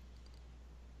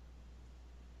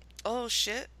 Oh,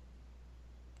 shit.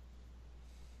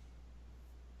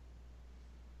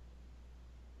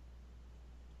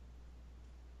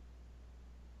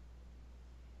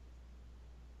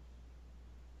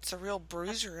 It's a real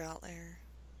bruiser out there.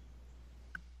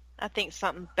 I think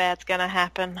something bad's gonna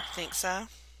happen. Think so?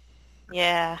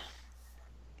 Yeah.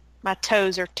 My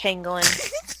toes are tingling.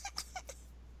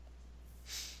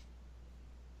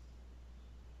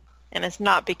 And it's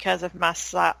not because of my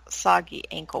soggy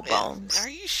ankle bones. Are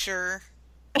you sure?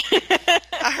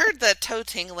 I heard that toe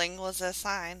tingling was a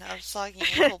sign of soggy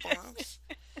ankle bones.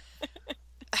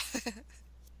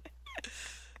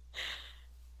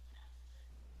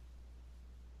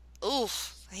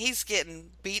 Oof, he's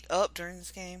getting beat up during this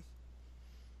game.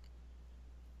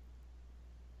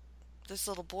 This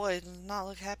little boy does not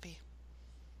look happy.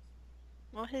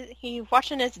 Well, he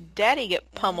watching his daddy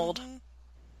get pummeled. Mm-hmm.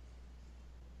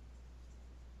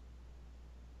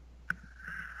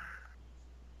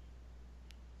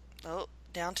 Oh,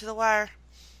 down to the wire.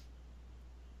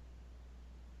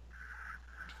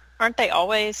 Aren't they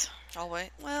always?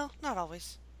 Always. Well, not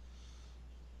always.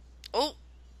 Oh.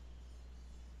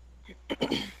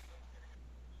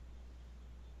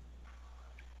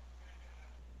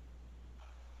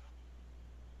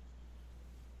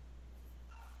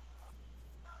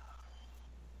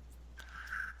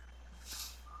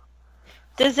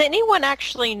 Does anyone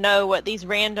actually know what these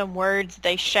random words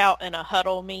they shout in a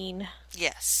huddle mean?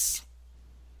 Yes.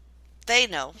 They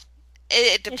know.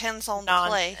 It depends on the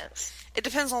play. It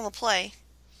depends on the play.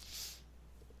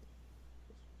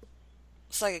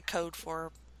 It's like a code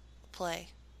for play.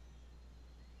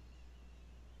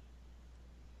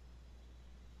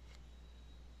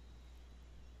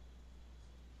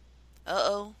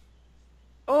 Uh-oh.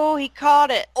 Oh, he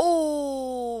caught it.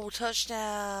 Oh,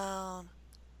 touchdown.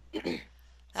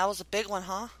 That was a big one,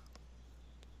 huh?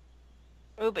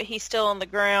 Oh, but he's still on the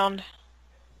ground.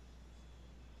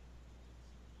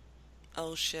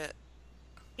 Oh, shit.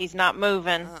 He's not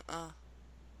moving.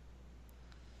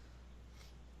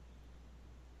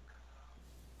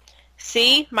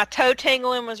 See? My toe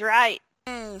tingling was right.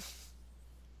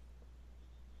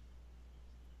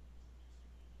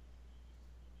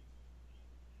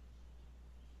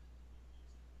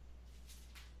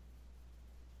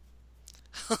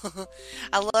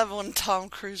 I love when Tom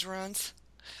Cruise runs.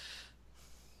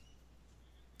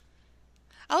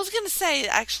 I was going to say,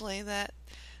 actually, that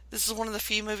this is one of the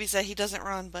few movies that he doesn't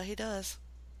run, but he does.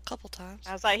 A couple times.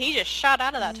 I was like, he just shot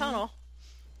out of that tunnel.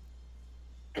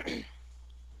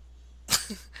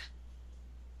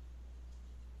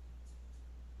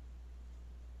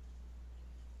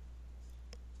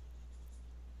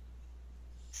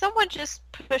 Someone just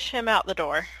push him out the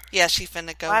door. Yeah, she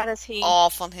finna go Why does he...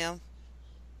 off on him.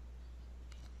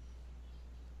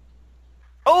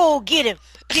 Oh, get him!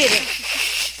 Get him!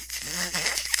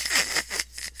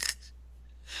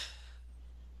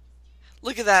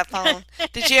 Look at that phone.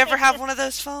 Did you ever have one of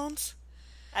those phones?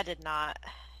 I did not.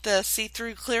 The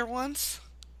see-through clear ones?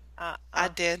 I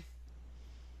did.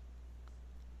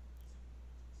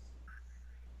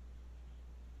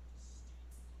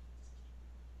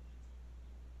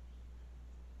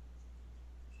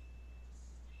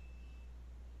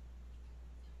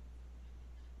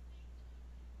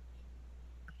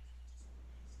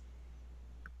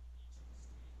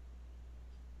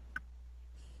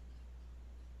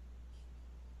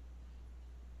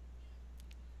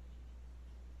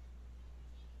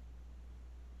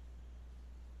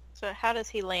 So how does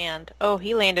he land? Oh,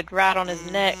 he landed right on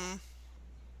his neck.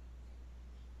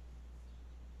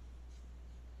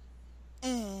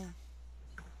 Mm.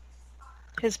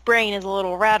 His brain is a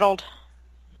little rattled.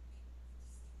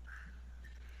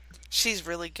 She's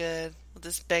really good with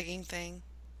this begging thing.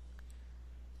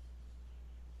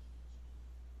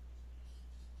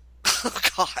 Oh,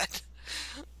 God.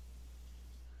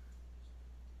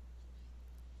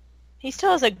 He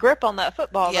still has a grip on that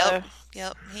football, though.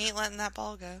 Yep. He ain't letting that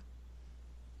ball go.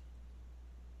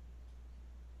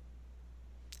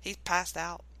 He's passed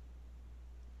out.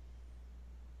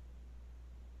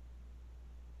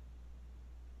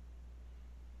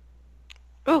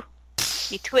 Ooh,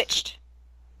 he twitched.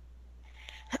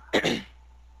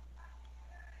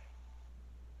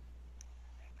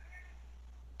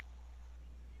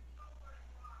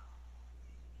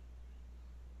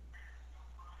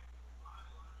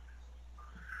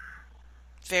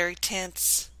 Very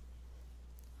tense.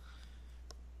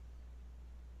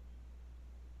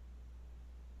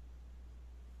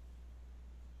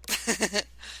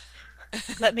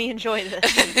 Let me enjoy this.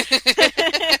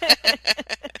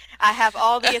 I have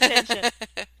all the attention.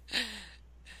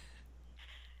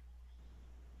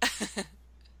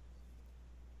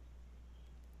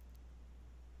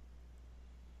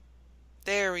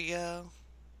 There we go.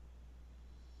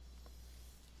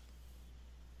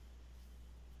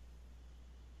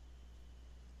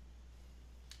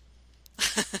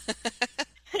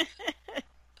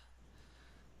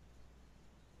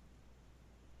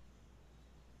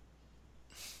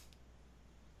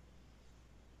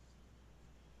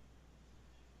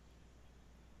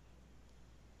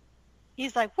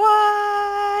 He's like,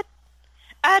 what?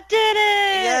 I did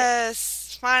it!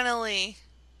 Yes, finally.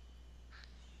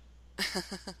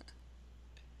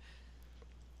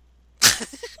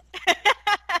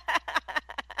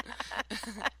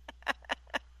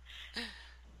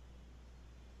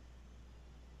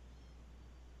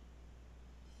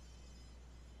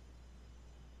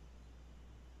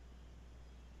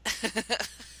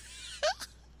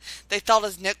 They thought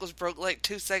his neck was broke like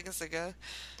 2 seconds ago.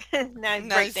 Now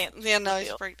he's breakdancing. Yeah, no,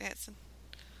 he's breakdancing.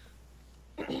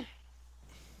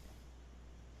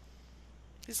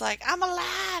 He's like, I'm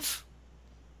alive.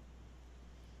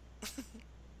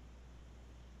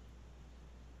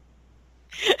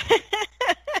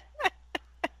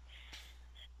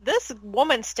 This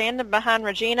woman standing behind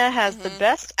Regina has the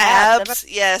best abs.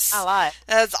 Yes. I like.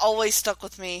 That's always stuck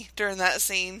with me during that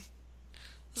scene.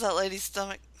 Was that lady's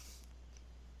stomach?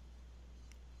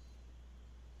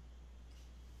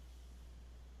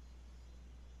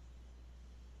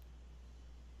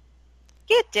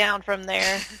 Get down from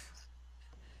there.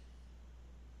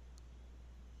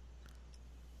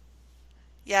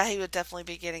 Yeah, he would definitely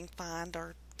be getting fined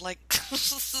or like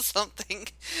something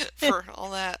for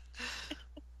all that.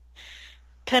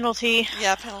 Penalty.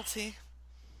 Yeah, penalty.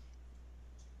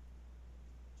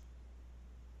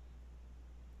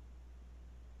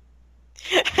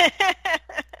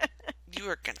 You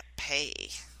are gonna pay.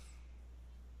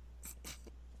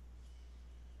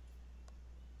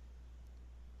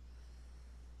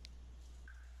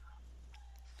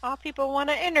 All people want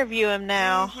to interview him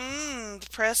now. The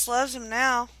press loves him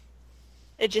now.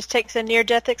 It just takes a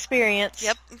near-death experience.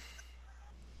 Yep.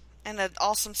 And an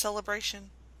awesome celebration.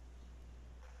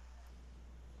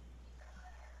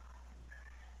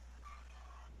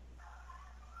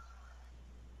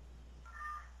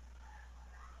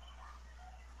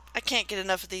 I can't get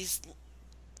enough of these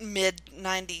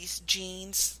mid-90s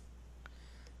jeans.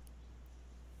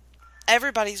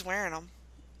 Everybody's wearing them.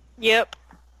 Yep.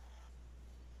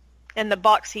 And the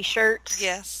boxy shirts.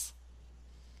 Yes.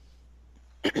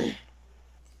 It's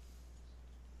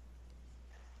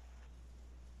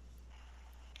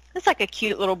like a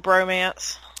cute little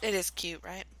bromance. It is cute,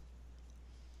 right?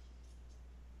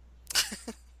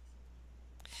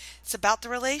 It's about the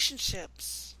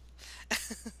relationships.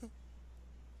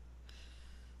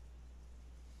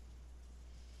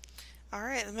 All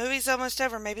right, the movie's almost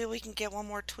over. Maybe we can get one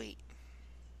more tweet.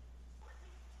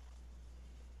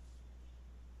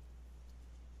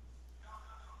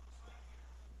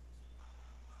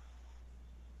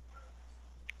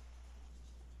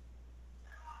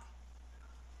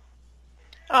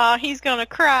 Oh, he's gonna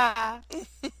cry.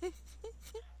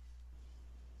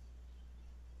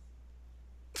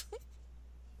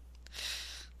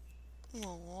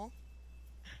 Aww.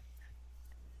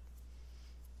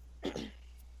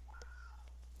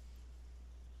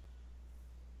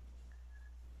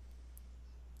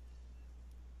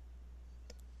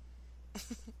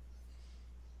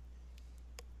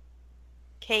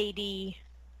 Katie.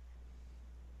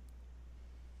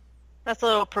 That's a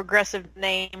little progressive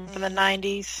name from the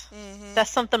 90s. Mm-hmm. That's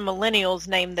something millennials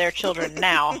name their children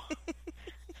now.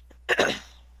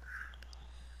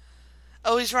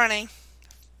 Oh, he's running.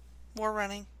 More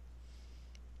running.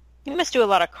 You must do a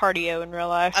lot of cardio in real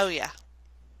life. Oh, yeah.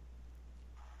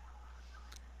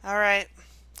 All right.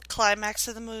 Climax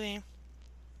of the movie.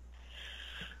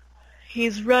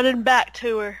 He's running back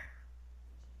to her.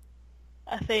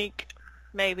 I think.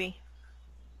 Maybe.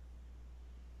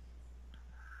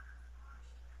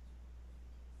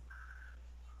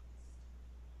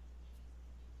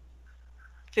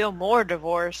 Feel more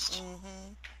divorced.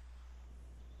 Mm-hmm.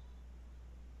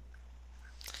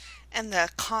 And the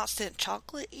constant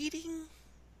chocolate eating?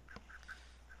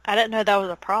 I didn't know that was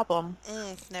a problem.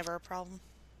 Never a problem.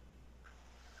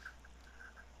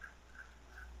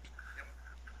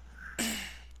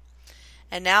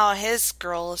 And now his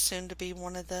girl is soon to be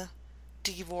one of the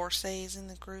divorcees in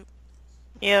the group.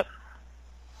 Yep.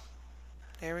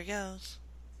 There he goes.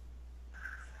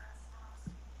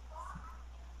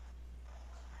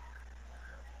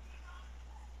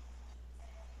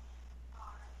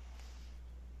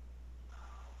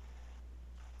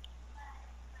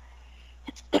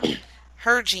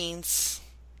 Her jeans.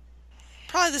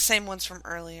 Probably the same ones from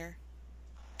earlier.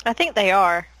 I think they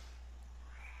are.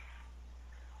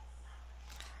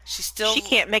 She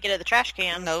can't make it to the trash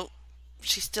can. Nope.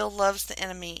 She still loves the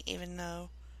enemy, even though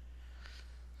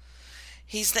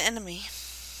he's the enemy.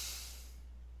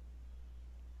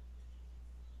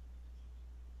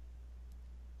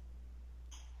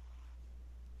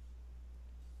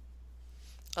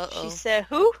 Uh-oh. She said,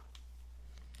 who?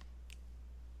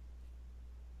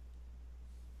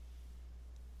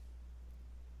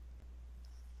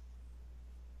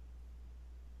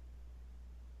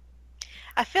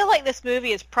 I feel like this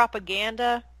movie is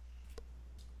propaganda.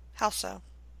 How so?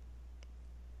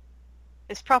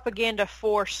 It's propaganda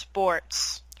for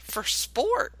sports. For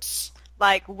sports?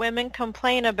 Like, women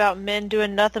complain about men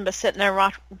doing nothing but sitting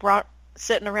around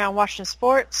watching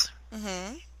sports.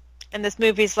 Mm-hmm. And this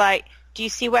movie's like, do you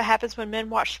see what happens when men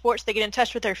watch sports? They get in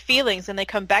touch with their feelings and they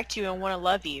come back to you and want to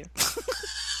love you.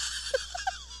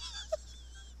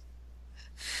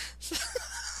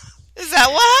 Is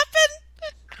that what happened?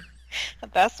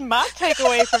 That's my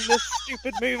takeaway from this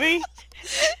stupid movie.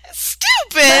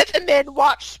 Stupid! Let the men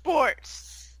watch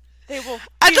sports. They will.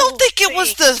 I don't think it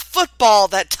was the football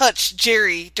that touched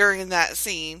Jerry during that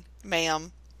scene,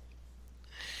 ma'am.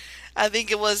 I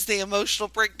think it was the emotional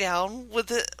breakdown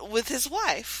with his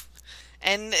wife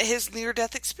and his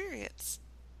near-death experience.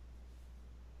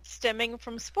 Stemming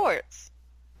from sports.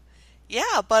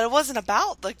 Yeah, but it wasn't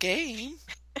about the game.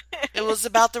 It was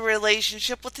about the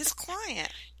relationship with his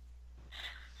client.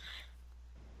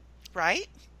 Right?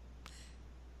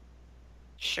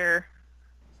 Sure.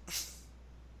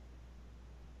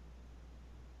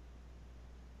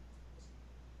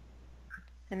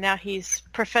 And now he's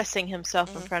professing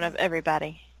himself in front of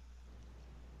everybody.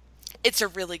 It's a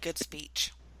really good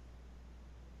speech.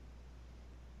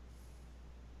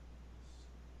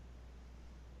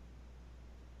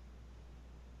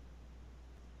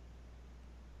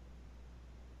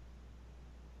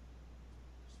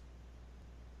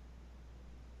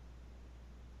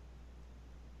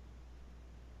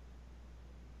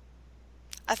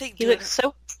 I think He looks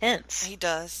so tense. He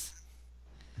does.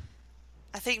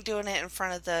 I think doing it in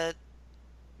front of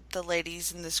the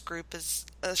ladies in this group is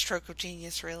a stroke of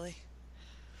genius, really.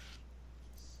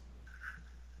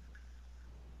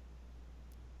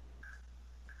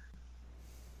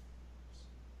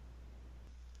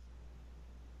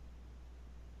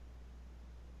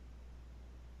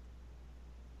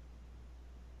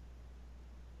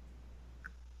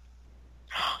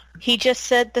 He just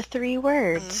said the 3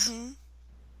 words. Mm-hmm.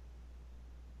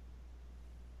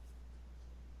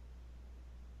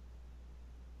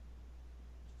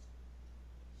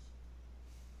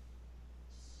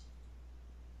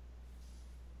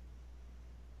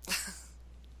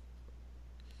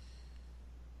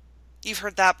 You've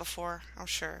heard that before, I'm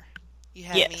sure. You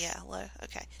had me at hello.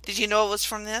 Okay. Did you know it was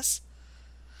from this?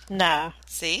 No.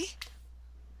 See?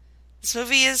 This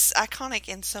movie is iconic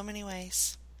in so many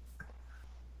ways.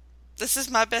 This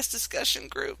is my best discussion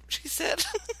group, she said.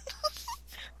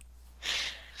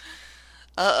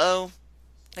 Uh-oh.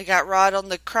 They got Rod on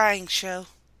the crying show.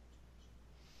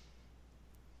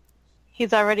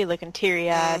 He's already looking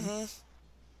teary-eyed. Mm-hmm.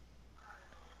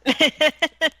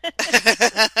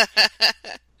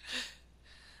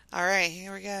 All right,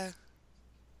 here we go.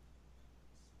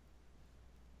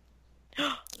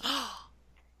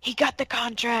 He got the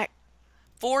contract.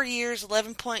 4 years,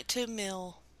 11.2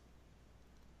 mil.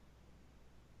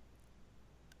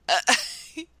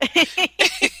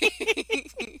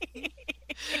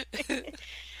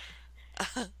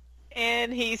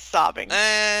 And he's sobbing.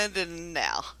 And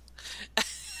now.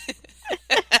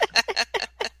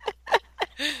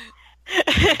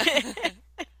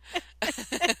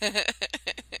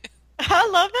 I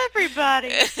love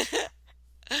everybody.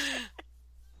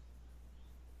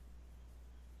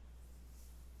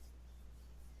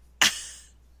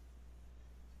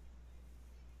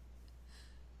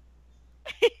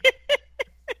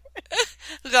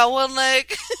 We got one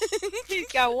leg. He's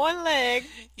got one leg.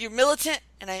 You're militant,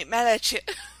 and I ain't mad at you.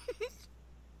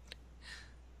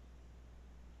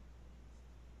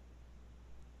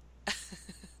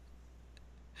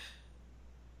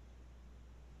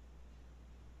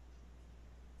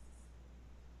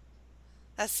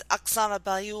 That's Oksana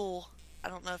Bayul. I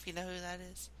don't know if you know who that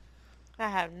is. I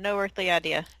have no earthly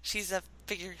idea. She's a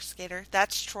figure skater.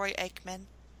 That's Troy Aikman.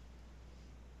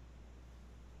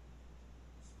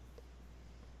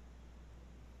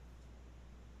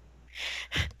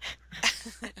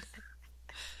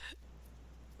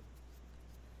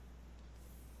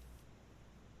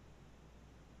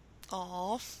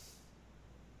 Aw.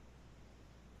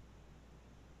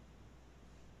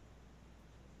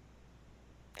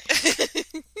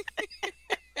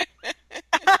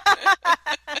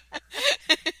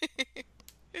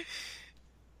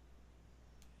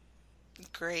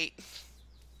 Great.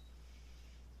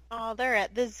 Oh, they're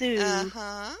at the zoo.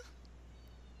 Uh-huh.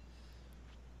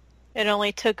 It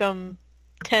only took them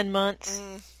 10 months.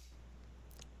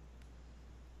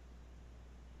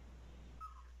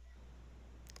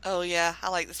 Oh, yeah. I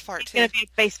like this part, He's too. going to be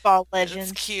a baseball It's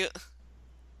legend. cute.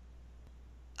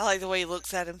 I like the way he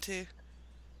looks at him, too.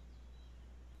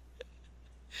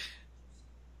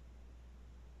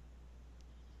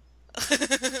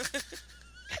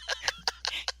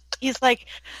 He's like,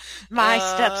 my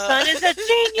stepson is a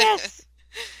genius.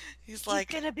 He's like,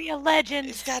 he's going to be a legend.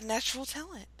 he's got natural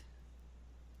talent.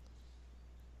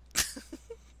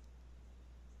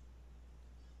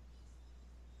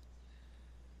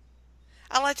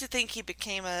 I like to think he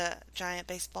became a giant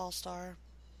baseball star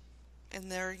in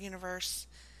their universe.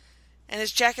 And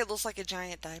his jacket looks like a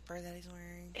giant diaper that he's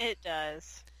wearing. It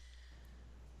does.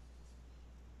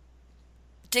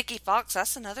 Dickie Fox,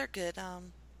 that's another good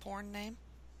porn name.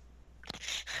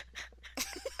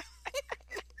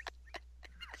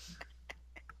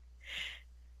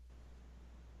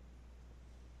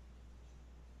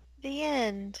 The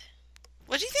end.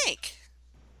 What'd you think?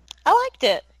 I liked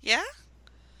it. Yeah?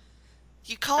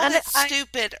 You called it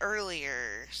stupid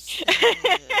earlier. So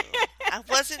I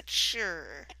wasn't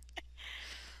sure.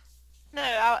 No,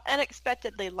 I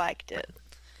unexpectedly liked it.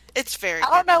 It's very I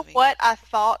don't good know movie. what I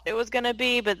thought it was going to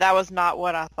be, but that was not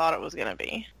what I thought it was going to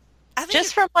be. I think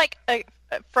Just from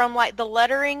the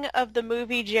lettering of the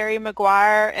movie Jerry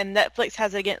Maguire, and Netflix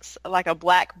has it against like a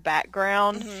black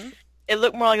background. Mm-hmm. It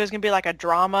looked more like it was going to be like a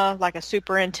drama, like a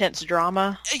super intense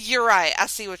drama. You're right. I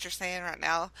see what you're saying right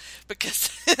now. Because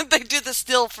they do the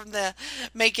still from the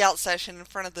makeout session in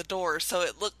front of the door, so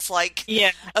it looks like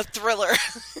a thriller.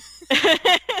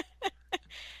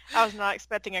 I was not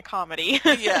expecting a comedy.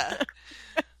 Yeah.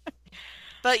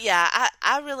 But yeah,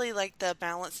 I really like the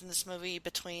balance in this movie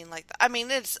between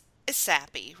it's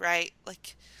sappy, right?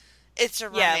 Like it's a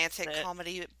romantic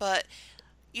comedy, but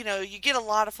you get a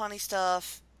lot of funny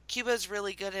stuff. Cuba's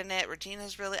really good in it.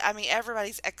 Regina's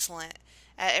everybody's excellent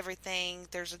at everything.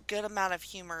 There's a good amount of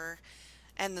humor,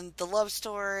 and then the love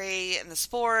story and the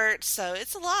sports. So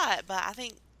it's a lot, but I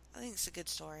think it's a good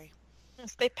story.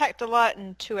 Yes, they packed a lot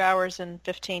in 2 hours and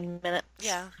 15 minutes.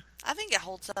 Yeah, I think it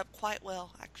holds up quite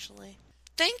well, actually.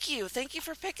 Thank you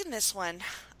for picking this one.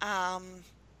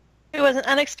 It was an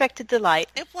unexpected delight.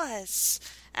 It was,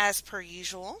 as per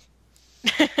usual.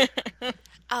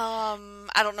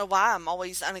 I don't know why I'm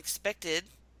always unexpected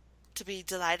to be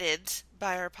delighted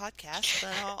by our podcast,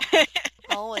 but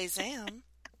I always am.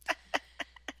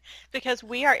 Because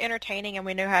we are entertaining and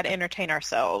we know how to entertain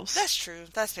ourselves. That's true.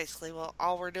 That's basically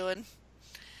all we're doing.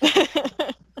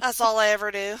 That's all I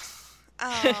ever do.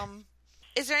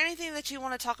 Is there anything that you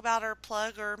want to talk about or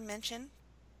plug or mention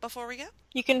before we go?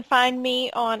 You can find me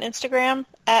on Instagram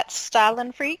at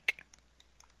 @StylinFreak.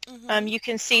 Mm-hmm. You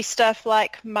can see stuff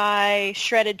like my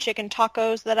shredded chicken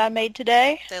tacos that I made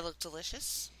today. They look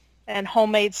delicious. And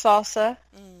homemade salsa.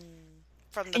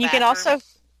 From the and you bathroom. can also...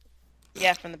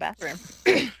 Yeah, from the bathroom.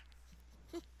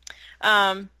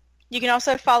 You can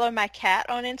also follow my cat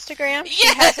on Instagram. Yes! She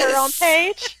has her own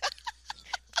page.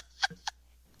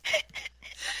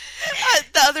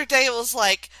 The other day it was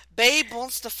like, babe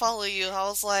wants to follow you. I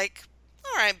was like,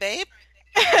 all right, babe.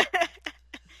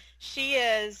 She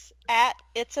is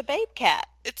 @It'sABabeCat.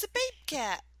 It's a babe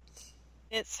cat.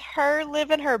 It's her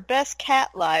living her best cat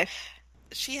life.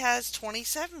 She has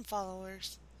 27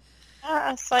 followers.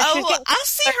 So she's getting I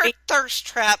see her thirst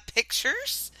trap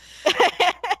pictures. One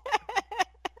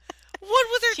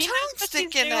with her tongue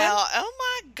sticking out. Oh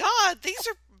my God, these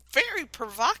are very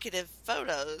provocative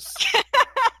photos.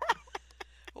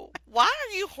 Why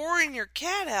are you whoring your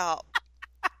cat out?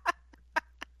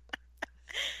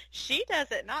 She does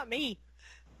it, not me.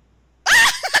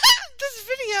 This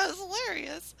video is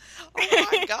hilarious. Oh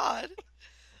my God.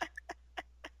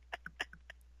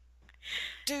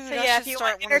 Dude, So, I should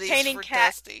start one of these for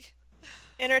Dusty.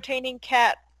 Entertaining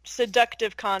cat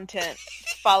seductive content.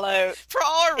 Follow For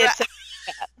all our It's a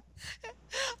Cat.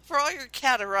 For all your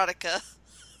cat erotica.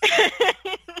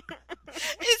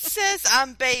 It says,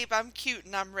 I'm babe, I'm cute,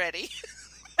 and I'm ready.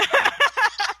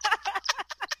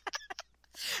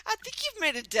 I think you've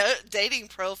made a dating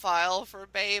profile for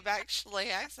babe, actually,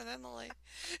 accidentally.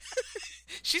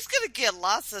 She's going to get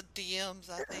lots of DMs,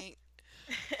 I think.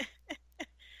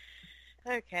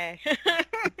 Okay.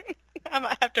 I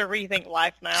might have to rethink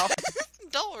life now.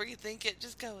 Don't rethink it,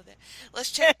 just go with it.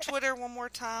 Let's check Twitter one more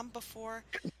time before.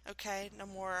 Okay, no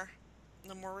more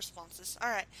responses. All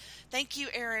right. Thank you,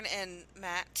 Aaron and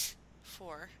Matt,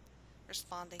 for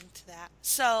responding to that.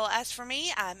 So, as for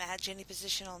me, I'm at Jenny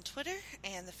Position on Twitter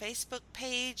and the Facebook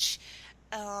page.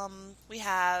 We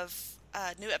have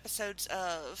new episodes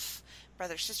of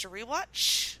Brother Sister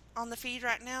Rewatch on the feed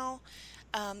right now.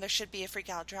 There should be a Freak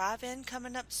Out Drive-In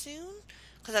coming up soon,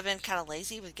 because I've been kind of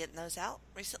lazy with getting those out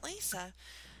recently, so I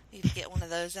need to get one of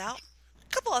those out.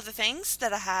 A couple other things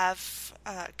that I have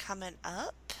coming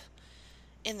up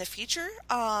in the future.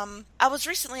 I was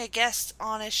recently a guest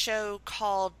on a show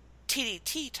called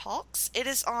TDT Talks. It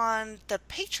is on the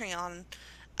Patreon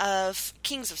of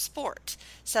Kings of Sport.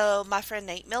 So my friend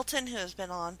Nate Milton, who's been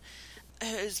on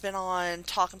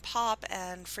Talkin' Pop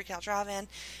and Freak Out Drive-In,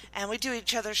 and we do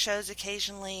each other's shows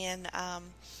occasionally, and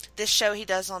this show he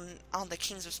does on the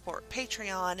Kings of Sport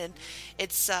Patreon, and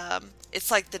it's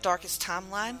like the darkest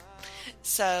timeline,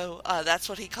 so that's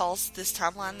what he calls this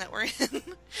timeline that we're in.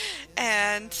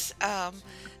 And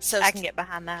so I can get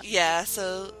behind that. Yeah,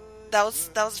 so that was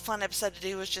a fun episode to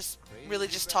do. Was just really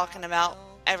just talking about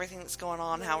everything that's going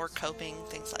on, how we're coping,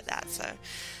 things like that.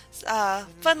 So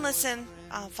fun listen.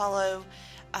 Follow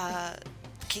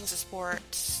Kings of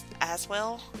Sports as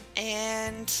well,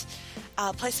 and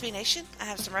Place to Be Nation. I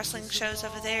have some wrestling shows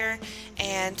over there,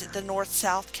 and the North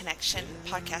South Connection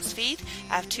podcast feed.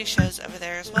 I have 2 shows over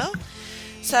there as well.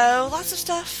 So lots of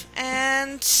stuff,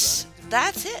 and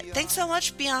that's it. Thanks so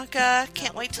much, Bianca.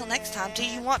 Can't wait till next time. Do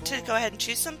you want to go ahead and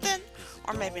choose something,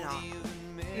 or maybe not?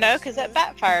 No, because it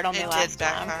backfired on me last time. It did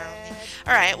backfire on me.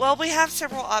 All right. Well, we have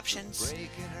several options.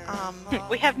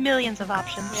 We have millions of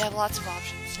options. We have lots of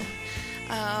options.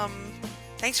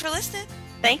 Thanks for listening.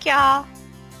 Thank y'all.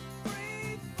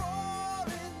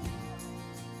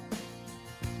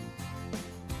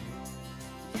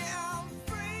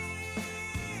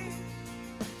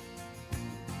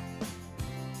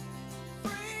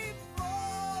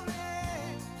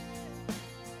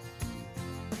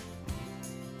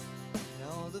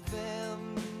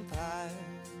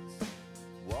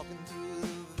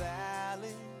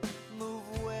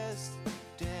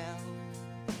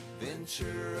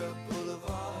 Ventura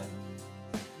Boulevard,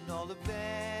 and all the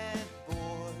bad boys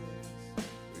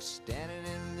were standing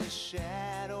in the shadows.